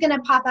know who's going to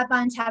pop up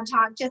on Tab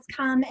Talk. Just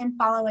come and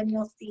follow and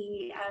you'll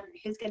see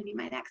who's going to be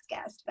my next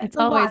guest. But it's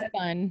always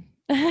fun.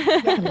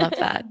 I love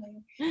that.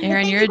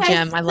 Erin, you're a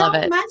gem. I love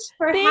it. Thank you much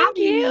for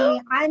having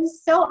me. I'm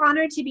so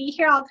honored to be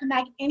here. I'll come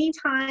back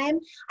anytime.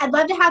 I'd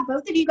love to have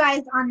both of you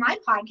guys on my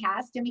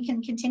podcast and we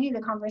can continue the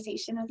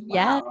conversation as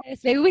well. Yes.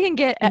 Maybe we can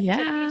get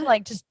to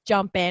like just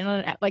jump in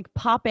on like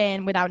pop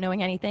in without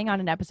knowing anything on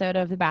an episode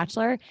of The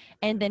Bachelor.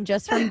 And then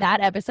just from that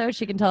episode,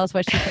 she can tell us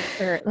what she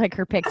thinks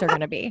her picks are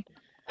going to be.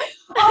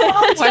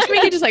 Watch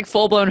me get just like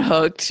full blown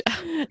hooked.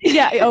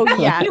 Yeah. Oh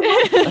yeah.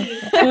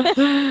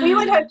 We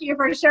would hook you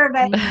for sure.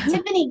 But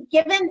Tiffany,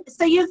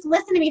 so you've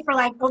listened to me for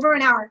like over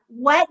an hour.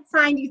 What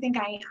sign do you think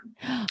I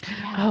am?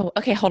 Oh,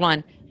 okay. Hold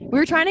on. We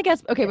were trying to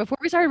guess. Okay, before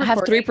we started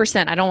recording, I have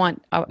 3%. I don't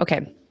want. Oh,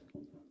 okay.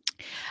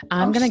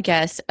 I'm gonna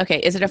guess. Okay,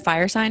 is it a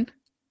fire sign?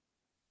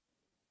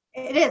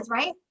 It is,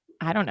 right?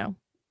 I don't know.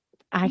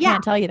 I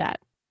can't tell you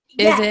that.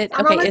 Is it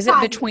okay? Is it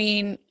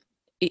between?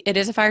 It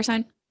is a fire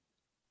sign.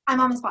 I'm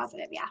almost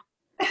positive, yeah.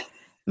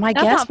 My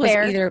guess was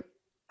either.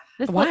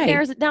 This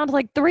narrows it down to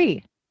like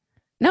 3.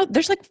 No,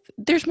 there's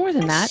more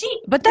than that.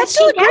 But that's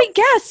still a great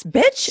guess,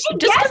 bitch. Just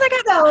because I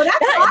got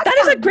that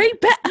is a great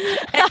bet.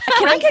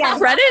 Can I get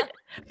credit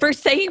for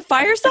saying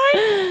fire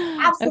sign?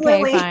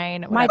 Absolutely. Okay,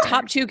 fine. My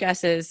top 2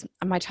 guesses.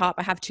 I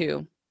have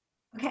 2.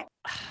 Okay.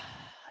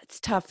 It's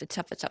tough.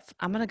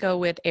 I'm gonna go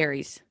with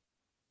Aries.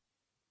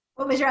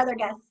 What was your other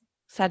guess?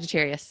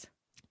 Sagittarius.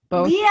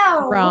 Both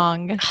Leo.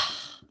 Wrong.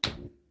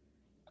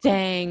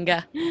 Dang.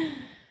 Yes,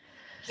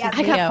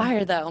 I got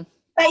fire though.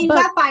 But you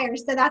got fire,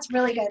 so that's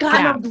really good.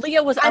 God,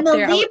 Leo was up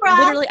there.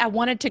 Libra. I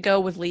wanted to go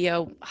with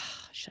Leo. Oh, I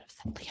should have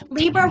said Leo.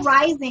 Libra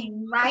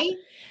rising, right?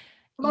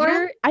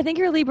 Lauren? I think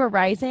you're Libra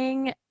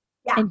rising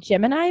and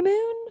Gemini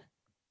moon.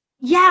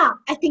 Yeah,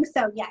 I think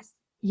so. Yes.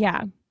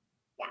 Yeah.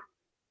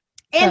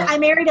 And I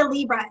married a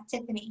Libra,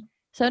 Tiffany.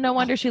 So no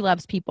wonder she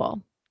loves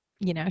people.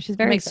 You know, she's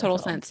very makes social.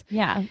 total sense.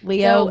 Yeah.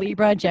 Leo,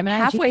 Libra, Gemini.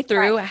 Halfway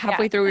through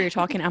we were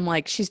talking, I'm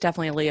like, she's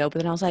definitely a Leo. But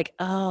then I was like,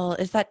 oh,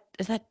 is that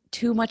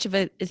too much of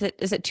a, is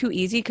it too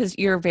easy? Because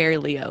you're very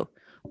Leo.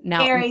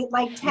 Now, very,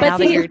 like, now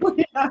that you're,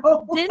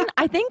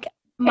 I think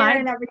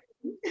my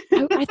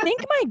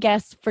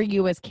guess for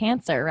you is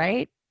Cancer,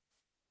 right?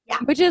 Yeah.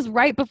 Which is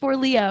right before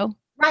Leo.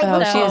 Right.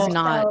 Oh, she is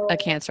not a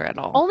Cancer at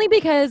all. Only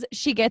because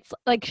she gets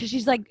like,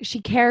 she's like,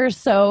 she cares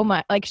so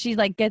much. Like she's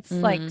like, gets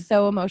like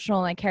so emotional,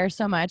 like cares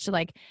so much,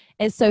 like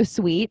is so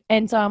sweet.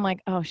 And so I'm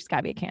like, oh, she's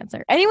gotta be a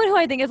Cancer. Anyone who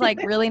I think is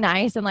like really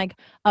nice and like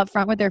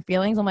upfront with their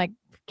feelings, I'm like,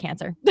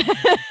 Cancer.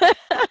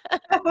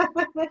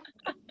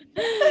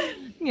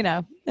 You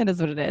know, it is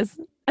what it is.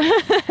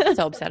 I'm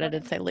so upset I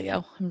didn't say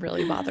Leo. I'm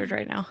really bothered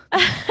right now.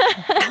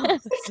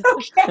 It's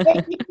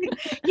okay.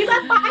 You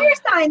got fire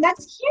sign.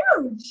 That's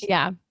huge.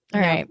 Yeah. All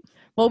right.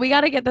 Well, we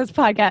got to get this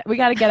podcast. We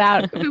got to get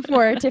out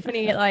before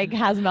Tiffany like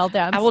has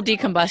meltdowns. I will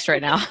decombust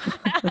right now.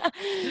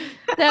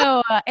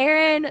 So,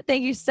 Erin,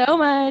 thank you so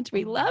much.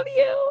 We love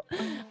you.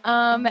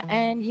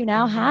 And you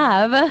now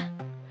have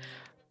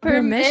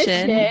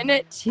permission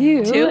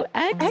to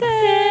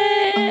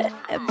exit.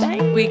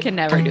 Bye. We can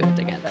never do it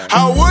together.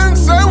 I wouldn't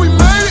say we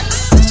made it,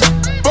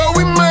 but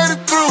we made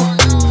it through.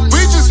 We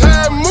just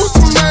had Moose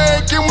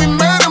Mag and we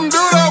made him do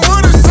it. I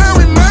wouldn't say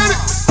we made it,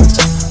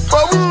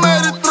 but we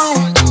made it through.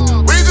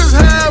 We just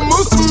had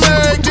Moose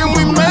Mag and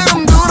we made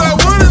him do it. I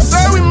wouldn't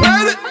say we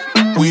made it.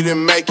 We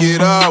didn't make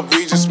it up,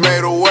 we just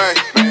made a way.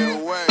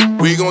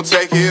 We gon'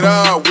 take it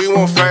up, we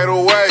won't fade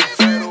away.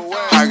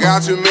 I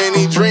got too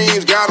many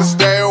dreams, gotta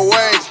stay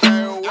away.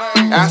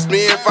 Ask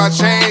me if I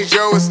changed,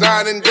 yo, it's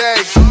night and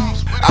day.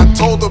 I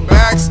told the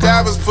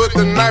backstabbers, put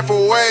the knife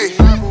away.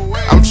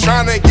 I'm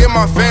trying to get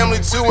my family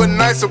to a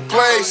nicer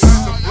place.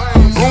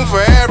 Room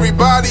for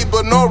everybody,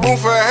 but no room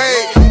for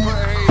hate.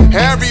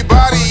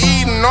 Everybody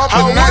eating off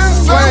the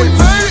nicest plates.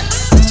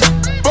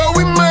 But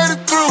we made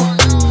it through.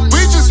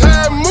 We just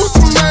had Moose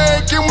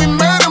Mag and we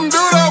made him do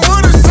it. I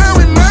would've said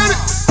we made it,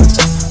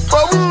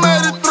 but we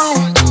made it through.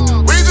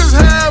 We just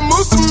had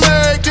Moose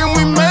Mag and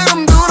we made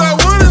him do it. I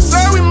would've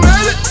said we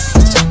made it,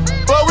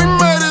 but we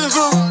made it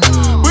through.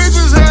 We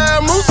just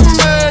had Moose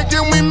Mag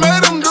and we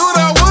made him do it.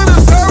 I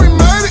would've said we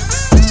made it,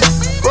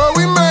 but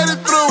we made it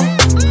through.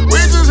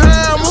 We just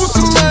had Moose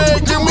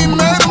Mag and we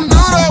made him do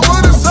it. I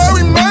would've said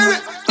we made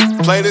it.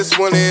 Play this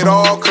when it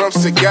all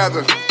comes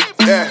together.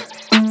 Yeah.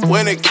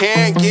 When it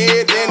can't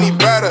get any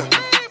better.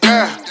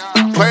 Yeah.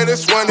 Play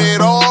this when it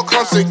all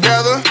comes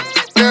together.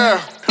 Yeah.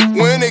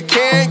 When it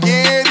can't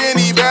get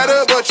any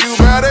better, but you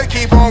better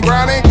keep on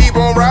grinding, keep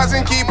on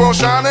rising, keep on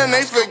shining.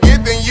 They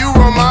forget, then you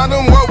remind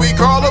them what we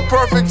call a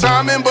perfect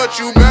timing. But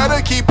you better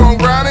keep on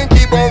grinding,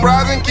 keep on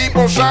rising, keep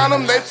on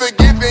shining. They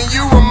forget, then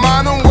you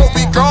remind them what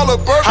we call a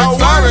perfect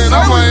timing.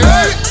 I'm like,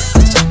 hey.